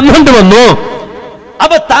 ഞാൻ ചൊന്നുകൊണ്ട് വന്നു.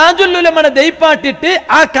 അപ്പൊ താജുൽ ഉലമയുടെ ദൈപ്പാട്ടിട്ട്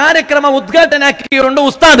ആ കാര്യക്രമം ഉദ്ഘാടനാക്കിയുണ്ട്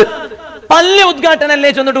ഉസ്താദ്. പള്ളി ഉദ്ഘാടനല്ലേ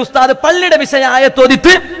ചെന്നിട്ട് ഉസ്താദ് പള്ളിയുടെ വിഷയ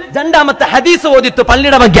ആയത്തോദിത്ത് രണ്ടാമത്തെ ഹദീസ് ഓദിത്ത്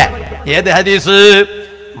പള്ളിയുടെ ಬಗ್ಗೆ. ഏത് ഹദീസ്?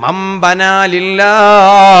 മംബനാ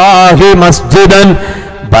ലില്ലാഹി മസ്ജിദൻ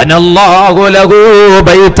ബനല്ലാഹു ലഹു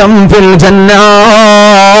ബൈതൻ ഫിൽ ജന്നാ.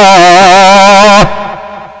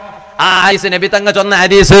 ആ ഹദീസ് നബി തങ്ങ ചൊന്ന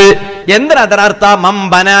ഹദീസ്. എന്തിനാ അതിനർത്ഥ?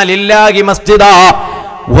 മംബനാ ലില്ലാഹി മസ്ജിദ,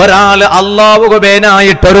 ഒരാള് അല്ലാഹുവിന്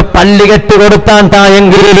ബേനായിട്ട് ഒരു പള്ളി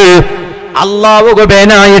കെട്ടിക്കൊടുത്താണ്ടായെങ്കിൽ, അല്ലാഹുവിന്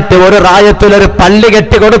ബേനായിട്ട് ഒരു റായത്തിലൊരു പള്ളി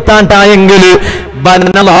കെട്ടിക്കൊടുത്താണ്ടായെങ്കിൽ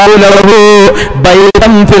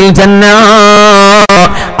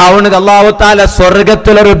അവനക്ക് അല്ലാഹു തആല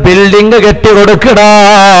സ്വർഗത്തിലൊരു ബിൽഡിംഗ് കെട്ടിക്കൊടുക്കടാ.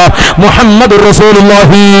 മുഹമ്മദ്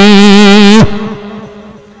റസൂലുള്ളാഹി.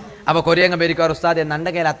 അപ്പൊ കൊറിയങ്ങ പേരിക്കാർ ഉസ്താദെ നണ്ട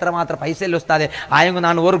കയ്യിൽ അത്രമാത്രം പൈസ ഇല്ല ഉസ്താദെ, ആയെങ്കിൽ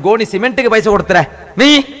നാണ് ഒരു ഗോണി സിമെന്റിക്ക് പൈസ കൊടുത്തരേ. നീ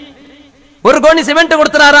ഒരു ഗോണി സിമെന്റ്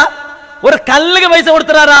കൊടുത്തരാറാ? ഒരു കല്ലിക്ക് പൈസ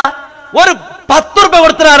കൊടുത്തരാറാ? ഒരു 10 രൂപ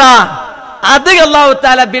കൊടുത്തരാറാ? അത് അല്ലാഹു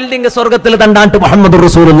തആല ബിൽഡിംഗ് സ്വർഗത്തിൽ തണ്ടാണ്ട് മുഹമ്മദ്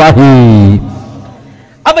റസൂലുള്ളാഹി.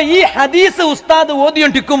 അപ്പൊ ഈ ഹദീസ് ഉസ്താദ്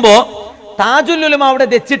ഓതിയൊണ്ടിരിക്കുമ്പോ താജുൽ ഉലമ അവിടെ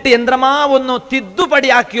വെച്ചിട്ട് യന്ത്രമാ ഒന്ന്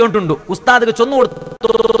തിദ്ദുപടിയാക്കിയോണ്ടുണ്ട്. ഉസ്താദ് ചൊന്നു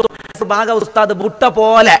കൊടുത്തു ഭാഗ ഉസ്താദ് ബുട്ട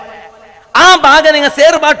പോലെ ആ ഭാഗം നിങ്ങൾ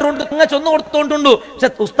സേർ പാട്ടുണ്ട് നിങ്ങൾ ചൊന്നു കൊടുത്തോണ്ടുണ്ടു. പക്ഷെ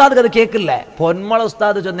ഉസ്താദ് അത് കേൾക്കില്ലേ. പൊന്മള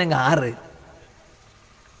ഉസ്താദ് ചൊന്നെങ്കിൽ 6,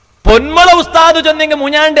 പൊന്മള ഉസ്താദ് ചൊന്നെങ്കിൽ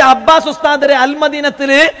മുഞ്ഞാണ്ട് അബ്ബാസ് ഉസ്താദ്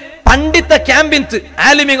അൽമദീനത്തില് പണ്ഡിത ക്യാമ്പിൻസ്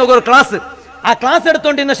ആലിമിങ് ഒരു ക്ലാസ്, ആ ക്ലാസ്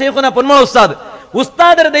എടുത്തോണ്ടിരുന്ന ഷെയ്ഖുന പൊന്മള ഉസ്താദ്.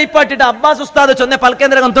 ഉസ്താദരെ ദൈപ്പാട്ടിട്ട് അബ്ബാസ് ഉസ്താദ് ചൊന്നെ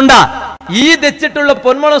പൽക്കേന്ദ്ര കൊന്തുണ്ട. ഈ തെച്ചിട്ടുള്ള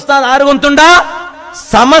പൊന്മള ഉസ്താദ് ആര് കൊന്തുണ്ട?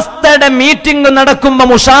 സമസ്തയുടെ മീറ്റിംഗ് നടക്കുമ്പോ,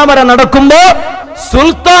 മുഷാവറ നടക്കുമ്പോ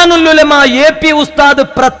സുൽത്താനുൽ ഉലമ AP ഉസ്താദ്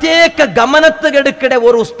പ്രത്യേക ഗമനത്തുകെടുക്കടെ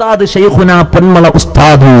ഒരു ഉസ്താദ് ഷെയ്ഖുന പൊന്മള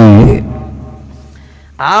ഉസ്താദ്.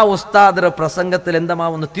 ആ ഉസ്താദ് പ്രസംഗത്തിൽ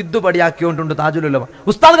എന്തമാവുന്നു തിദ്ദുപടിയാക്കിയോണ്ടുണ്ട് താജുൽ ഉലമ.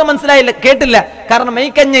 ഉസ്താദ് മനസ്സിലായില്ല, കേട്ടില്ല, കാരണം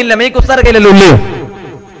മെയ്ക്കഞ്ഞില്ല, മെയ്ക്ക് ഉസ്താദ് കയ്യിലല്ലോ ഉള്ളൂ.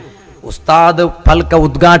 ഉസ്താദ് പൽക്ക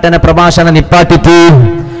ഉദ്ഘാടന പ്രഭാഷണം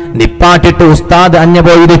നിപ്പാട്ടിട്ട് ഉസ്താദ് അന്യ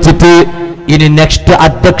പോയി വെച്ചിട്ട് ഇനി നെക്സ്റ്റ്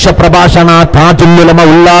അധ്യക്ഷ പ്രഭാഷണ താജുൽ ഉലമ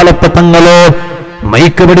ഉള്ളാളത്തെ തങ്ങള്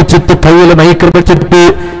മൈക്ക് പിടിച്ചിട്ട് കയ്യിൽ മൈക്ക് പിടിച്ചിട്ട്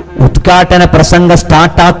ഉദ്ഘാടന പ്രസംഗം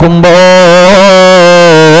സ്റ്റാർട്ടാക്കുമ്പോ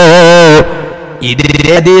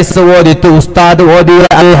ഉസ്താദ് ഓതിയ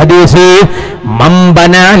അൽ ഹദീസ്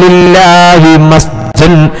മംബനാ ലില്ലാഹി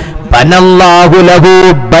മസ്ജിദൻ ബനല്ലാഹു ലഹു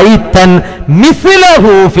ബൈതൻ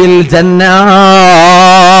മിസ്ലഹു ഫിൽ ജന്നാ.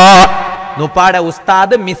 നുപ്പാടെ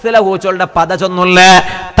ഉസ്താദ് മിസ്ല കൂച്ചോളുടെ പദ ചൊന്നുള്ള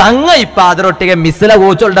തങ്ങ ഇപ്പ അതിരൊട്ടിಗೆ മിസ്ല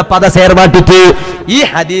കൂച്ചോളുടെ പദ സേർമാട്ടിട്ട് ഈ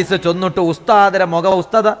ഹദീസ് ചൊന്നിട്ട് ഉസ്താദിന്റെ മുഖ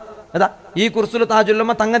ഉസ്താദ് അതാ ഈ കുർസുൽ താജുൽ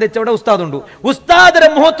ഉലമ തങ്ങ തെച്ചവിടെ ഉസ്താദ് ഉണ്ട്. ഉസ്താദിന്റെ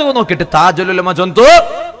മുഖത്ത് നോക്കിയിട്ട് താജുൽ ഉലമ ചൊന്തു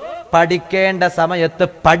പഠിക്കേണ്ട സമയത്ത്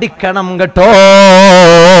പഠിക്കണം കേട്ടോ.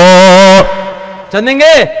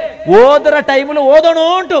 ചെന്നെങ്കിൽ ഓതുற ടൈമിൽ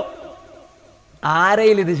ഓതണോണ്ടു.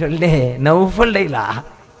 ആരയിൽ ഇത് ചൊല്ലേ? നൗഫളുടെ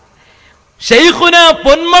ഷെയ്ഖുന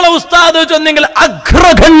പൊന്മള ഉസ്താദ് ചൊന്നെങ്കിൽ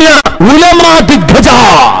അഗ്രഗണ്യ ഉലമാ ദിഗ്ഗജ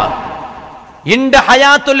ഇന്റെ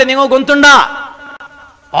ഹയാത്തുള്ള നിങ്ങൾ ഗൊന്തുണ്ട.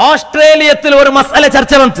 ഓസ്ട്രേലിയത്തിൽ ഒരു മസല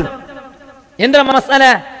ചർച്ച വന്നു. എന്താ മസല?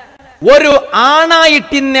 ഒരു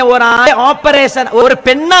ആണായിട്ടിന്ന ഒരാളെ ഓപ്പറേഷൻ, ഒരു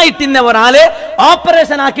പെണ്ണായിട്ടിന്ന ഒരാള്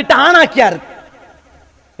ഓപ്പറേഷൻ ആക്കിയിട്ട് ആണാക്കിയാറ്.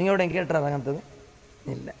 നിങ്ങളോട് കേട്ടത് അങ്ങനത്തത്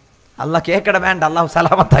ഇല്ല. അല്ലാഹ് കേക്കട വേണ്ട, അല്ലാഹു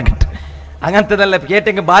സലാമത്താക്കട്ടെ. അങ്ങനത്തതല്ല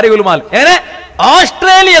കേട്ടെങ്കിൽ ഭാര്യകുലുമാൽ. ഏനെ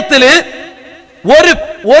ഓസ്ട്രേലിയത്തില്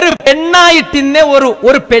ഒരു പെണ്ണായിട്ടിന്ന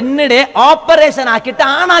ഒരു പെണ്ണിനെ ഓപ്പറേഷൻ ആക്കിയിട്ട്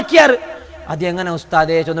ആണാക്കിയാറ്. അത് എങ്ങനെ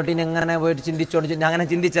ഉസ്താദേ ചൊന്നിട്ട് ഇനി എങ്ങനെ പോയിട്ട് ചിന്തിച്ചോണ്ട് അങ്ങനെ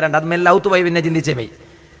ചിന്തിച്ചിട്ടുണ്ട്. അത് മെല്ലെ ഔത്ത് പോയി പിന്നെ ചിന്തിച്ചേ പോയി.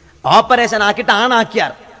 ഓപ്പറേഷൻ ആക്കിയിട്ട്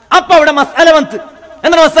ആണാക്കിയാർ. അപ്പൊ അവിടെ മസാല വന്ന്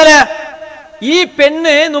എന്താ മസാല? ഈ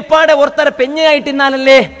പെണ്ണ് നുപ്പാടെ ഒരുത്തര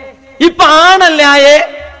പെഞ്ഞയായിട്ടിന്നാലല്ലേ ഇപ്പൊ ആണല്ലേ ആയേ.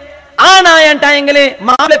 ആണായണ്ടായെങ്കില്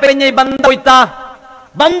മാവെ പെഞ്ഞ ബന്ധ പോയിത്താ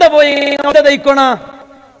ബന്ധ പോയി ദയിക്കോണ.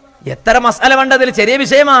 എത്ര മസാല വേണ്ടതിൽ ചെറിയ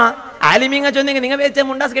വിഷയമാ. ആലിമിങ്ങ ചൊന്നെങ്കിൽ നിങ്ങൾ വെച്ച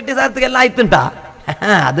മുണ്ടാസ് കെട്ടി സാർത്ത് എല്ലാം ആയിത്തുണ്ടാ.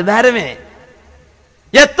 അത് വേറമേ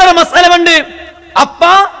എത്ര മസാല ഉണ്ട്. അപ്പ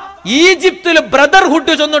ഈജിപ്തില്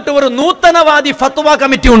ബ്രദർഹുഡ് ചൊന്നിട്ട് ഒരു നൂതനവാദി ഫത്വ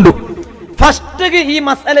കമ്മിറ്റി ഉണ്ട്. ഫസ്റ്റ് ഈ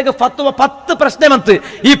മസാലക്ക് ഫത്വ 10 പ്രശ്നമത്ത്.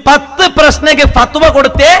 ഈ 10 പ്രശ്നക്ക് ഫത്വ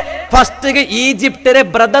കൊടുത്തേ ഫസ്റ്റ് ഈജിപ്തിലെ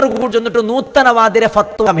ബ്രദർഹുഡ് ചൊന്നിട്ട് നൂതനവാദിരെ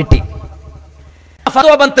ഫത്വ കമ്മിറ്റി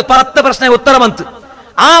ഫത്വ ബന്ത് 10 പ്രശ്ന ഉത്തര ബന്ത്.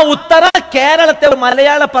 ആ ഉത്തര കേരളത്തെ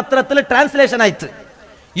മലയാള പത്രത്തിൽ ട്രാൻസ്ലേഷൻ ആയിട്ട്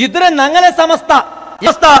ഇതര ഞങ്ങളെ സമസ്ത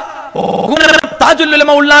താജുൽ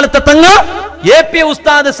ഉലമ ഉള്ളാളത്തെ തങ്ങ AP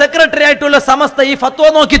ഉസ്താദ് സെക്രട്ടറി ആയിട്ടുള്ള സമസ്ത ഈ ഫത്വ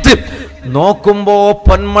നോക്കിട്ട് നോക്കുമ്പോ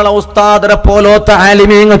പൊന്മള ഉസ്താദരെ പോലത്തെ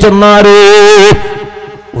ആലിമീങ്ങ ചൊന്നാറ്.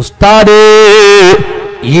 ഉസ്താദേ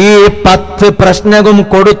ഈ 10 പ്രശ്നവും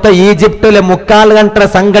കൊടുത്ത ഈജിപ്തിലെ 3/4 ഗണ്ട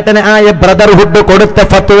സംഘടനയായ ബ്രദർഹുഡ് കൊടുത്ത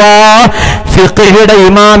ഫത്വ ഫിഖ്ഹിയുടെ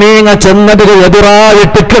ഇമാമീങ്ങ ചെന്നതിന്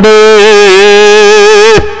എതിരായിട്ടിക്കട്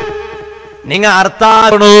നിങ്ങ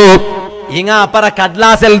അർത്ഥാണു ഇങ്ങ അപ്പറ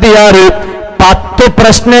കഡ്ലാസ് എഴുതിയാറ് 10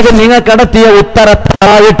 പ്രശ്നങ്ങൾ നിങ്ങൾ കടത്തിയ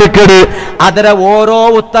ഉത്തരത്തായിട്ടിക്കട് ಅದರ ഓരോ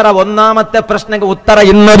ഉത്തര ഒന്നാമത്തെ പ്രശ്നಕ್ಕೆ ഉത്തര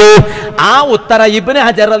ഇന്നത് ആ ഉത്തര ഇബ്നു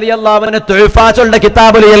ഹജർ റളിയല്ലാഹു അൻഹു തുഹ്ഫാസുൽ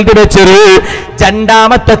കിതാബിൽ എഴുതി വെച്ചത്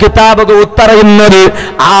രണ്ടാമത്തെ കിതാബുക ഉത്തര ഇന്നത്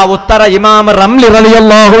ആ ഉത്തര ഇമാം റംലി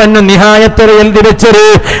റളിയല്ലാഹു അൻഹു നിഹായത്തിൽ എഴുതി വെച്ചത്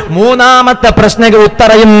മൂന്നാമത്തെ പ്രശ്നಕ್ಕೆ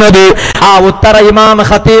ഉത്തര ഇന്നത് ആ ഉത്തര ഇമാം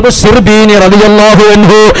ഖതീബ് സിർബീനി റളിയല്ലാഹു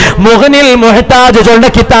അൻഹു മുഗ്നിൽ മുഹ്താജ് ചൊണ്ട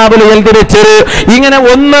കിതാബിൽ എഴുതി വെച്ചത് ഇങ്ങനെ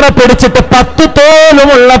ഒന്നര പിടിച്ചിട്ട് 10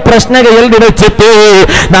 തോലുമുള്ള പ്രശ്നങ്ങൾ എഴുതി വെച്ചിട്ട്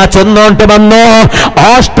നാ ചൊന്നോണ്ട് വന്നു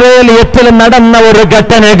ഓസ്ട്രേലിയത്തിൽ നടന്ന ഒരു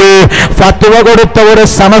ഘട്ടനക്ക് ഫത്വ കൊടുത്ത ഒരു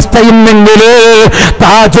സമസ്തയിന്നെങ്കിൽ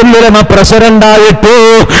താജുൽ ഉലമ പ്രസിഡന്റ് ആയിട്ട്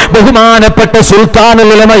ബഹുമാനപ്പെട്ട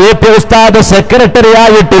സുൽത്താനുൽ ഉലമ എപി ഉസ്താദ് സെക്രട്ടറി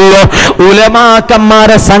ആയിട്ടുള്ള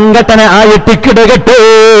ഉലമാക്കന്മാരെ സംഘടന ആയിട്ട് കിടകട്ടെ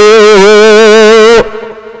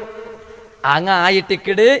അങ്ങ്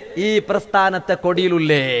ആയിട്ടിക്കിട് ഈ പ്രസ്ഥാനത്തെ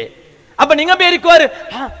കൊടിയിലുള്ളേ അപ്പൊ നിങ്ങൾ പേരിക്കുവാറ്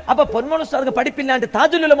അപ്പൊ പൊന്മോൾ ഉസ്താദ് പഠിപ്പില്ലാണ്ട്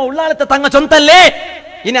താജുൽ ഉലമ ഉള്ളാളത്തെ തങ്ങ ചൊന്തല്ലേ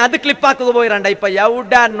ഇനി അത് ക്ലിപ്പാക്കുക പോയിരണ്ട ഇപ്പൊ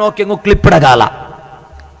എവിടെ നോക്കിയെങ്കു ക്ലിപ്പിട കാല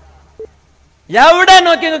എവിടെ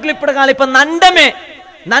നോക്കിയെങ്കു ക്ലിപ്പിട കാല ഇപ്പൊ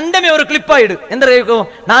നണ്ടമേ ഒരു ക്ലിപ്പായിട് എന്താ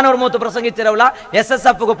നാനൂറ് മൂത്ത് പ്രസംഗിച്ചിരവള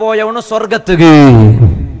SSF പോയവണു സ്വർഗത്തുക്ക്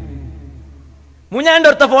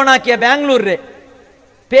മുഞ്ഞാണ്ടൊരുത്ത ഫോണാക്കിയ ബാംഗ്ലൂരിലെ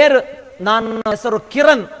പേര് ಹೆಸರು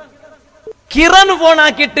ಕಿರಣ್ ಫೋನ್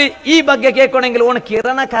ಹಾಕಿಟ್ಟು ಈ ಬಗ್ಗೆ ಕೇಳ್ಕೊണെങ്കിൽ ಓಣ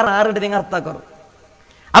ಕಿರಣಕಾರ ಆರು നിങ്ങൾ അർത്ഥമാക്കറു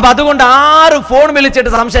അപ്പൊ അതുകൊണ്ട് ആരും ഫോൺ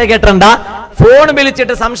വിളിച്ചിട്ട് സംശയം കേട്ടണ്ട ഫോൺ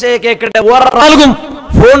വിളിച്ചിട്ട് സംശയം കേൾക്കട്ടെ ഒരാൾക്കും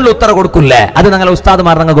ഫോണിൽ ഉത്തരം കൊടുക്കില്ലേ അത് ഞങ്ങളെ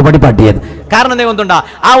ഉസ്താദ്മാർ ഞങ്ങൾക്ക് പഠിപ്പാട്ടിയത് കാരണം എന്തുകൊണ്ടാ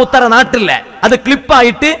ആ ഉത്തര നാട്ടില്ലേ അത്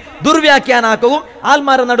ക്ലിപ്പായിട്ട് ദുർവ്യാഖ്യാനാക്കവും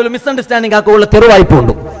ആൾമാരുടെ നടുവിൽ മിസ്അണ്ടർസ്റ്റാൻഡിംഗ് ആക്കുള്ള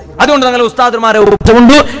തെരുവായ്പുണ്ട് അതുകൊണ്ട് ഞങ്ങളെ ഉസ്താദ്മാരെ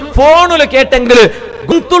കൊണ്ട് ഫോണിൽ കേട്ടെങ്കിൽ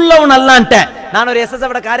ഗുന്തുള്ളവനല്ലാണ്ടെ ನಾನೊರು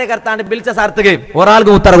SSF ಕಾರ್ಯಕರ್ತ ಅಂತ ಬಿಲ್ಚ ಸಾರ್ತಿಗೆ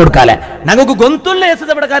ಒರಾಲ್ಗೂ ಉತ್ತರ ಕೊಡ್ಕಾಲೆ ನಂಗೂ ಗೊಂತುಲ್ಲ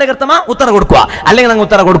SSF ಕಾರ್ಯಕರ್ತಮ ಉತ್ತರ ಕೊಡ್ಕುವ ಅಲ್ಲಿಗೆ ನಂಗೆ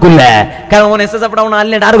ಉತ್ತರ ಕೊಡ್ಕುಲ್ಲ ಕಾರಣ ಅವನು SSF ಅವನು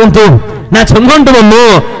ಅಲ್ಲೇ ಯಾರು ಗೊಂತು ನಾ ಚೊಂದ್ಕೊಂಡು ಬಂದು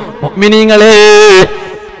മുഅ്മിനീങ്ങളെ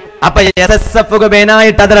അപ്പൊ SSF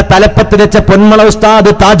ಬೇನಾയിട്ട് ಅದರ തലപ്പത്ത് വെച്ച പൊന്മള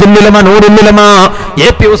ഉസ്താദ് താജുൽ ഉലമ നൂറുൽ ഉലമ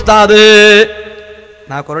എപി ഉസ്താദ്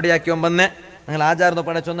ನಾ ಕೊರಡಿಯಾಕಿ ಬಂದೆ ഞങ്ങൾ ആചാർന്ന്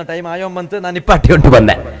പടച്ചൊന്ന ടൈം ആയോ ಬಂತು ನಾನು ಇಪ್ಪಾಟಿಕೊಂಡು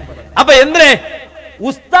ಬಂದೆ അപ്പൊ എന്തിനെ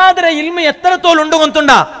ഉസ്താദിന്റെ ഇൽമ എത്രത്തോളം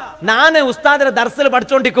ಗೊಂತುಂಡ ನಾನು ഉസ്താദിന്റെ ദർസിൽ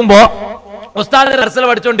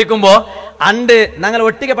പഠിച്ചോണ്ടിരിക്കുമ്പോ അണ്ട് ഞങ്ങൾ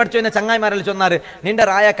ഒട്ടിಗೆ പഠിച്ചു ചങ്ങായിമാരെല്ലാം ചൊന്നാറ് നിന്റെ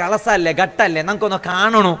റായ കളസല്ലേ ഘട്ടല്ലേ നമുക്കൊന്ന്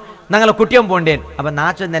കാണണു ഞങ്ങളെ കുട്ടിയും പോണ്ടേ അപ്പൊ നാ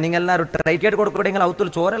ചൊന്ന നിങ്ങളെല്ലാവരും ടിക്കറ്റ് കൊടുക്കൂടെങ്കിൽ ഔത്തിൽ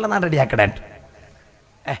ചോറെല്ലാം ഞാൻ റെഡിയാക്കടേ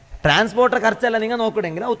ട്രാൻസ്പോർട്ടർ ಖರ್ಚെಲ್ಲ നിങ്ങൾ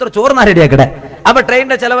നോക്കണമെങ്കിൽ ഔത്തിൽ ചോറ് ഞാൻ റെഡിയാക്കടേ അപ്പൊ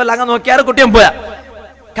ട്രെയിനിന്റെ ചെലവെല്ലാം അങ്ങ് നോക്കിയാറ് കുട്ടിയും പോയാ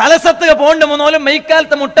കലസത്തുക പോണ്ട മൂന്നോലും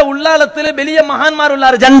മെയ്ക്കാലത്തെ മുട്ട ഉള്ളാളത്തില് വലിയ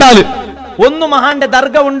മഹാന്മാരുള്ളാറ് ജണ്ടാല് ഒന്ന് മഹാന്റെ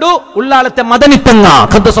ദർഗ ഉണ്ട് ഉള്ളാളത്തെ മദനിത്തങ്ങ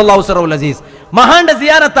ഖദ്ദസല്ലാഹു സിറഹുൽ അസീസ് മഹാന്റെ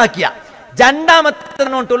സിയാറത്താക്കിയ രണ്ടാമത്തെ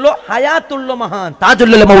നോട്ടുള്ളൂ ഹയാത്തുള്ളൂ മഹാൻ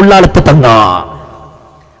താജുൽ ഉലമ ഉള്ളാളത്തെ തങ്ങ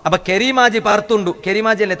അപ്പൊ കെരിമാജി പറത്തുണ്ടു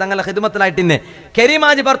കെരിമാജി അല്ലേ തങ്ങളെ ഹിദ്മത്തിലായിട്ടിന്നെ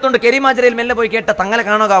കെരിമാജി പറത്തുണ്ട് കെരിമാജിരയിൽ മെല്ലെ പോയി കേട്ട തങ്ങളെ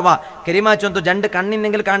കാണുകാവാ കെരിമാജി ഒന്ന് രണ്ട്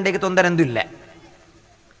കണ്ണിനെങ്കിൽ കാണേക്ക് തൊന്തര എന്തില്ല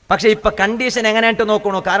പക്ഷെ ഇപ്പൊ കണ്ടീഷൻ എങ്ങനെയായിട്ട്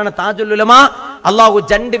നോക്കണു കാരണം താജുൽ ഉലമ അള്ളാഹു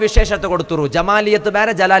രണ്ട് വിശേഷത്തെ കൊടുത്തു ജമാലിയത്ത്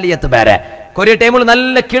ಬೇರೆ ജലാലിയത്ത് ಬೇರೆ കൊറിയ ടൈമിൽ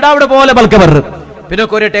നല്ല കിടാവിടെ പോലെ ബൽക്കബർ പിന്നെ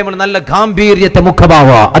കൊറിയ ടൈമിൽ നല്ല ഗാംഭീര്യത്തെ മുഖഭാവ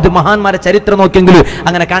അത് മഹാന്മാരെ ചരിത്രം നോക്കിയെങ്കിൽ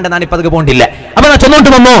അങ്ങനെ കണ്ട ഞാനിപ്പോ അത് പോണ്ടില്ല അപ്പൊ ഞാൻ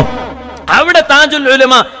ചെന്നോട്ട് വന്നോ അവിടെ താജുൽ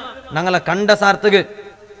ഉലമ ഞങ്ങളെ കണ്ട സാർത്തക്ക്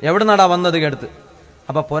എവിടെ നടാ വന്നത് കേടുത്ത്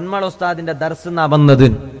അപ്പൊ പൊന്മള ഉസ്താദിന്റെ ദർശനാ വന്നത്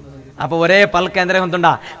അപ്പൊ ഒരേ പൽക്കേന്ദ്രം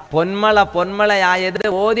കൊണ്ടുണ്ടാ പൊന്മളയായത്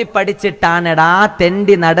ഓതി പഠിച്ചിട്ടാണെടാ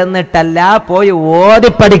തെണ്ടി നടന്നിട്ടല്ല പോയി ഓതി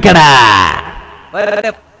പഠിക്കടാ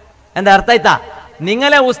എന്താ അർത്ഥമായിത്താ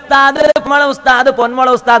നിങ്ങളെ പൊന്മള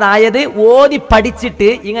ഉസ്താദ് ആയത് ഓതി പഠിച്ചിട്ട്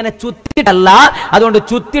ഇങ്ങനെ ചുറ്റിട്ടല്ല അതുകൊണ്ട്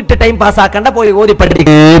ചുറ്റിട്ട് ടൈം പാസ്സാക്കണ്ട പോയി ഓതി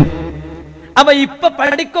പഠിക്കും അപ്പൊ ഇപ്പൊ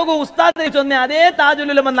പഠിക്കുക ഉസ്താദ് ചൊന്നെ അതേ താജുൽ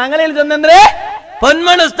ഉലമ ഞങ്ങളിൽ ചൊന്നേ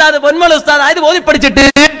പൊന്മള ഉസ്താദ് ആയത് ഓതി പഠിച്ചിട്ട്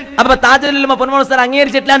അപ്പൊ താജുൽ ഉലമ പൊന്മള ഉസ്താദ്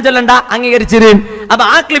അംഗീകരിച്ചിട്ടില്ലാന്ന് ചൊല്ലണ്ട അംഗീകരിച്ചത് അപ്പൊ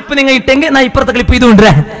ആ ക്ലിപ്പ് നിങ്ങൾ ഇട്ടെങ്കിൽ ഞാൻ ഇപ്പുറത്തെ ക്ലിപ്പ്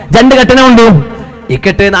ചെയ്തുകൊണ്ടേ രണ്ട് ഘട്ടന ഉണ്ട്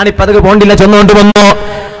ഇക്കട്ട് ഞാനിപ്പോ അതൊക്കെ പോണ്ടില്ല ചൊന്നുകൊണ്ട് വന്നു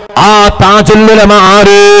ആ താജുൽ ഉലമ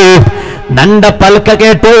ആര് നണ്ട പൽക്ക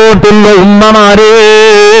കേട്ടോട്ടുള്ള ഉമ്മമാര്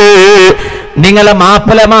നിങ്ങളെ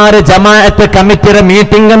മാപ്പിളമാര് ജമാഅത്ത് കമ്മിറ്റിയുടെ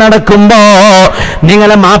മീറ്റിംഗ് നടക്കുമ്പോ,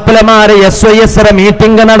 നിങ്ങളെ മാപ്പിളമാര് SYS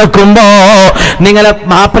മീറ്റിംഗ് നടക്കുമ്പോ, നിങ്ങളെ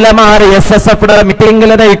മാപ്പിളമാര് SSF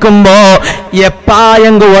മീറ്റിംഗിൽ നയിക്കുമ്പോ,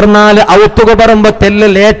 എപ്പായെങ്കിൽ ഒന്നാല് ഔത്തുക പറയുമ്പോ തെല്ല്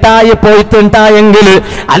ലേറ്റായി പോയിട്ടുണ്ടായെങ്കിൽ,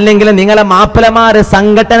 അല്ലെങ്കിൽ നിങ്ങളെ മാപ്പിളമാര്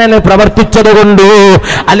സംഘടനയിൽ പ്രവർത്തിച്ചത് കൊണ്ട്,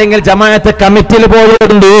 അല്ലെങ്കിൽ ജമാഅത്ത് കമ്മിറ്റിയിൽ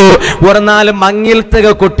പോയതുകൊണ്ട് ഒന്നാല് മങ്ങിൽത്തുക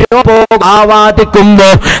കുട്ടിയോ ആവാദിക്കുമ്പോ,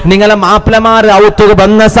 നിങ്ങളെ മാപ്പിളമാര് ഔത്തുക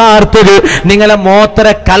ബന്ന സാർത്തുക നിങ്ങളെ മോത്തര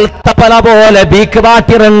കൽത്തപ്പല പോലെ ബീക്ക്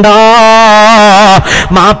പാട്ടിരണ്ട,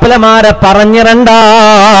 മാപ്പിളമാരെ പറഞ്ഞിരണ്ട,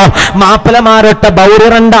 മാപ്പിളമാരൊട്ട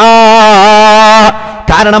ബൗരിരണ്ട.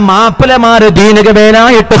 കാരണം മാപ്പിളമാര് ദീനിക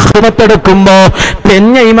വേനായിട്ട് ഹുമത്തെടുക്കുമ്പോ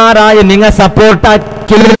പെഞ്ഞൈമാരായ നിങ്ങ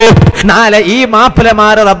സപ്പോർട്ടാക്കി നാളെ ഈ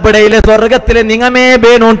മാപ്പിളമാര് റബ്ബിടയിലെ സ്വർഗത്തില് നിങ്ങമേ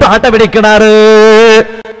ബേനോട്ട് ആട്ട പിടിക്കണാറ്.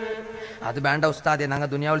 അത് വേണ്ട ഉസ്താദെ, ഞങ്ങൾ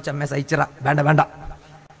ദുനിയാവിൽ ചമ്മ സഹിച്ചിറ, വേണ്ട വേണ്ട,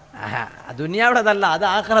 ദുനിയാവിടതല്ല, അത്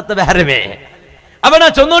ആഖിറത്ത് വേറെ. അവനാ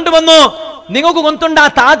ചൊന്നോണ്ട് വന്നു, നിങ്ങൾക്ക് കൊന്തുണ്ട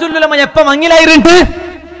താജുല്ലുലമ എപ്പ മങ്ങിലായിരുണ്ട്?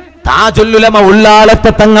 താജുല്ലുലമ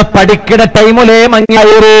ഉള്ളാളത്തെ തങ്ങ പഠിക്കണ ടൈമിലേ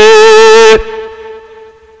മങ്ങിലായിരു.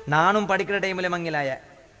 നാണും പഠിക്കുന്ന ടൈമില് മങ്ങിലായ,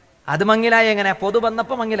 അത് മങ്ങിലായ എങ്ങനെ? പൊതു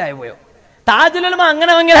വന്നപ്പോ മങ്ങിലായ പോയോ? താജുല്ലുലമ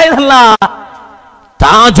അങ്ങനെ മങ്ങിലായതല്ല.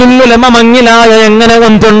 താജുല്ലുലമ മങ്ങിലായ എങ്ങനെ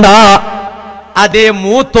കൊന്തുണ്ട? അതേ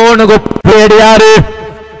മൂത്തോണുകു പേടിയാറ്,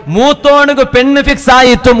 മൂത്തോണുകു പെണ്ണ് ഫിക്സ്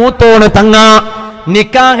ആയിട്ടു മൂത്തോണ് തങ്ങ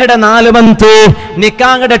നിക്കാഹയുടെ 4 മന്ത്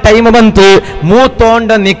നിക്കാഹയുടെ ടൈം ബന്ത്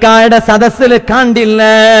മൂത്തോണ്ട് നിക്കാഹയുടെ സദസ്സിൽ കണ്ടില്ല.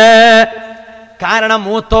 കാരണം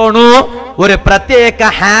മൂത്തോണു ഒരു പ്രത്യേക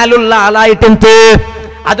ഹാലുള്ള ആളായിട്ടുണ്ട്.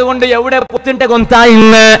 അതുകൊണ്ട് എവിടെ പുത്തിൻ്റെ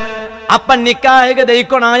കൊന്തായില്ല. അപ്പൊ നിക്കാഹ്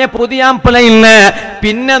ദൈക്കൊണായ പുതിയാമ്പല ഇല്ല.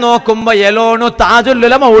 പിന്നെ നോക്കുമ്പോ എലോണു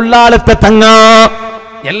താജുല്ലുലമ ഉള്ളാളത്തെ തങ്ങ.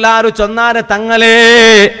 എല്ലാരും ചൊന്നാരെ തങ്ങളെ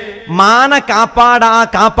മാന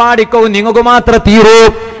കാപ്പാടിക്കോ നിങ്ങൾക്ക് മാത്രം തീരൂ.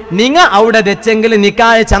 നിങ്ങ അവിടെ തെച്ചെങ്കിൽ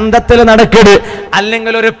നിക്കായ ചന്തത്തിൽ നടക്കട്,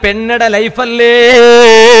 അല്ലെങ്കിൽ ഒരു പെണ്ണുടെ ലൈഫല്ലേ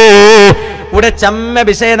ഇവിടെ ചമ്മ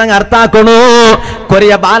വിഷയം അർത്ഥാക്കണു.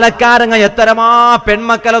 കൊറിയ ബാലക്കാരങ്ങ എത്തരമാ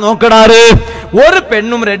പെൺമക്കളെ നോക്കിടാറ്. ഒരു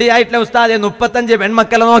പെണ്ണും റെഡി ആയിട്ടില്ല ഉസ്താദെ. 35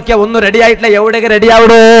 പെൺമക്കളെ നോക്കിയ ഒന്നും റെഡി ആയിട്ടില്ല. എവിടെയൊക്കെ റെഡി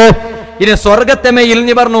ആവിടൂ? ഇനി സ്വർഗത്തമേ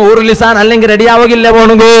ഇൽഞ്ഞു പറഞ്ഞു ഊറുലിസാൻ അല്ലെങ്കിൽ റെഡി ആവുകില്ല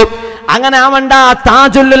പോണു. അങ്ങനെ ആവണ്ട.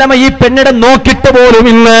 താജുല്ലുലമ ഈ പെണ്ണിടെ നോക്കിട്ട് പോലും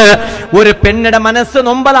ഇല്ല. ഒരു പെണ്ണിടെ മനസ്സ്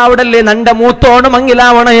നൊമ്പലാവിടല്ലേ നന്റെ മൂത്തോണ്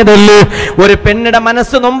മങ്ങിലാവണയതല്ലേ. ഒരു പെണ്ണിടെ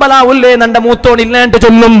മനസ്സ് നൊമ്പലാവില്ലേ നന്റെ മൂത്തോണ് ഇല്ലാണ്ട്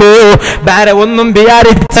ചൊല്ലുമ്പോ വേറെ ഒന്നും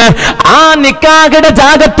വിചാരിച്ച് ആ നിക്കാഹയുടെ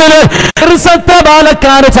ജാഗത്തില്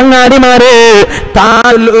ബാലക്കാര് ചങ്ങാടിമാരെ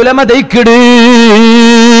താജുല്ലുലമ ദൈക്കിട്.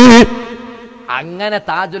 അങ്ങനെ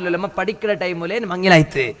താജുല്ലുലമ പഠിക്കുന്ന ടൈമിലേ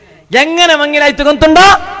മങ്ങിലായിത്ത്. എങ്ങനെ മങ്ങിലായിത്ത് കൊണ്ടുണ്ടോ?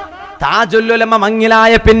 താജുല്ലുലമ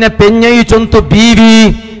മങ്ങിലായ പിന്നെ പെഞ്ഞയി ചൊന്തു ബീവി.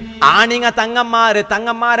 ആണിങ്ങ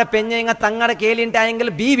തങ്ങന്മാരെ പെഞ്ഞയിങ്ങ തങ്ങടെ കേലിണ്ടായെങ്കിൽ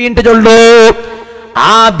ബീവിണ്ട് ചൊല്ലു.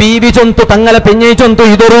 ആ ബീവി ചൊന്തു തങ്ങളെ പെഞ്ഞയി ചൊന്തു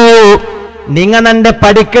ഇതൊരു നിങ്ങ നന്റെ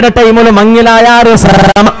പഠിക്കണ ടൈമില് മങ്ങിലായാറ്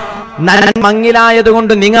ശ്രമ മങ്ങിലായത്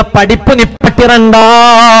കൊണ്ട് നിങ്ങ പഠിപ്പ് നിപ്പട്ടിരണ്ട.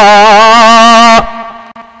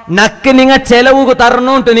 നക്ക് നിങ്ങ ചെലവ്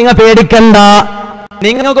തരണോട്ട് നിങ്ങ പേടിക്കണ്ട.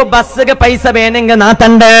 നിങ്ങൾക്ക് ബസ്സുക പൈസ വേണമെങ്കിൽ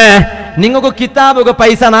നാത്തണ്ട്, നിങ്ങൾക്ക് കിതാബുക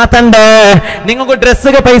പൈസ നാത്തണ്ട്, നിങ്ങൾക്ക്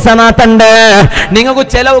ഡ്രസ്സുക പൈസ നാത്തണ്ട്, നിങ്ങൾക്ക്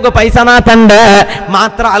ചെലവുക പൈസ നാത്തണ്ട്.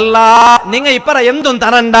 മാത്ര അല്ല നിങ്ങ ഇപ്പറ എന്തും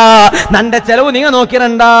തരണ്ട, നന്റെ ചെലവ് നിങ്ങ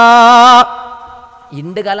നോക്കിരണ്ട.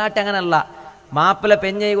 ഇണ്ട് കലാട്ട് അങ്ങനല്ല. മാപ്പിള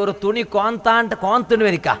പെഞ്ഞ ഒരു തുണി കോന്തിന്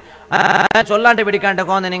വരിക്ക ചൊല്ലാണ്ട് പിടിക്കാണ്ട്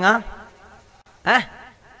കോന്ന നിങ്ങ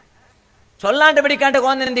ചൊല്ലാണ്ട് പിടിക്കാണ്ട്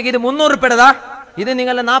കോന്ന ഇത് 300 രൂപയുടെതാ. ഇത്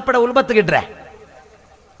നിങ്ങളെ 40 ഉൾബത്ത് കിട്ടേ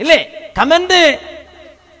ഇല്ലേ? കമന്റ്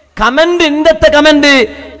ഇന്നത്തെ കമന്റ്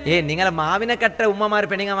നിങ്ങളെ മാവിനക്കട്ടെ ഉമ്മമാർ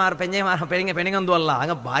പെണിങ്ങമാർ പെണിങ്ങന്തും അല്ല.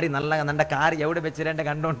 അങ്ങ് ഭാരി നല്ല നന്റെ കാർ എവിടെ വെച്ചിരേണ്ട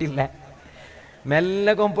കണ്ടോണ്ടില്ല.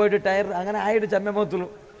 മെല്ലെ പോയിട്ട് ടയർ അങ്ങനെ ആയിട്ട് ചമ്മത്തുള്ളൂ.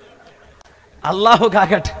 അള്ളാഹു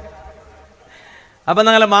കാക്കട്ടെ. അപ്പൊ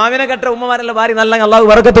നിങ്ങളെ മാവിനക്കട്ടെ ഉമ്മമാരെല്ലാം ഭാരി നല്ല അള്ളാഹു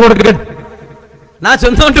വർക്കത്ത് കൊടുക്കട്ടെ. ഞാൻ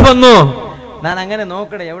ചെന്നോണ്ട് വന്നു. ഞാൻ അങ്ങനെ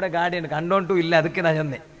നോക്കണേ എവിടെ ഗാഡിയുണ്ട് കണ്ടോണ്ടും ഇല്ല. അതൊക്കെ ഞാൻ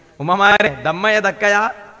ചെന്നേ ഉമ്മമാരെ ദമ്മയ തക്കയാ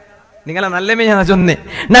നിങ്ങളെ നല്ലമേ ഞാൻ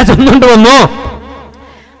ചൊന്നുകൊണ്ട് വന്നു.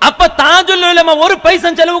 അപ്പൊ താജുല്ലുലമ ഒരു പൈസ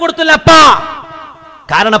ചെലവ് കൊടുത്തില്ല അപ്പ.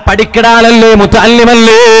 കാരണം പഠിക്കടാളല്ലേ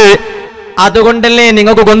മുത്തല്ലിമല്ലേ. അതുകൊണ്ടല്ലേ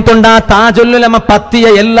നിങ്ങൾക്ക് കൊന്തുണ്ട താജുല്ലുലമ പത്തിയ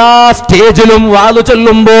എല്ലാ സ്റ്റേജിലും വാതു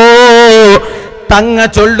ചൊല്ലുമ്പോ തങ്ങ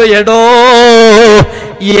ചൊല്ലു എടോ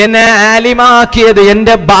എന്നെ ആലിമാക്കിയത്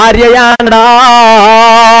എന്റെ ഭാര്യയാണ്ടാ.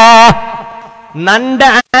 നന്റെ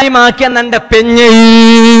ആലിമാക്കിയ നന്റെ പെഞ്ഞൈ.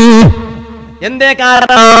 എന്തേ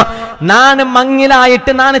കാരണം? നാന്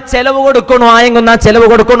മങ്ങിലായിട്ട് നാന് ചെലവ് കൊടുക്കണു. ആയെങ്കിൽ നാ ചെലവ്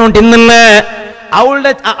കൊടുക്കണോണ്ടിന്നില്ല.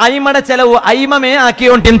 അവളുടെ അയിമയുടെ ചെലവ് അയിമമേ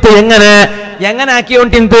ആക്കിയോണ്ടിന്ത്. എങ്ങനെ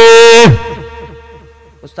ആക്കിയോണ്ടിന്ത്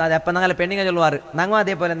ഉസ്താദ്? അപ്പൊ ഞങ്ങളെ പെണ്ണിങ്ങ ചൊല്ലുവാറ് ഞങ്ങൾ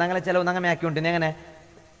അതേപോലെ ഞങ്ങളെ ചെലവ് ഞങ്ങമേ ആക്കിയോണ്ടിന്. എങ്ങനെ?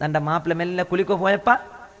 നന്റെ മാപ്പിള മെല്ലെ കുലിക്കോ പോയപ്പ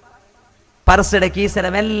പർസയുടെ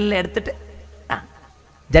കീസരം എല്ലാം എടുത്തിട്ട്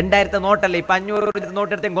 2000 നോട്ടല്ലേ, ഇപ്പൊ 500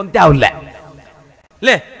 നോട്ട് എടുത്തേ കൊന്താവില്ല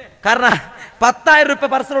അല്ലേ? കാരണം 10,000 രൂപ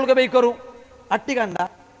പർസറുകൾക്ക് ബൈക്കറു അട്ടി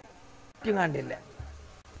കണ്ടില്ല.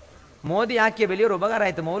 മോദി ആക്കിയ വലിയൊരു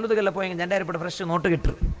ഉപകാരമായിട്ട് മൗലൂദുകളിൽ പോയെങ്കിൽ 2000 രൂപയുടെ ഫ്രഷ് നോട്ട്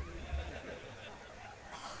കിട്ടും.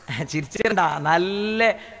 ചിരിച്ചിരണ്ട, നല്ല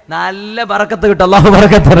നല്ല ബറക്കത്ത് കിട്ടും. അല്ലാഹു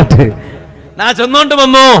ബറക്കത്ത് തരട്ടെ. നാ ചൊന്നോണ്ട്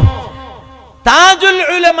വന്നു താജുൽ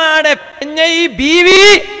ഉലമാടെ പെഞ്ഞയി ബീവി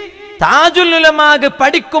താജുൽ ഉലമാഗ്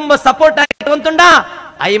പഠിക്കുമ്പോ സപ്പോർട്ടായിട്ട് ಗೊಂತುಂಡ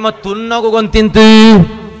അയിമ തുന്നകു ಗೊಂತಿಂತು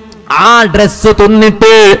ആ ഡ്രസ്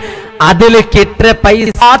തുന്നിട്ട് അതിൽ കിട്ട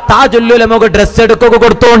പൈസ താജുൽ ഉലമക്ക് ഡ്രസ് എടുക്കുക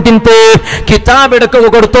കൊടുത്തോണ്ടിന്ത്, കിതാബ് എടുക്കുക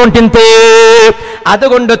കൊടുത്തോണ്ടിന്ത്.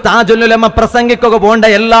 അതുകൊണ്ട് താജുൽ ഉലമ പ്രസംഗിക്കുക പോണ്ട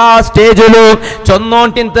എല്ലാ സ്റ്റേജിലും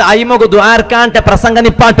ചൊന്നോണ്ടിന്ത് അയിമകു ദ്വാർക്കാന്റെ പ്രസംഗ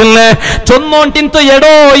നിപ്പാട്ടില്ല. ചൊന്നോണ്ടിന്ത്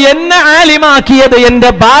എടോ എന്നെ ആലിമാക്കിയത്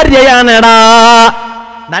എന്റെ ഭാര്യയാണെടാ,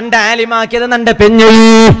 നന്റെ ആലിമാക്കിയത് നന്റെ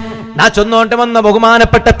പെഞ്ഞയി. നാ ചൊന്നോണ്ട് വന്ന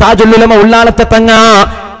ബഹുമാനപ്പെട്ട താജുൽ ഉലമ ഉള്ളാളത്തെ തങ്ങ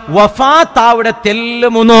വഫാത്താവിടെ തെല്ല്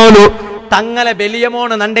മുന്നോലു തങ്ങളെ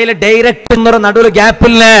ബലിയമോണ് നണ്ടയില് ഡയറക്റ്റ് എന്നൊരു നടുവില്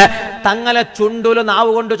ഗ്യാപ്പില്ല. തങ്ങളെ ചുണ്ടുല്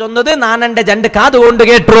നാവ് കൊണ്ട് ചൊന്നത് നാനെന്റെ ജണ്ട് കാത് കൊണ്ട്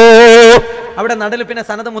കേട്ടു. അവിടെ നടുവിൽ പിന്നെ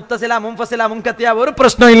സനത് മുത്തസില മുംഫസില മുൻകത്തിയ ഒരു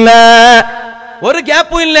പ്രശ്നമില്ല, ഒരു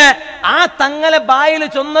ഗ്യാപ്പും ഇല്ല. ആ തങ്ങളെ ബായിൽ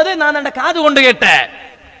ചൊന്നത് നാനെന്റെ കാത് കൊണ്ട് കേട്ടെ.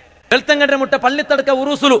 വെളുത്തങ്കട മുട്ട പള്ളിത്തടുക്ക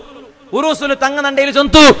ഉറൂസുലു തങ്ങ നണ്ടയിൽ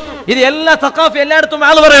ചൊന്തു. ഇത് എല്ലാ സഖാഫി എല്ലായിടത്തും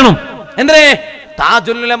ആള് പറയണം. എന്തേ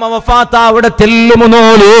താജുൽ ഉലമ വഫാത്ത അവിടെ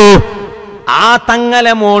തെല്ലുമുനോലു ആ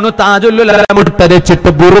തങ്ങളെ മോണു താജുൽ ഉലമ മുട്ടരിച്ചിട്ട്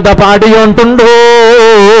ബുറുദ പാടിയോണ്ടുണ്ടോ.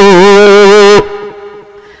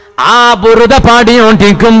 ആ ബുറുദ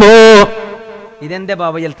പാടിയോണ്ടിരിക്കുമ്പോ ഇതെന്റെ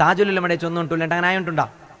ബാബയിൽ താജുൽ ഉലമയുടെ ചൊന്നുകൊണ്ടില്ല അങ്ങനെ ആയോണ്ടുണ്ടാ.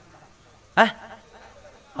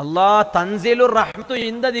 അല്ലാ തൻസീലുർ റഹ്മത്തു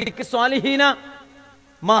ഇൻദ ദിക്രി സ്വാലിഹീന,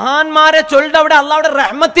 മഹാന്മാരെ ചൊല്ലുടെ അവിടെ അള്ളാഹുടെ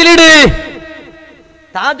റഹ്മത്തിലിട്.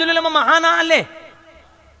 താജുൽ ഉലമ മഹാനല്ലേ?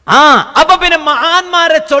 അപ്പൊ പിന്നെ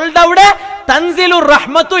മഹാന്മാരെ ചൊല്ലവിടെ തൻസീലുർ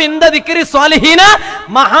റഹ്മത്തു ഇൻദ ദിക്രി സ്വാലിഹീന,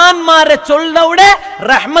 മഹാന്മാരെ ചൊല്ലവിടെ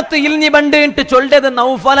റഹ്മത്ത് ഇൽനി ബണ്ട് ഇട്ട് ചൊല്ലത്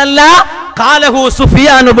നൗഫലല്ല, ഖാലഹു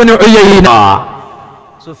സുഫിയാൻ ഇബ്നു ഉയൈന.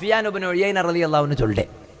 സുഫിയാൻ ഇബ്നു ഉയൈന റളിയല്ലാഹു അൻഹു ചൊല്ലെ.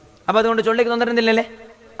 അപ്പൊ അതുകൊണ്ട് ചൊല്ലേക്ക് തോന്നിരുന്നില്ലല്ലേ?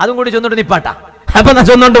 അതും കൂടി ചൊന്നിട്ട് നിപ്പാട്ടാ. അപ്പൊ ഞാൻ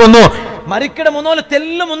ചൊന്നോണ്ട് വന്നു മരിക്കട മുന്നോല്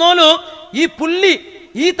തെല്ലു മുന്നോലു ഈ പുള്ളി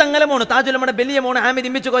ഈ തങ്ങലമോണ് താജുൽ ഉലമയുടെ വലിയ മോണ് ആമിദ്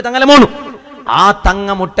ഇമ്മിച്ചു പോയ തങ്ങലമോണു. ആ തങ്ങ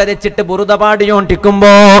മുട്ടരച്ചിട്ട് ബുറുദ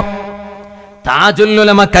പാടിയോണ്ടിരിക്കുമ്പോ താജുൽ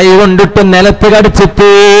ഉലമ കൈ കൊണ്ടിട്ട് നിലത്ത്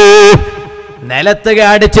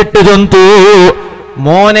കടിച്ചിട്ട് ചൊന്തു,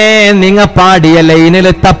 മോനെ നിങ്ങ പാടിയ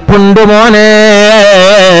ലൈനില് തപ്പുണ്ട് മോനെ.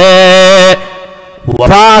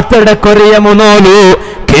 വഫാത്തയുടെ കൊറിയ മുന്നോലു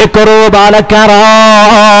കേക്കറോ ബാലക്കാറാ,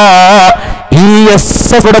 ഈ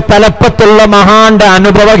എസ്സയുടെ തലപ്പത്തുള്ള മഹാന്റെ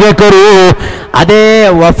അനുഭവ കേക്കറൂ. അതേ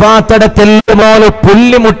വഫാത്തയുടെ തെല്ലുമോല്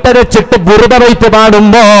പുല്ലി മുട്ടരച്ചിട്ട് ബുറുദ വൈത്ത്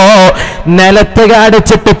പാടുമ്പോ നിലത്ത്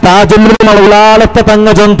കാടിച്ചിട്ട് താജുൽ ഉലമ ഉള്ളാളത്തെ തങ്ങ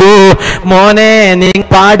ചൊന്തു, മോനെ നീ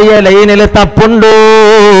പാടിയ ലൈനില് തപ്പുണ്ടു.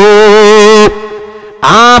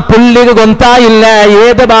 ആ പുല്ലിക്ക് കൊന്തായില്ല,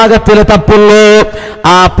 ഏത് ഭാഗത്തില് തപ്പുള്ളൂ.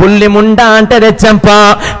 ആ പുല്ലി മുണ്ടാണ്ട് രച്ചപ്പ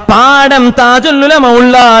പാടം താജുൽ ഉലമ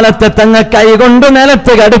ഉള്ളാളത്തെ തങ്ങ കൈകൊണ്ട്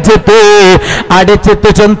നിലത്ത് അടിച്ചിട്ട്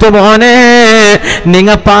ചൊന്തു, മോനെ നിങ്ങ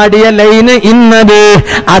പാടിയ ലൈന് ഇന്നത്,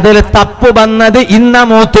 അതിൽ തപ്പു വന്നത് ഇന്ന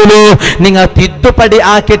മൂത്തുലു, നിങ്ങ തിദ്ദുപടി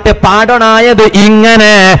ആക്കിയിട്ട് പാടണായത്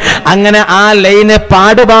ഇങ്ങനെ. അങ്ങനെ ആ ലൈന്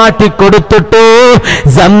പാടുപാട്ടി കൊടുത്തിട്ടു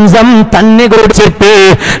സംസം തണ്ണി കുടിച്ചിട്ട്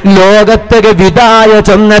ലോകത്തേക്ക് വിദായ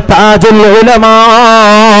ചൊന്ന താജുൽ ഉലമ.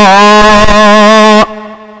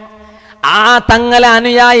 ആ തങ്ങളെ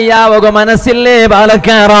അനുയായിയാവുക മനസ്സില്ലേ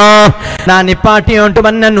ബാലക്കാറ. ഞാൻ ഇപ്പാട്ടിയോണ്ട്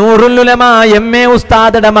വന്ന നൂറുൽ ഉലമ എമ്മേ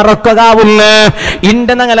ഉസ്താദയുടെ മറക്കാവില്ല.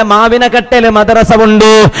 ഇണ്ട് ഞങ്ങളെ മാവിനക്കട്ടല് മദ്രസ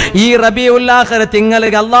ഉണ്ട്. ഈ റബീഉൽ ആഖിർ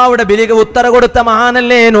തിങ്ങൾക്ക് അള്ളാഹുടെ ബിലിക്ക് ഉത്തര കൊടുത്ത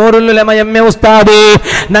മഹാനല്ലേ നൂറുൽ ഉലമ എമ്മേ ഉസ്താദ്.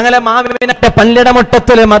 ഞങ്ങളെ മാവിനക്കട്ട പള്ളിയുടെ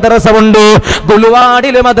മുട്ടത്തില് മദ്രസ ഉണ്ട്,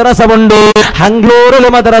 ഗുലുവാടില് മദ്രസ ഉണ്ട്,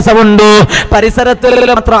 ഹംഗ്ലൂരില് മദ്രസ ഉണ്ട്,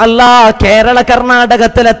 പരിസരത്തില് മാത്രമല്ല കേരള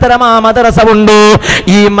കർണാടകത്തിൽ എത്ര മദ്രസ ഉണ്ട്.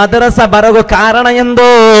 ഈ മദ്രസ ബറകു കാരണം എന്തോ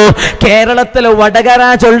കേരളത്തില് വടകര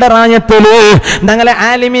ചൊല്ലറായത്തില് ഞങ്ങളെ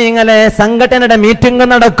ആലിമീങ്ങളെ സംഘടനയുടെ മീറ്റിംഗ്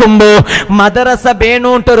നടക്കുമ്പോ മദ്രസ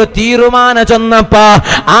വേണൂട്ടൊരു തീരുമാന ചൊന്നപ്പ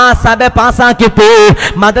ആ സഭ പാസാക്കിട്ട്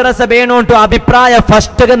മദ്രസ വേണൂട്ടു അഭിപ്രായ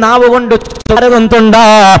ഫസ്റ്റ് നാവ് കൊണ്ട് ಗೊಂತುಂಡ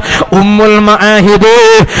ഉമ്മുൽ മആഹിദ്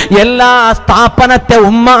എല്ലാ സ്ഥാപനത്തെ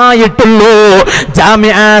ഉമ്മ ആയിട്ടുള്ളൂ.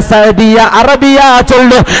 ജാമിഅ സഅദിയ അറബിയ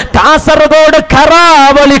ചൊല്ലു കാസർഗോഡ്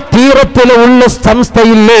കറാവളി തീരത്തിലുള്ള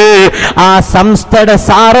സംസ്ഥയില്ലേ, ആ സംസ്ഥയുടെ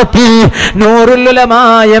സാരഥി നൂറുൽ ഉലമ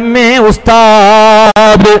എമ്മേ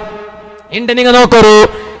ഉസ്താദ്. ഇണ്ട് നിങ്ങൾ നോക്കൂ,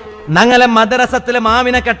 ഞങ്ങളെ മദ്രസത്തില്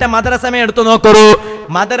മാവിനക്കട്ട മദ്രസമേ എടുത്തു നോക്കൂ.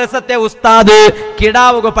 മദ്രസത്തെ ഉസ്താദ്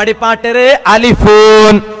കിടാവുക പടിപ്പാട്ടര്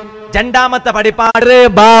അലിഫൂൻ, രണ്ടാമത്തെ പടിപ്പാട്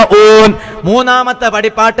ബാഊൻ, മൂന്നാമത്തെ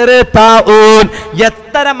പടിപ്പാട്ട് താഊൻ.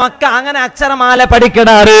 എത്ര മക്ക അങ്ങനെ അക്ഷരമാല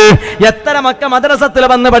പഠിക്കിടാറ്, എത്ര മക്ക മദ്രസത്തിൽ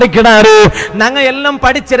വന്ന് പഠിക്കിടാറ്. ഞങ്ങ എല്ലാം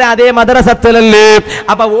പഠിച്ചിര അതേ മദ്രസത്തിലല്ലേ.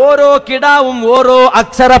 അപ്പൊ ഓരോ കിടാവും ഓരോ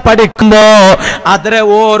അക്ഷര പഠിക്കുമ്പോ അതിലെ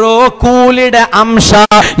ഓരോ കൂലിയുടെ അംശ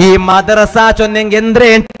ഈ മദ്രസ ചൊന്നെങ്കിൽ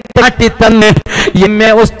എന്തേ തട്ടിത്തന്ന് എമ്മെ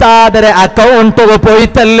ഉസ്താദരെ അക്കൗണ്ട്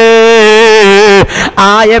പോയിത്തല്ലേ. ആ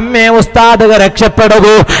എമ്മെ ഉസ്താദ്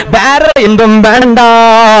രക്ഷപ്പെടുകൂ, വേറെ എന്തും വേണ്ട.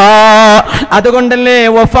 അതുകൊണ്ടല്ലേ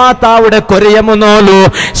വഫാത്താവിടെ കൊറിയമുന്നോലു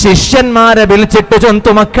ശിഷ്യന്മാരെ വിളിച്ചിട്ട്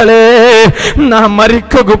ചൊന്തു, മക്കളെ നാം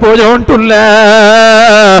മരിക്കുക പോയോണ്ടുള്ള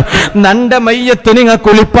നന്റെ മയ്യത്ത് നിങ്ങ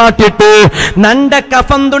കുളിപ്പാട്ടിട്ട് നന്റെ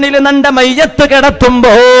കഫൻ തുണിൽ നന്റെ മയ്യത്ത്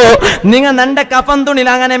കിടത്തുമ്പോ നിങ്ങ നന്റെ കഫൻ തുണിൽ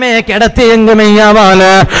അങ്ങനെ കിടത്തിയെങ്കിൽ മെയ്യാവാല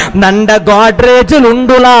നന്റെ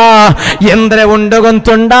ഗോഡ്രേജിലുണ്ടുള്ള എന്ത്ര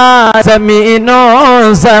ഉണ്ടുകൊണ്ടുണ്ടാ സമീനോ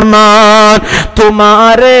സമാൻ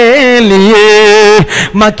തുമാരേ ലിയേ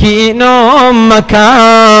മക്കീനോ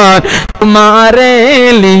മക്കാൻ തുമാരേ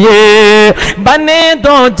ലിയേ ബനെ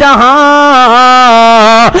ദോ ജഹാ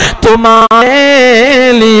തുമാരേ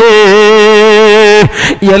ലിയേ.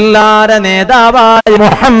 എല്ലാര നേതാവായ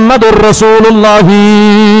മുഹമ്മദുർ റസൂലുള്ളാഹി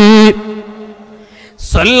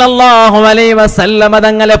സല്ലല്ലാഹു അലൈഹി വസല്ലമ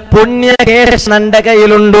തങ്ങളെ പുണ്യകേശ നന്റെ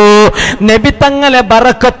കയ്യിലുണ്ടോ, നബി തങ്ങളെ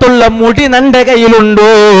ബറക്കത്തുള്ള മുടി നന്റെ കയ്യിലുണ്ടോ.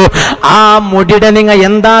 ആ മുടിയുടെ നിങ്ങ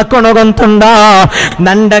എന്താക്കണോകൊണ്ടുണ്ടാ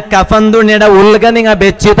നന്റെ കഫൻ തുണിയുടെ ഉൾക നിങ്ങ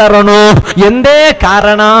വെച്ച് തരണോ. എന്തേ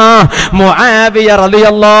കാരണ മുആവിയ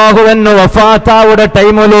റളിയല്ലാഹു അൻഹു വഫാത്താവുടെ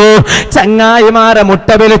ടൈമിലു ചങ്ങായിമാരെ മുട്ട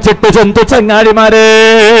വിളിച്ചിട്ട് ചൊന്തു, ചങ്ങാടിമാരെ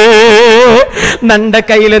നന്റെ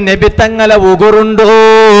കയ്യിൽ നബി തങ്ങളെ ഉഗുറുണ്ടോ.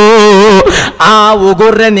 ആ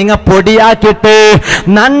ഉഗുറെ നിങ്ങ പൊടിയാക്കിട്ട്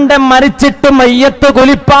നന്റെ മരിച്ചിട്ട് മയ്യത്ത്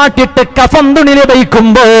കുലിപ്പാട്ടിട്ട് കഫൻ തുണിയിൽ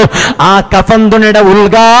വയ്ക്കുമ്പോ ആ കഫൻ തുണിയുടെ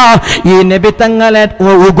ഉൾക ഈ നബി തങ്ങളെ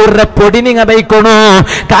ഉഗുറെ പൊടി നിങ്ങ വയ്ക്കണോ.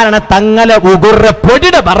 കാരണം തങ്ങളെ ഉഗുറെ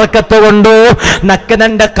പൊടിയുടെ ബറക്കത്ത് കൊണ്ട് നക്ക്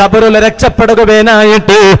നന്റെ ഖബറിൽ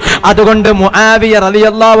രക്ഷപ്പെടുകയായിട്ട്. അതുകൊണ്ട് മുആവിയ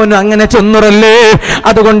റളിയല്ലാഹു അൻഹു അങ്ങനെ ചൊന്നുറല്ലേ.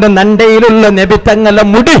 അതുകൊണ്ട് നന്റെയിലുള്ള നബി തങ്ങളെ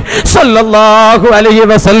മുടി സല്ലല്ലാഹു അലൈഹി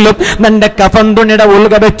വസല്ലം നന്റെ കഫൻ തുണിയുടെ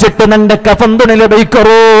ഉൾക വെച്ചിട്ട് നന്റെ കഫൻ തുണിയിൽ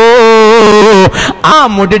വയ്ക്കറോ. ആ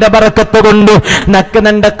മുടിയുടെ ബറക്കത്ത് കൊണ്ട് നക്ക്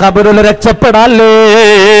നന്റെ ഖബറിൽ രക്ഷപ്പെടാല്ലേ.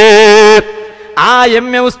 ആ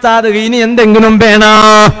എമ്മ ഉസ്താദ് ഇനി എന്തെങ്കിലും വേണ,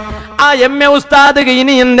 ആ എമ്മ ഉസ്താദ്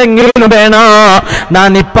ഇനി എന്തെങ്കിലും വേണ.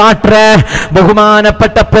 ഞാൻ ഇപ്പാട്ടെ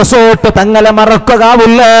ബഹുമാനപ്പെട്ട പൊസോട്ട് തങ്ങളെ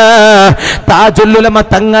മറക്കാവില്ല. താജുല്ലുലമ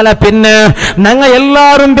തങ്ങളെ പിന്നെ ഞങ്ങൾ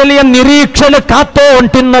എല്ലാവരും വലിയ നിരീക്ഷല്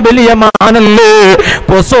കാത്തോണ്ടിന്ന വലിയ മാനല്ലേ.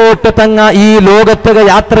 പൊസോട്ട് തങ്ങ ഈ ലോകത്ത്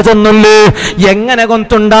യാത്ര ചെന്നുള്ളു. എങ്ങനെ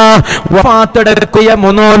കൊണ്ടുണ്ടാ വഫാത്തെടുക്കുക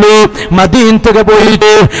മുന്നോലു മദീനത്തുക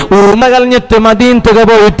പോയിട്ട് ഉമ്മ കളഞ്ഞിട്ട് മദീനത്തുക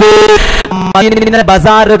പോയിട്ട്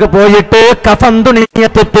ബസാറുക പോയിട്ട് കഫൻ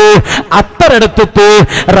തുണിയെത്തിട്ട് അത്തറെടുത്തിട്ട്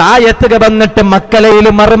റായത്തുക വന്നിട്ട്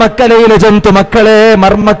മക്കളയില് മറുമക്കളയില് ചെന്തു, മക്കളെ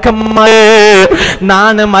മർമക്കമ്മേ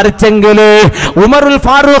നാണ് മരിച്ചെങ്കില് ഉമറുൽ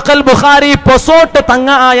ഫാറൂഖ് അൽ ബുഖാരി പൊസോട്ട് തങ്ങ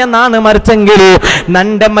ആയ നാണ് മരിച്ചെങ്കില്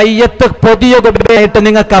നന്റെ മയ്യത്ത് പൊതിയുകയായിട്ട്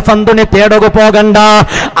നിങ്ങൾ കഫൻ തുണി തേടുക പോകണ്ട.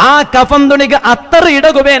 ആ കഫൻ തുണിക്ക് അത്തറ്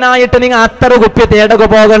ഇടകുവേനായിട്ട് നിങ്ങൾ അത്തറ് കുപ്പി തേടുക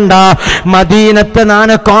പോകണ്ട. മദീനത്തെ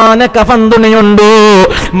നാണ് കോന കഫൻ തുണിയുണ്ടു,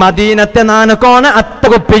 മദീനത്തെ നാണ് കോന അത്ത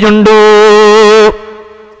കുപ്പിയുണ്ടു.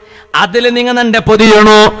 അതിൽ നിങ്ങൾ നന്റെ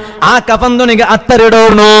പൊതിയണു, ആ കഫൻ തുണിക്ക്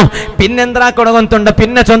അത്തറിടണു. പിന്നെന്താ കൊണകൊണ്ടുണ്ട്.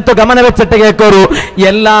 പിന്നെ ചൊന്തു ഗമന വെച്ചിട്ട് കേക്കോറു.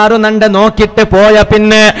 എല്ലാരും നന്റെ നോക്കിട്ട് പോയ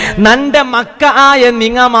പിന്നെ നന്റെ മക്ക ആയ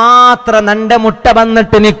നിങ്ങ മാത്രം നന്റെ മുട്ട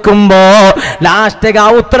വന്നിട്ട് നിൽക്കുമ്പോ ലാസ്റ്റ്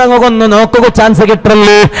ഔത്രങ്ങൊന്ന് നോക്കുക ചാൻസ്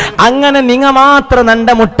കിട്ടല്ലേ. അങ്ങനെ നിങ്ങ മാത്രം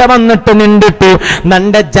നന്റെ മുട്ട വന്നിട്ട് നിണ്ടിട്ട്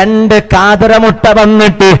നന്റെ ജണ്ട് കാതര മുട്ട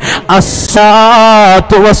വന്നിട്ട്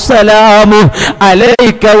അസ്സലാത്തു വസ്സലാമു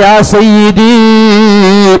അലൈക യാ സയ്യിദി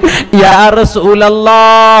യാ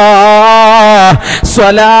റസൂലല്ലാഹ്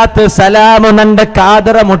സ്വലാത്ത് സലാമു നന്റെ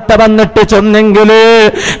കാതറ മുട്ട വന്നിട്ട് ചൊന്നെങ്കില്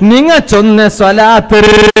നിങ്ങ ചൊന്ന സ്വലാത്ത്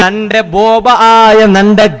നന്റെ ബോബ ആയ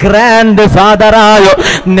നന്റെ ഗ്രാൻഡ് ഫാദറായ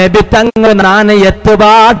നബി തങ്ങൾ നാന്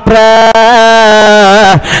എത്തുപാട്ട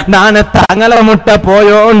നാന് തങ്ങളെ മുട്ട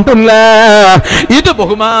പോയോണ്ടുള്ള. ഇത്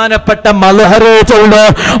ബഹുമാനപ്പെട്ട മൽഹറ് ചൊല്ലു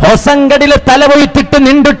ഹൊസങ്കടില് തലവൊയ്ത്തിട്ട്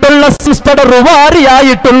നിണ്ടിട്ടുള്ള സിസ്റ്റർ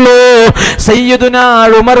റുവാരിയായിട്ടുള്ളൂ സയ്യിദുനാ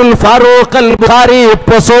ഉമറുൽ ഫാറൂഖ് അൽ ബുഖാരി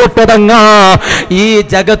പൊസോട്ട് തങ്ങ ഈ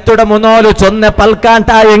ജഗത്തുടെ മുന്നോല് ചൊന്ന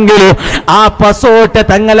പൽക്കാണ്ടായെങ്കിൽ ആ പസോട്ട്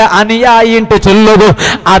തങ്ങളെ അനുയായിട്ട് ചൊല്ലുക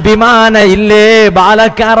അഭിമാന ഇല്ലേ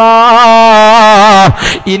ബാലക്കാറാ.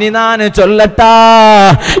 ഇനി ഞാൻ ചൊല്ലട്ടാ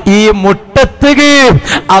ഈ മുട്ടത്തുക ബിലിഗ്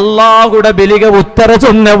അല്ലാഹുടെ ബിലിഗ് ഉത്തര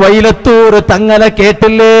ചൊന്ന വൈലത്തൂർ തങ്ങളെ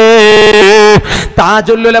കേട്ടില്ലേ?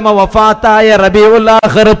 താജുൽ ഉലമ വഫാത്തായ റബീഉൽ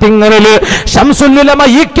ആഖിർ തിങ്കളില്, ശംസുൽ ഉലമ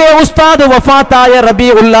ഇകെ ഉസ്താദ് വഫാത്തായ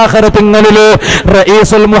റബീഉൽ ആഖിർ തിങ്കളില്,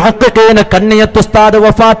 റഈസുൽ മുഹഖഖീൻ കണ്ണിയത്ത് ഉസ്താദ്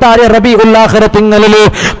വഫാത്തായ റബീഉൽ ആഖിർ തിങ്കളില്,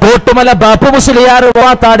 കോട്ടുമല ബാപ്പു മുസ്ലിയാർ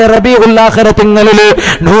വഫാത്തായ റബീഉൽ ആഖിർ തിങ്കളില്,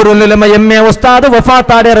 നൂറുൽ ഉലമ എംഎ ഉസ്താദ്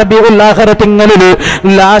വഫാത്തായ റബീഉൽ ആഖിർ തിങ്കളില്,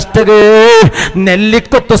 ലാസ്റ്റ്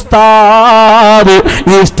നെല്ലിക്കുത്ത് ഉസ്താദ്.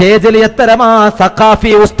 ഈ സ്റ്റേജിൽ എത്തരമാ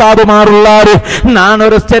സഖാഫി ഉസ്താദുമാറുള്ളാറ്.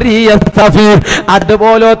 നാനൊരു ചെറിയ സഫി,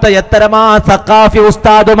 അതുപോലത്തെ എത്തരമാ സഖാഫി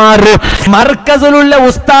ഉസ്താദുമാർ. മർക്കസിലുള്ള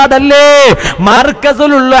ഉസ്താദല്ലേ,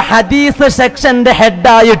 മർക്കസിലുള്ള ഹദീസ് സെക്ഷന്റെ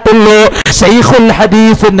ഹെഡായിട്ടുള്ളൂ ശൈഖുൽ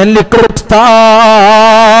ഹദീസ് നെല്ലിക്കുത്ത്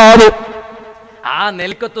ഉസ്താദ്. ആ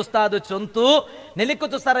നെല്ലിക്കുത്ത് ഉസ്താദ് ചൊന്തു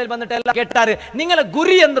നെല്ലിക്കുത്ത് ഉസ്താദിൽ വന്നിട്ട് എല്ലാം കേട്ടാറ്. നിങ്ങളെ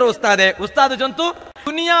ഗുരി എന്ത്ര ഉസ്താദെ? ഉസ്താദ് ചൊന്തു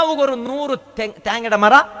ദുനിയാവുകൊരു 100 തേങ്ങയുടെ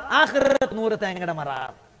മറ, ആഖിറത്ത് 100 തേങ്ങയുടെ മറ.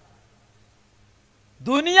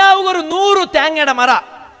 ദുനിയാവുകൊരു 100 തേങ്ങയുടെ മറ,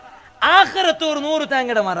 ആഖിറത്ത് ഒരു 100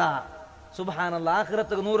 തേങ്ങയുടെ മറ. സുബ്ഹാനല്ലാഹ്,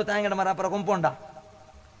 ആഖിറത്ത് 100 തേങ്ങയുടെ മറ അപ്പുറം കൊമ്പോണ്ട.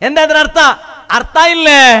 എന്താ അതിനർത്ഥ? അർത്ഥ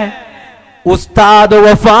ഇല്ലേ? ഉസ്താദ്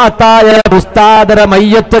വഫാത്തായ ഉസ്താദര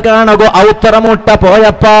മയ്യത്ത് കാണുക ഔത്തറ മുട്ട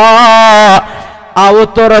പോയപ്പാ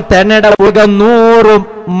ഔത്തറ തെന്നട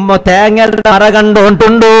 100 തേങ്ങയുടെ മറ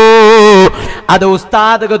കണ്ടോണ്ടുണ്ടു. അത്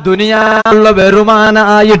ഉസ്താദ് ദുനിയാവുള്ള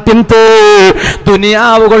വരുമാനായിട്ടിന്ത്,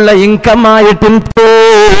 ദുനിയാവുള്ള ഇൻകം ആയിട്ടിന്ത്.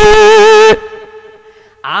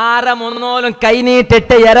 ആരമൊന്നോലും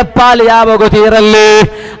കൈനീട്ടിട്ട് എരപ്പാൽ യാവക തീരല്ലേ?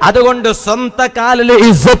 അതുകൊണ്ട് സ്വന്ത കാലില്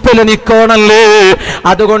ഇസ്സത്തില് നിക്കോണല്ലേ?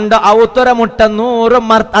 അതുകൊണ്ട് ഔത്തറ മുട്ട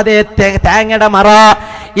 100 അതേ തേങ്ങയുടെ മറ.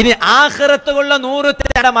 ഇനി ആഖിറത്തുള്ള 100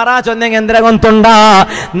 തേങ്ങയുടെ മറ ചൊന്നെങ്കിൽ എന്തിനെ കൊണ്ടുണ്ട?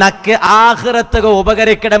 നക്ക് ആഖിറത്തുക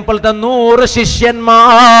ഉപകരിക്കടപ്പോഴത്തെ 100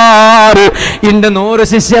 ശിഷ്യന്മാർ. ഇന്റെ 100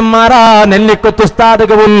 ശിഷ്യന്മാരാ നെല്ലിക്കുത്ത്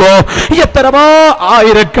ഉസ്താദുള്ളോ? എത്രമാ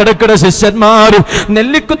ആയിരക്കണക്കിന് ശിഷ്യന്മാർ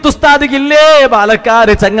നെല്ലിക്കുത്ത് ഉസ്താദില്ലേ? പാലക്കാട്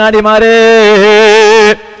ചങ്ങാടിമാരെ,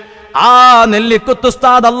 ആ നെല്ലിക്കുത്ത്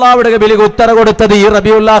ഉസ്താദ് അല്ലാഹുവിന്റെ ബിലിഗ് ഉത്തര കൊടുത്തത് ഈ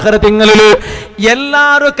റബീഉൽ ആഖിർ തിങ്കളില്.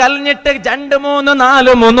 എല്ലാരും കലഞ്ഞിട്ട് 2 3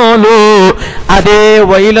 4 3 അതേ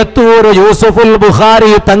വൈലത്തൂർ യൂസുഫുൽ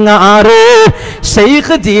ബുഖാരി തങ്ങ 6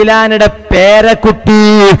 ഷെയ്ഖ് ജീലാനിയുടെ പേരക്കുട്ടി,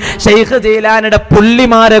 ഷെയ്ഖ് ജീലാനിയുടെ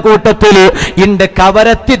പുള്ളിമാരെ കൂട്ടത്തില് ഇണ്ട്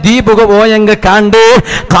കവരത്തി ദീപുക പോയെങ്ക കാണ്ട്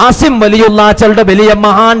കാസിം വലിയുള്ളാച്ചളുടെ വലിയ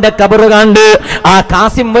മഹാന്റെ കബറ് കാണ്ട്. ആ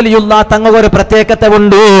കാസിം വലിയുള്ള തങ്ങ ഒരു പ്രത്യേകത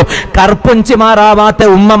ഉണ്ട്. കർപ്പുഞ്ചിമാറാവാത്ത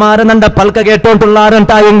ഉമ്മമാര് നണ്ട പൽക്ക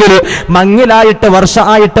കേട്ടോണ്ടുള്ളാരുണ്ടായെങ്കിൽ, മങ്ങിലായിട്ട്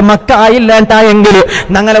വർഷമായിട്ട് മക്ക ആയില്ലാണ്ടായെങ്കിൽ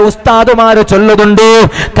ഞങ്ങളെ ഉസ്താദുമാര് ചൊല്ലുന്നുണ്ട്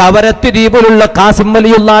കവരത്തി ദ്വീപിലുള്ള കാസിം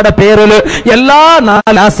വലിയുള്ളാടെ പേരില് എല്ലാ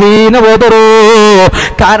നാലാസീന ഓതറൂ.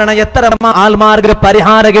 കാരണം എത്ര ആൾമാർക്ക്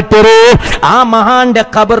പരിഹാരം കിട്ടിയു. ആ മഹാന്റെ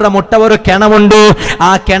ഖബറിന്റെ മുട്ട ഒരു കിണമുണ്ട്.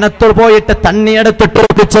 ആ കിണത്തിൽ പോയിട്ട് തണ്ണിയെടുത്തിട്ട്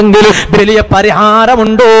ഒപ്പിച്ചെങ്കിൽ വലിയ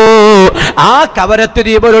പരിഹാരമുണ്ടോ? ആ കവരത്തി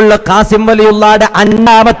ദ്വീപിലുള്ള കാസിം വലിയുള്ളാടെ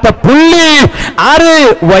 5ാമത്തെ പുള്ളി ആര്?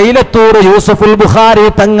 വൈലത്തൂർ യൂസുഫുൽ ബുഖാരി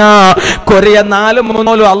തങ്ങ. കൊറിയ 4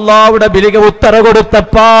 3 അല്ലാഹുവിന്റെ ബിലിഗ് ഉത്തര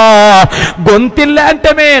കൊടുത്തപ്പാ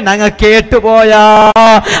ഗൊന്തില്ലാണ്ടമേ ഞങ്ങ കേട്ടുപോയാ.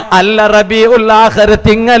 അല്ല റബീഉൽ ആഖിർ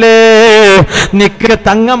തിങ്ങളെ നിക്ക്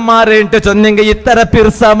തങ്ങന്മാരേട്ട് ചൊന്നെങ്കിൽ ഇത്തര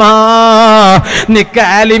പിർസമാ, നിക്ക്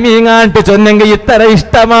ആലിമീങ്ങാണ്ട് ചൊന്നെങ്കിൽ ഇത്തര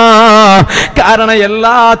ഇഷ്ടമാ. കാരണം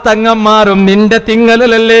എല്ലാ തങ്ങന്മാരും നിന്റെ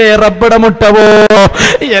തിങ്ങലല്ലേ റബ്ബട മുട്ടവോ?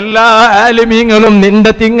 എല്ലാ ആലിമീങ്ങളും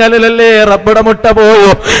നിന്റെ തിങ്ങലല്ലേ റബ്ബട മുട്ടവോ?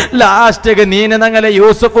 ലാസ്റ്റ് നീന ഞങ്ങളെ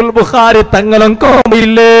യൂസുഫുൽ ബുഖാരി തങ്ങളും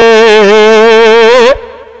കോമില്ലേ?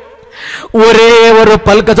 ഒരേ ഒരു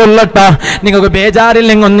പൽക്ക ചൊല്ലട്ട, നിങ്ങൾക്ക്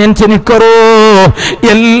ബേജാറില്ലെങ്കിൽ ഒന്നെനിച്ച് നിക്കറൂ.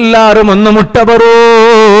 എല്ലാരും ഒന്ന് മുട്ട പറൂ.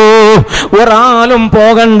 ഒരാളും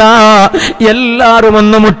പോകണ്ട, എല്ലാരും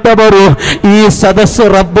ഒന്ന് മുട്ട പറൂ. ഈ സദസ്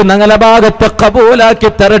റബ്ബ് ഞങ്ങളെ ഭാഗത്ത്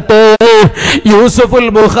കബൂലാക്കി തരട്ടെ. യൂസുഫുൽ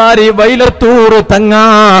ബുഖാരി വൈലത്തൂർ തങ്ങ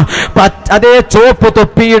അതേ ചോപ്പ്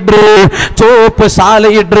തൊപ്പിയിടു, ചോപ്പ്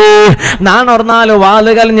ശാലയിടു. നാണൊർന്നാല്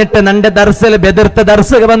വാല് കളഞ്ഞിട്ട് നന്റെ ദർസിൽ ബെതിർത്ത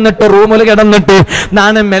ദർശക വന്നിട്ട് റൂമിൽ കിടന്നിട്ട്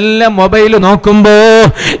നാണ് മെല്ലെ മൊബൈൽ നോക്കുമ്പോ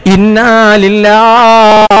ഇന്നാലില്ലാ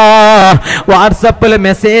വാട്സപ്പിൽ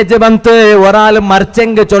മെസ്സേജ് വന്ന് ഒരാൾ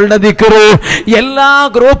മർച്ചെങ്ക് ചൊല്ലദിക്കറ്. എല്ലാ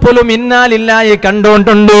ഗ്രൂപ്പിലും ഇന്നാലില്ലായി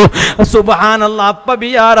കണ്ടോണ്ടുണ്ട്. സുബ്ഹാനല്ലാഹ്, അപ്പ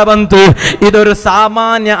ബിയാറ വന്ന് ഇതൊരു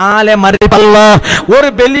സാമാന്യ ആലെ മരിപ്പല്ല, ഒരു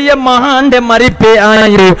വലിയ മഹാന്റെ മരിപ്പേ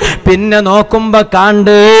ആയി. പിന്നെ നോക്കുമ്പോ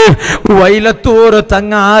കാണ്ട് വൈലത്തൂർ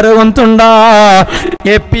തങ്ങ ആറ് വന്നുണ്ടാ.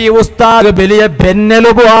 AP ഉസ്താദ് വലിയ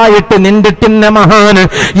ബെന്നലുപായിട്ട് നിന്നിട്ടിന്ന മഹാന്.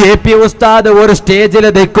 AP ഉസ്താദ് ഒരു സ്റ്റേജിൽ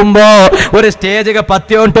നിൽക്കുമ്പോ, ഒരു സ്റ്റേജ്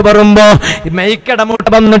പത്തിയോട്ട് പറയുമ്പോ മെയ്ക്കടമൂട്ട്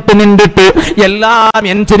വന്നിട്ട് നിന്നിട്ട് എല്ലാം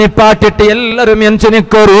എൻചിനിപ്പാട്ടിട്ട് എല്ലാരും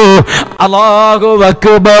എൻചിനിക്കൊരു അല്ലാഹു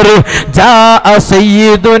അക്ബർ ജാഅ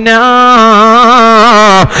സയ്യിദുനാ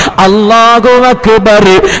അല്ലാഹു അക്ബർ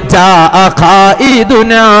ജാഅ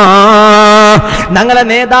ഖായിദുനാ. ഞങ്ങളെ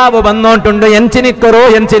നേതാവ് വന്നോട്ടുണ്ട്, എൻചിനിക്കറോ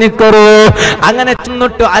എൻചിനിക്കറോ. അങ്ങനെ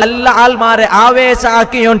ചെന്നിട്ട് അല്ല ആൾമാരെ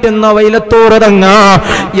ആവേശാക്കിയോണ്ടിന്ന വൈലത്തൂറ് തങ്ങ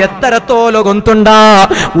എത്രത്തോല ಗೊಂತುಂಡ.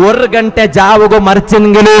 1 ಗಂಟೆ ಜಾವುಗು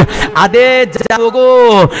മറിച്ചെങ്കിൽ അതേ ജാവുകു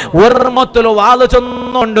ഒർമൊത്തല് വാല്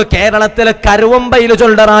ചൊന്നുകൊണ്ട് കേരളത്തിലെ കരുവമ്പയിൽ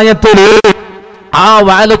ചൊല്ലറായത്തില് ആ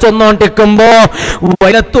വാല് ചൊന്നോണ്ടിരിക്കുമ്പോ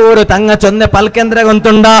വൈലത്തൂര് തങ്ങ ചൊന്ന പൽക്കേന്ദ്ര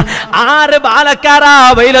ಗೊಂತುಂಡ. 6 ബാലക്കാര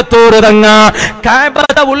വൈലത്തൂര് തങ്ങ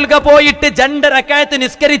കഅബത ഉൾഗ പോയിട്ട് 2 റകഅത്ത്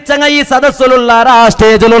നിസ്കരിച്ചങ്ങ ഈ സദസ്സിലുള്ളാറാ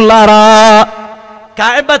സ്റ്റേജിലുള്ളാറാ.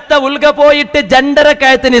 കഅബത്ത ഉൾഗ പോയിട്ട് 2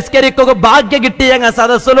 റകഅത്ത് നിസ്കരിക്കുക ഭാഗ്യ കിട്ടിയങ്ങ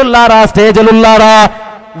സദസ്സിലുള്ളാറാ സ്റ്റേജിലുള്ളാറാ.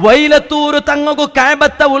 വൈലത്തൂര് തങ്ങു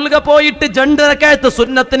കഅബത്ത ഉൾഗ പോയിട്ട് 2 റകഅത്ത്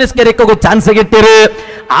സുന്നത്ത് നിസ്കരിക്കുക ചാൻസ് കിട്ടിര്.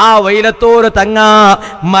 ആ വൈലത്തൂര് തങ്ങ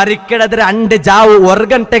മരിക്കടದ್ರೆ 2 ಜಾವು 1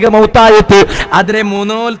 ಗಂಟೆಗೆ ಮೌತಾಯಿತು. ಆದ್ರೆ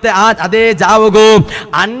ಮೂನೋಲ್ತೆ ಅದೇ ಜಾವುಗು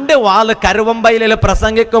 2 ವಾಲು ಕರುವಂಬೈಲಲ್ಲಿ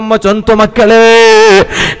ಪ್ರಸಂಗಿക്കുമ്പോ ചൊന്തു മക്കളെ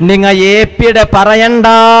നിങ്ങ ഏപ്പിയുടെ പറയണ്ട.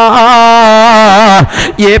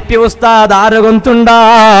 ഏപ്പി ഉസ്താദ് ആര് ಗೊಂತುಂಡ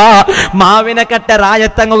മാവിനക്കಟ್ಟೆ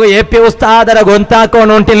ರಾಯತ್ತಂಗು ಏಪಿ ಉಸ್ತಾದರ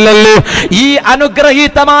ಗೊಂತಾಕೋಣುಂಟಿಲ್ಲಲ್ಲಿ. ಈ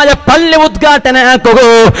ಅನುಗ್ರಹೀತമായ ಪಳ್ಳಿ ಉದ್ಘಾಟನೆ ಹಾಕುಗು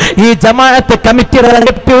ಈ ಜಮಾಅತ್ ಕಮಿಟಿ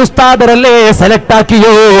ಏಪಿ ಉಸ್ತಾದರಲ್ಲೇ ಸೆಲೆಕ್ಟ್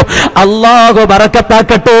ಹಾಕಿಯೋ. അല്ലാഹു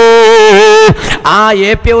ബറക്കത്താക്കട്ടെ. ആ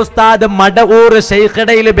ഏപി ഉസ്താദ് മടവൂർ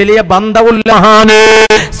ശൈഖടയിൽ വലിയ ബന്ധമുള്ളഹാണ്.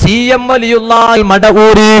 CM വലിയുള്ളാഹ്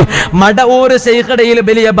മടവൂർ ശൈഖടയിൽ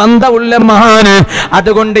വലിയ ബന്ധമുള്ള മഹാന്.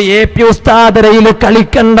 അതുകൊണ്ട് ഏപി ഉസ്താദരയിൽ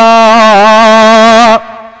കളിക്കണ്ട.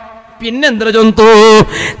 പിന്നെന്ത്ര ചൊന്തു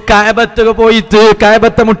കഅബത്ത് പോയിട്ട്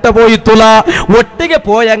കഅബത്ത് മുട്ട പോയിട്ടുള്ള ഒട്ടിಗೆ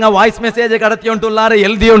പോയങ്ങ ವಾಯ್ಸ್ ಮೆಸೇಜ್ ಕಡತಿಯುಂಟುಲ್ಲಾರು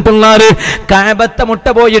ಎಲ್ದಿಯುಂಟುಲ್ಲಾರು. കഅബത്ത് മുട്ട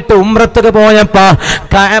പോയിട്ട് ഉംറത്തുക്ക് പോയപ്പ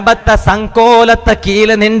കഅബത്ത് സംകോലത്ത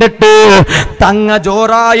കീല് നിന്നിട്ട് തങ്ങ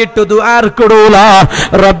ജോറായിട്ട് ദുആർക്കിടൂല.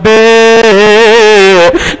 റബ്ബേ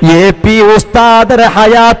ഏപി ഉസ്താദര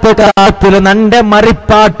ഹയാത്ത് കാലത്തിൽ നന്റെ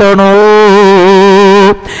മറിപ്പാട്ടണോ.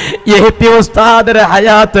 ഏപി ഉസ്താദര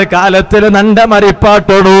ഹയാത്ത് കാലത്തിൽ നന്റെ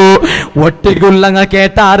മറിപ്പാട്ടണോ. ഒട്ടിക്കുള്ളങ്ങ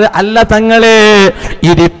കേട്ടാറ് അല്ല തങ്ങളെ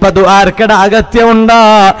ഇതിപ്പ ദുആർക്കട അഗത്യമുണ്ടാ.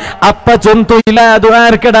 അപ്പ ചൊന്തു ഇല്ല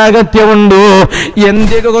ദുആർക്കട അഗത്യമുണ്ടു.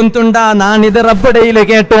 എന്തിಗೆ ಗೊಂತುಂಡ ನಾನಿದ റബ്ബടയില്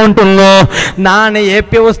കേട്ടോണ്ടുള്ളൂ. നാണ്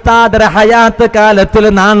ഏപി ഉസ്താദര ഹയാത്ത് കാലത്തിൽ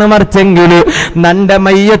നാണ് മറിച്ചെങ്കിൽ നന്റെ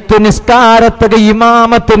മയ്യത്ത് നിസ്കാരത്തക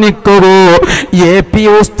ഇമാമത്ത് നിൽക്കൂ. ഏപി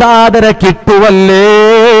ഉസ്താദര കിട്ടുവല്ലേ.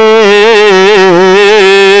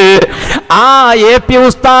 ആ ഏപി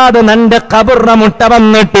ഉസ്താദ് നന്റെ ഖബറിനെ മുട്ട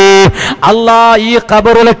വന്നിട്ട് അല്ലാ ഈ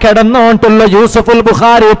ഖബറിൽ കിടന്നോണ്ടുള്ള യൂസുഫുൽ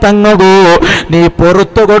ബുഖാരി തങ്ങകൂ നീ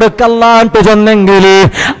പുറത്തു കൊടുക്കല്ലാണ്ട് ചൊന്നെങ്കിൽ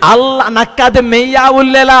അല്ല നക്കത്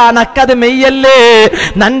മെയ്യാവൂല്ലല. നക്കത് മെയ്യല്ലേ.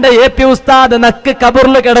 നന്റെ ഏപി ഉസ്താദ് നക്ക്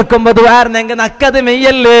ഖബറിൽ കിടക്കുമ്പോ ദുആർനെങ്കിൽ നക്കത്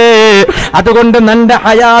മെയ്യല്ലേ. അതുകൊണ്ട് നന്റെ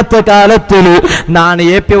ഹയാത്ത് കാലത്തിൽ നാണ്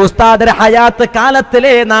ഏപി ഉസ്താദര ഹയാത്ത്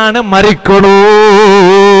കാലത്തിലേ നാണ് മരിക്കണൂ.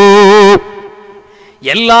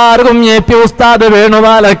 എല്ലാവർക്കും ഏപി ഉസ്താദ്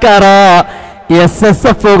വേണുപാലക്കാര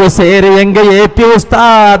SSF ಸೇರಿಯಂಗ ಏಪಿ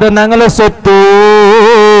ಉಸ್ತಾದ್ ഞങ്ങളെ സ്വത്തു.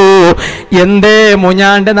 എന്തേ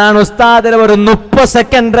മുഞ്ഞാണ്ട് നാണ് ഉസ്താദിലെ ഒരു 30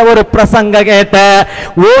 സെക്കൻഡ് ഒരു പ്രസംഗ കേട്ട്.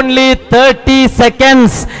 ഓൺലി 30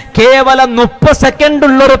 seconds കേവല 30 സെക്കൻഡ്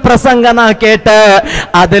ഉള്ളൊരു പ്രസംഗ നാ കേട്ട്.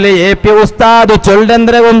 അതില് ഏപി ഉസ്താദ്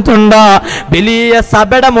ചൊല്ലെಂದ್ರೆ ಗೊಂತುಂಡ വലിയ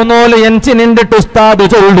സബട മുന്നോല് എൻചി നിന്നിട്ട് ഉസ്താദ്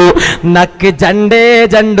ചൊല്ലു നക്ക് ജണ്ടേ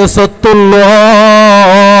ജണ്ട് സ്വത്തുള്ളോ.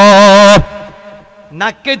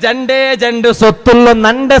 നക്ക് ജണ്ടേ ജണ്ട് സ്വത്തുള്ളൂ.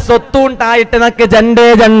 നന്റെ സ്വത്തുണ്ടായിട്ട് നക്ക് ജണ്ടേ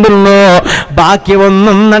ജണ്ടുള്ളൂ. ബാക്കി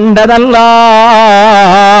ഒന്നും നണ്ടതല്ല.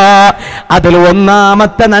 അതിൽ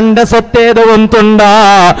ഒന്നാമത്തെ നന്റെ സ്വത്തേത് ಗೊಂತುಂಡ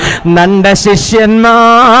നന്റെ ശിഷ്യന്മാർ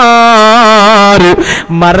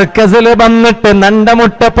മർക്കസിൽ വന്നിട്ട് നന്റെ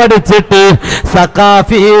മുട്ട പഠിച്ചിട്ട്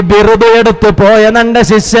സഖാഫി ബിരുദ എടുത്ത് പോയ നന്റെ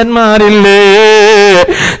ശിഷ്യന്മാരില്ലേ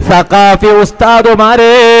സഖാഫി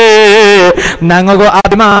ഉസ്താദുമാരെ ഞങ്ങൾക്ക്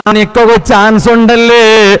അഭിമാനിക്കുക ചാൻസ് ഉണ്ടല്ലേ.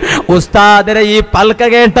 ഉസ്താദിനെ ഈ പൽക്ക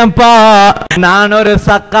കേട്ടപ്പ നാനൊരു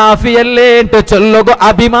സഖാഫിയല്ലേ ചൊല്ലുക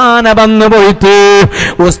അഭിമാന വന്നു പോയിട്ട്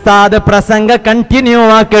ഉസ്താദ് പ്രസംഗ കണ്ടിന്യൂ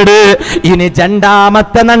ആക്കട്. ഇനി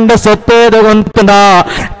രണ്ടാമത്തെ നന്റെ സ്വത്തേത് ಗೊಂತುಂಡ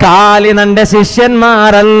കാലി നന്റെ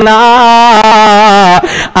ശിഷ്യന്മാരല്ല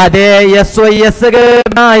അതേ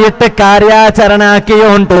SYS ായിട്ട് കാര്യാചരണ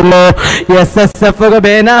ആക്കിയോണ്ടുള്ളൂ. SSF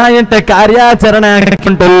ബേനായിട്ട് കാര്യാചരണ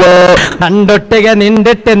ആക്കിയിട്ടുള്ളൂ. കണ്ടൊട്ടിക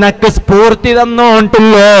നിണ്ടിട്ട് നക്ക് സ്ഫൂർത്തി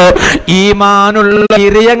തന്നോണ്ടില്ലോ ഈമാനുള്ള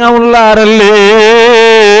ഇറിയങ്ങുള്ളാറല്ലേ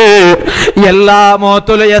എല്ലാ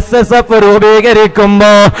മോത്തുലും SSF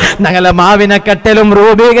രൂപീകരിക്കുമ്പോ ഞങ്ങളെ മാവിനക്കട്ടിലും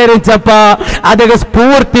രൂപീകരിച്ചപ്പ അത്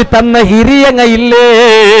സ്ഫൂർത്തി തന്ന ഹിരിയങ്ങ ഇല്ലേ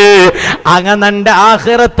അങ്ങനന്റെ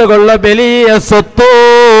ആഖിറത്ത് കൊള്ള വലിയ സ്വത്തോ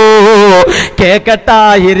കേക്കട്ട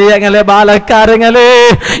ഹിരിയങ്ങളെ ബാലക്കാരങ്ങളെ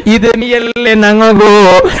ഇത് നീയല്ലേ ഞങ്ങൾക്കോ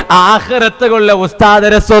ആഖിറത്ത് കൊള്ള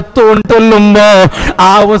ഉസ്താദരെ സ്വത്ത് ഉണ്ടല്ലുമ്പോ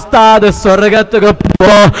ആ ഉസ്താദ് സ്വർഗത്തുക പോ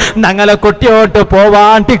ഞങ്ങളെ കുട്ടിയോട്ട്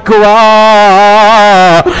പോവാണ്ടിക്കുവാ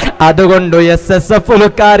അതുകൊണ്ട് SSF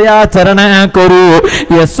ಕಾರ್ಯಾಚರಣ ಕೊರು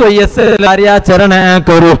SYS ಕಾರ್ಯಾಚರಣ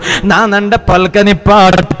ಕೊರು ನಾನಂಡ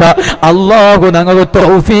ಪಲ್ಕನಿಪ್ಪಾಟ ಅಲ್ಲಾಹು ನನಗೆ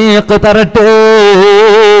ತೌಫೀಕ್ ತರಟೆ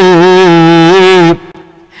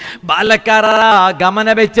ಬಾಲಕರ ಗಮನ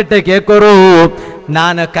വെച്ചിട്ട് കേൾക്കൊരു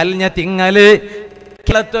ನಾನು ಕಲ್ഞ്ഞ ತಿಂಗಳು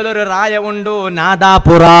ಕೆಲತ್ತೊരു ರಾಯ ಉಂಡು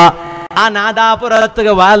നാദാപുര ആ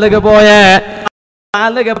നാദാപുരത്തേക്ക് വാലുക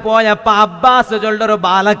പോയപ്പ അബ്ബാസ് ചൊല്ലൊരു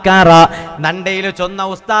ബാലക്കാര നണ്ടയിൽ ചൊന്ന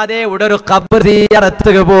ഉസ്താദേ ഇവിടെ ഒരു ഖബർ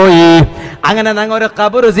സിയാറത്തുക്ക് പോയി അങ്ങനെ ഞങ്ങൾ ഒരു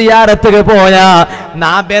ഖബർ സിയാറത്തുക്ക് പോയ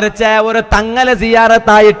നാ ബെരച്ച ഒരു തങ്ങല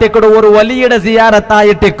സിയാറത്തായിട്ടിക്കു ഒരു വലിയുടെ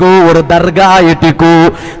സിയാറത്തായിട്ടിക്കു ഒരു ദർഗ ഇട്ടിക്കു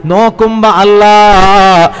നോക്കുമ്പോ അല്ലാ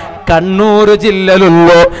കണ്ണൂർ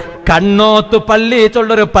ജില്ലയിലുള്ളൂ കണ്ണോത്ത് പള്ളി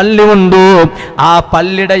ചൊല്ലൊരു പള്ളി ഉണ്ട് ആ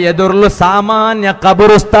പള്ളിയുടെ എതിർല് സാമാന്യ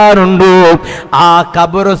ഖബറുസ്ഥാനുണ്ട് ആ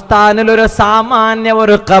ഖബറുസ്ഥാനിലൊരു സാമാന്യ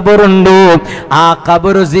ഒരു ഖബറുണ്ട് ആ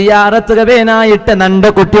ഖബറു സിയാറത്ത് വേനായിട്ട് നണ്ട്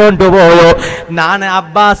കുട്ടിയോണ്ട് പോയോ ഞാൻ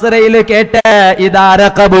അബ്ബാസറയിൽ കേട്ട ഇതാര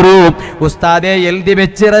ഖബറു ഉസ്താദെ എഴുതി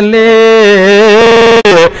വെച്ചിരല്ലേ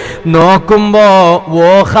നോക്കുമ്പോ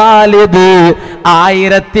ഓ ഖാലിദ്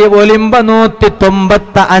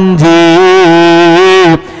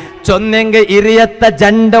 1995 ചൊന്നെങ്ക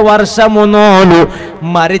 22 വർഷമുനോലു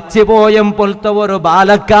മരിച്ചുപോയും പോലത്തെ ഒരു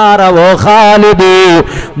ബാലക്കാര ഓ ഖാലിദ്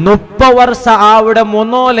 30 വർഷ ആവിടെ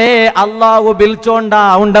മുനോലെ അള്ളാഹു ബിൽച്ചോണ്ട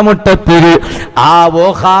ഉണ്ട മുട്ടത്തിരി ആ ഓ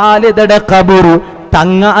ഖാലിദയുടെ ഖബറു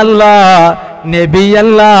തങ്ങ അല്ല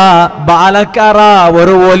നബിയല്ല ബാലക്കാര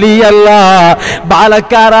ഒരു ഒലിയല്ല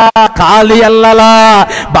ബാലക്കാര കാളിയല്ല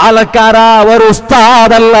ബാലക്കാര ഒരു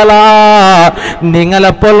ഉസ്താദല്ല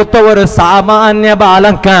നിങ്ങളെ പോലത്തെ ഒരു സാമാന്യ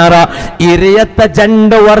ബാലക്കാര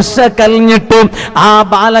 22 വർഷ കഴിഞ്ഞിട്ടും ആ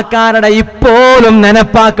ബാലക്കാരുടെ ഇപ്പോഴും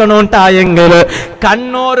നെനപ്പാക്കണോണ്ടായെങ്കിൽ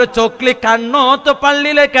കണ്ണൂർ ചൊക്ലി കണ്ണോത്ത്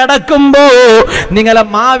പള്ളിയില് കിടക്കുമ്പോ നിങ്ങളെ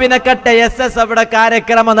മാവിനക്കട്ടെ SSF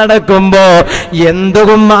കാര്യക്രമം നടക്കുമ്പോ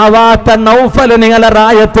എന്തും ആവാത്ത നൗഫൽ നിങ്ങളെ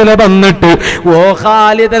റായത്തില് വന്നിട്ട് ഓ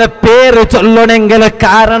ഖാലിദിന്റെ പേര് ചൊല്ലണമെങ്കിൽ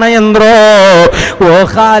കാരണം എന്തോ ഓ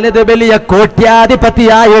ഖാലിദ് വലിയ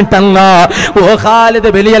കോട്യാധിപതിയായിട്ടല്ല ഓ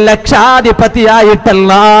ഖാലിദ് വലിയ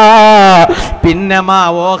ലക്ഷാധിപതിയായിട്ടല്ല പിന്നെ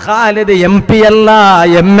ഓ ഖാലിദ് MP അല്ല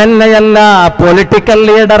MLA അല്ല പൊളിറ്റിക്കൽ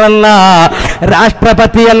ലീഡർ അല്ല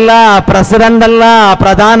രാഷ്ട്രപതിയല്ല പ്രസിഡന്റ് അല്ല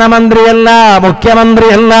പ്രധാനമന്ത്രിയല്ല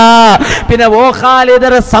മുഖ്യമന്ത്രിയല്ല പിന്നെ ഓ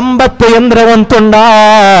ഖാലിദര സമ്പത്ത് യന്ത്രവന്തുണ്ടാ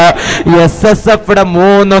SSF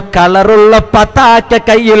 3 കളറുള്ള പതാക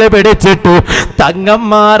കയ്യിൽ പിടിച്ചിട്ട്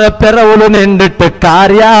തങ്ങന്മാരെ പിറവുలు നിന്നിട്ട്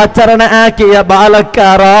കാര്യാചരണ ആക്കിയ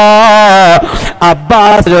ബാലക്കാര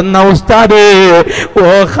അബ്ബാസ് എന്ന ഉസ്താദേ ഓ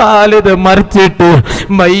ഖാലിദ് മരിച്ചിട്ട്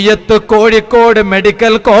മയ്യത്ത് കോഴിക്കോട്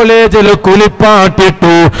മെഡിക്കൽ കോളേജിൽ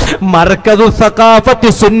കുളിപ്പാട്ടിട്ടു മർക്കദു സഖാഫത്തി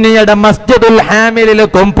സുന്നിയുടെ മസ്ജിദുൽ ഹാമിലിൽ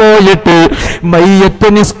കൊണ്ടുപോയിട്ട് മയ്യത്ത്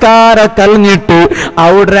നിസ്കാര കഴിഞ്ഞിട്ട്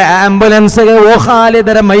അവിടെ ആംബുലൻസ് ഓ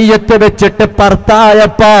ഖാലിദരെ മയ്യത്ത് വെച്ചിട്ട്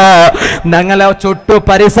പറത്തായപ്പ ഞങ്ങളെ ചുറ്റു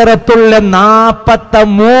പരിസരത്തുള്ള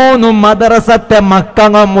 43 മദ്രസത്തെ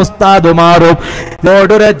മക്കളും ഉസ്താദുമാരും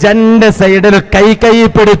റോഡുര 2 സൈഡിൽ കൈ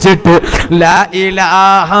പിടിച്ചിട്ട് ലാ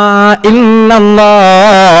ഇലാഹ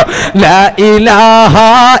ഇല്ലല്ലാഹ് ലാ ഇലാഹ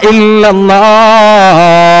ഇല്ലല്ലാഹ്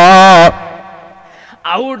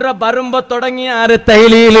അവിടെ വരുമ്പോ തുടങ്ങിയാറ്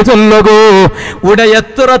തഹ്ലീൽ ചൊല്ലുകൂ ഇവിടെ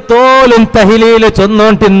എത്രത്തോളം തഹ്ലീൽ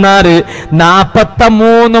ചൊന്നോണ്ടിന്നാറ്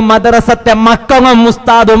 43 മദ്രസത്തെ മക്കളും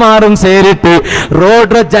ഉസ്താദുമാരും ചേരിട്ട്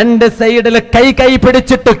റോഡ് 2 സൈഡിൽ കൈ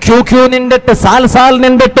പിടിച്ചിട്ട് ക്യൂ നിന്നിട്ട് സാൽ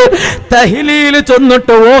നിന്നിട്ട് തഹ്ലീൽ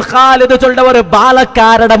ചൊന്നിട്ട് ഓ ഖാലിദ് ചൊല്ല ഒരു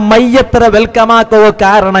ബാലക്കാരുടെ മയ്യത്ര വെൽക്കമാക്കോ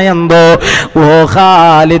കാരണം എന്തോ ഓ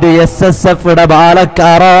ഖാലിദ് SSF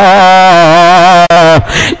ബാലക്കാര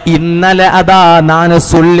ഇന്നലെ അതാ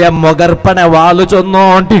സുല്യ മുഗർപ്പന വാലു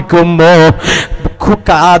ചൊന്നോണ്ടിരിക്കുമ്പോ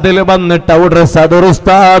കാതിൽ വന്നിട്ട് അവിടെ സദർ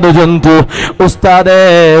ഉസ്താദ് ചൊന്തു, ഉസ്താദേ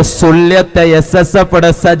സുല്യത്തെ SSF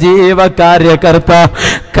സജീവ കാര്യകർത്ത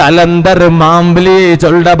കലന്തർ മാംബ്ലി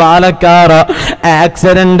ചൊല്ല ബാലക്കാര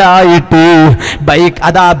ആക്സിഡന്റ് ആയിട്ട്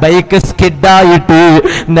ബൈക്ക് സ്കിഡായിട്ട്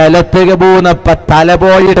നിലത്തേക്ക് പോകുന്നപ്പ തല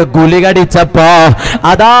പോയിട്ട് ഗുളികടിച്ചപ്പ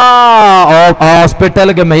അതാ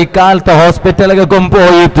ഹോസ്പിറ്റലിലേക്ക് മൈക്കാലത്തെ ഹോസ്പിറ്റലിലേക്ക്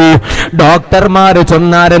കൊണ്ടുപോയിട്ട് ഡോക്ടർമാര്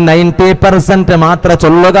ചൊന്നാര് 90% മാത്രം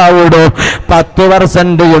ചൊല്ലുക ഉള്ളൂ,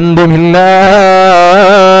 10% എന്തുമില്ല.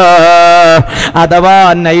 അഥവാ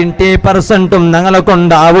 90% ഞങ്ങളെ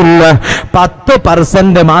കൊണ്ടാവില്ല,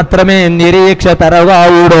 10% മാത്രമേ നിരീക്ഷ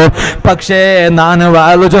തരവാവൂടൂ. പക്ഷേ ഞാൻ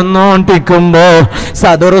വാളു ചൊന്നോണ്ടിരിക്കുമ്പോ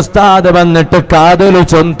സദറുസ്താദ് വന്നിട്ട് കാതലു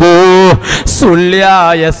ചൊന്തു, സുല്യ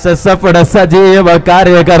SSF സജീവ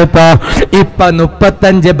കാര്യകർത്ത ഇപ്പൊ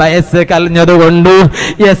 35 വയസ്സ് കഴിഞ്ഞതുകൊണ്ട്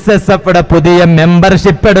SSF പുതിയ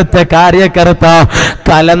മെമ്പർഷിപ്പ് എടുത്ത കാര്യകർത്ത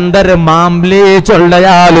കലന്തർ മാംബ്ലി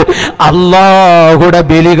ചൊല്ലയാൽ അല്ലാഹുടെ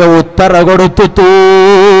ബിലിക ഉത്തര കൊടുത്തു.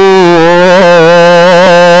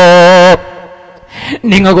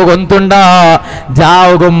 നിങ്ങൾക്ക് കൊന്തുണ്ടാ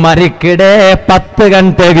ജാവുകും മരിക്കിടെ 10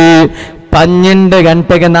 ഗಂಟೆಗೆ 12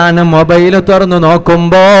 ಗಂಟೆಗೆ ನಾನು ಮೊಬೈಲ್ തുറന്നു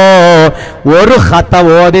നോക്കുമ്പോ ഒരു ഖത്ത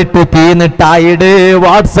ഓതിട്ട് തീന്നിട്ടായിട്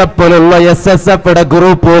വാട്സപ്പിലുള്ള SSF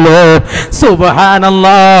ഗ്രൂപ്പില്.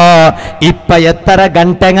 സുബ്ഹാനല്ലാഹ്, ഇപ്പൊ എത്ര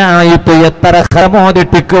ഗಂಟೆಗಾಯಿತು, എത്ര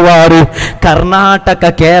ഖമോദിട്ടിക്കുവാറ്. കർണാടക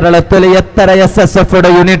കേരളത്തിൽ എത്ര SSF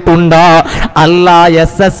യൂണിറ്റ് ഉണ്ടാ? അല്ല,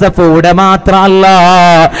 SSF മാത്രല്ല,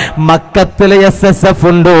 മക്കത്തിൽ SSF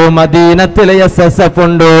ഉണ്ട്, മദീനത്തിൽ SSF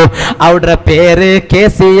ഉണ്ട്. അവിടെ പേര്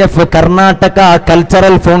KCF കർണാടക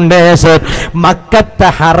കൾച്ചറൽ ഫൗണ്ടേഷൻ. മക്കത്തെ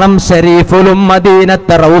ഹറം ഷരീഫിലും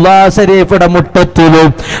മദീനത്തെ റൗള ഷരീഫിയുടെ മുട്ടത്തിലും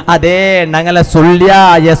അതേ ഞങ്ങളെ സുല്യ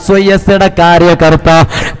SYS കാര്യകർത്ത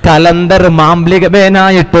കലന്തർ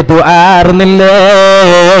മാംബ്ലികമേനായിട്ട് ദുആർന്നില്ലേ.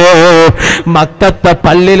 മക്കത്തെ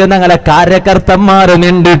പള്ളിയിൽ ഞങ്ങളെ കാര്യകർത്തന്മാര്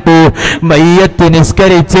നിന്നിട്ടു മയ്യത്ത്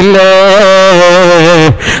നിസ്കരിച്ചില്ലേ.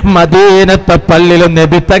 മദീനത്തെ പള്ളിയിൽ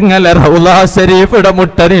നബി തങ്ങളെ റൗള ഷരീഫിയുടെ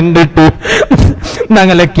മുട്ട നിന്നിട്ടു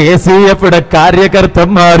ഞങ്ങളെ KCF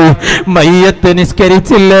കാര്യകർത്തന്മാര് മയ്യത്ത്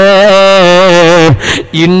നിസ്കരിച്ചില്ലേ.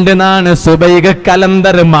 ഇണ്ട് നാണ് സുബൈക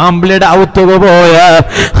കലന്തർ മാമ്പിളിയുടെ ഔത്തുക പോയ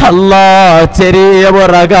അല്ലാ ചെറിയ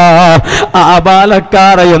പുറക ആ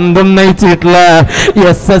ബാലക്കാര എന്തും നയിച്ചിട്ടില്ല.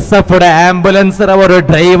 SSF ആംബുലൻസ് ഒരു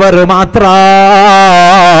ഡ്രൈവർ മാത്ര.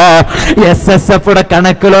 SSF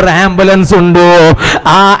കണക്കിലൊരു ആംബുലൻസ് ഉണ്ടോ,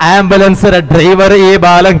 ആ ആംബുലൻസിന്റെ ഡ്രൈവർ ഈ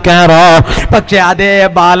ബാലക്കാര. പക്ഷെ അതേ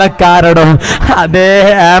ബാലക്കാരുടെ അതേ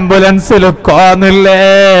ആംബുലൻസിൽ കോന്നില്ലേ.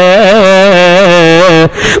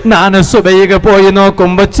 ನಾನು ಸುಬೈಗೆ പോയി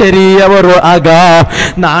നോക്കുമ്പോ ചെറിയ ഒരു അക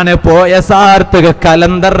ನಾನು പോയ സാർത്തുക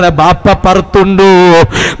കലന്തറ ബാപ്പ പറത്തുണ്ടു.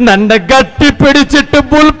 നന്റെ ഗട്ടി പിടിച്ചിട്ട്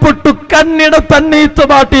ബുൽപുട്ടു കണ്ണിട തണ്ണീത്ത്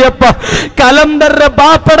മാട്ടിയപ്പ കലന്തറ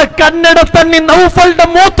ബാപ്പയുടെ കണ്ണിട തണ്ണി നൗഫളുടെ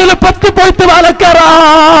മൂത്തില് പത്തി പോയിട്ട് വാലക്കാറാ.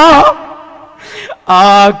 ആ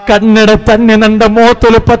കണ്ണിട തണ്ണി നന്റെ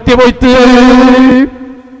മൂത്തില് പത്തി പോയിട്ട്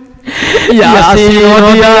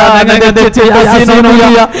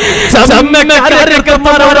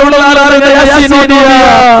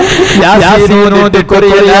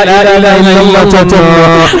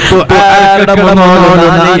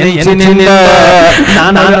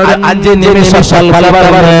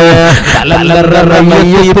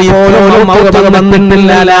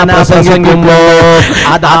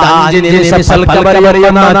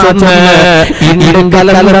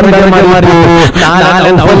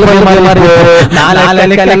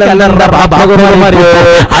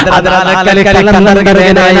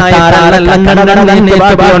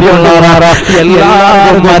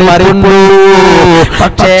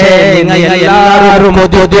പക്ഷേ എല്ലാവരും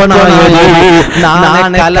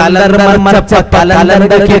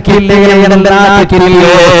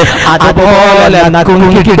അതുപോലെ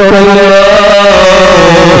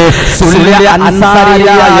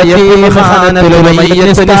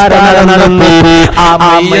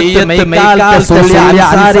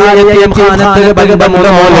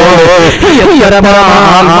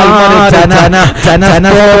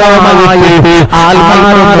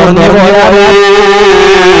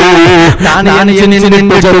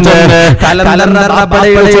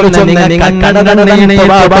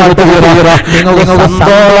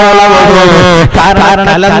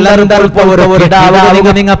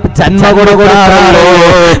ജന്മ കൊടുക്കാറോ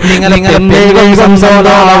നിങ്ങൾ നിങ്ങൾ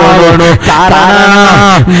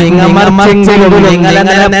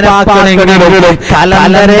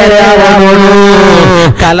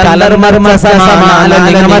കലലർ മർമസമാല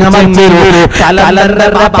നിങ്ങൾ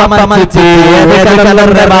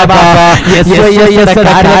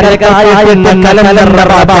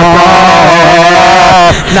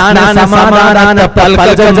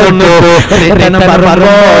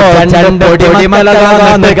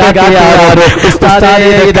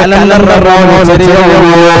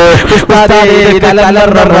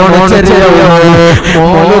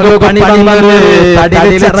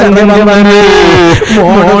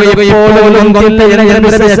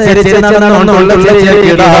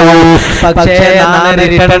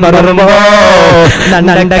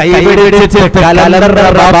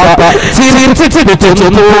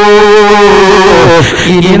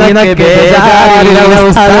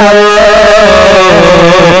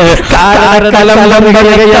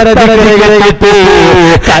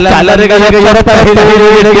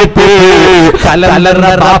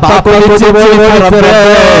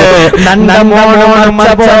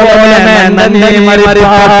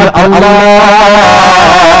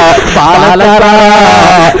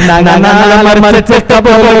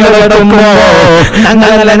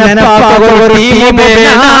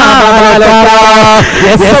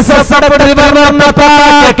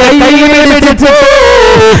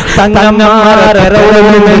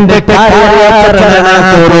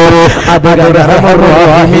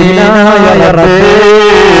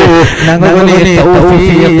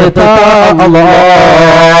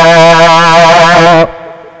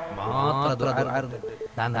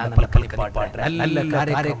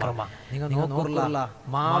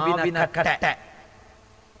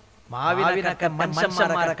മാവിനൊക്കെ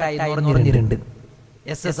മനുഷ്യന്മാരൊക്കെ പറഞ്ഞിട്ടുണ്ട്.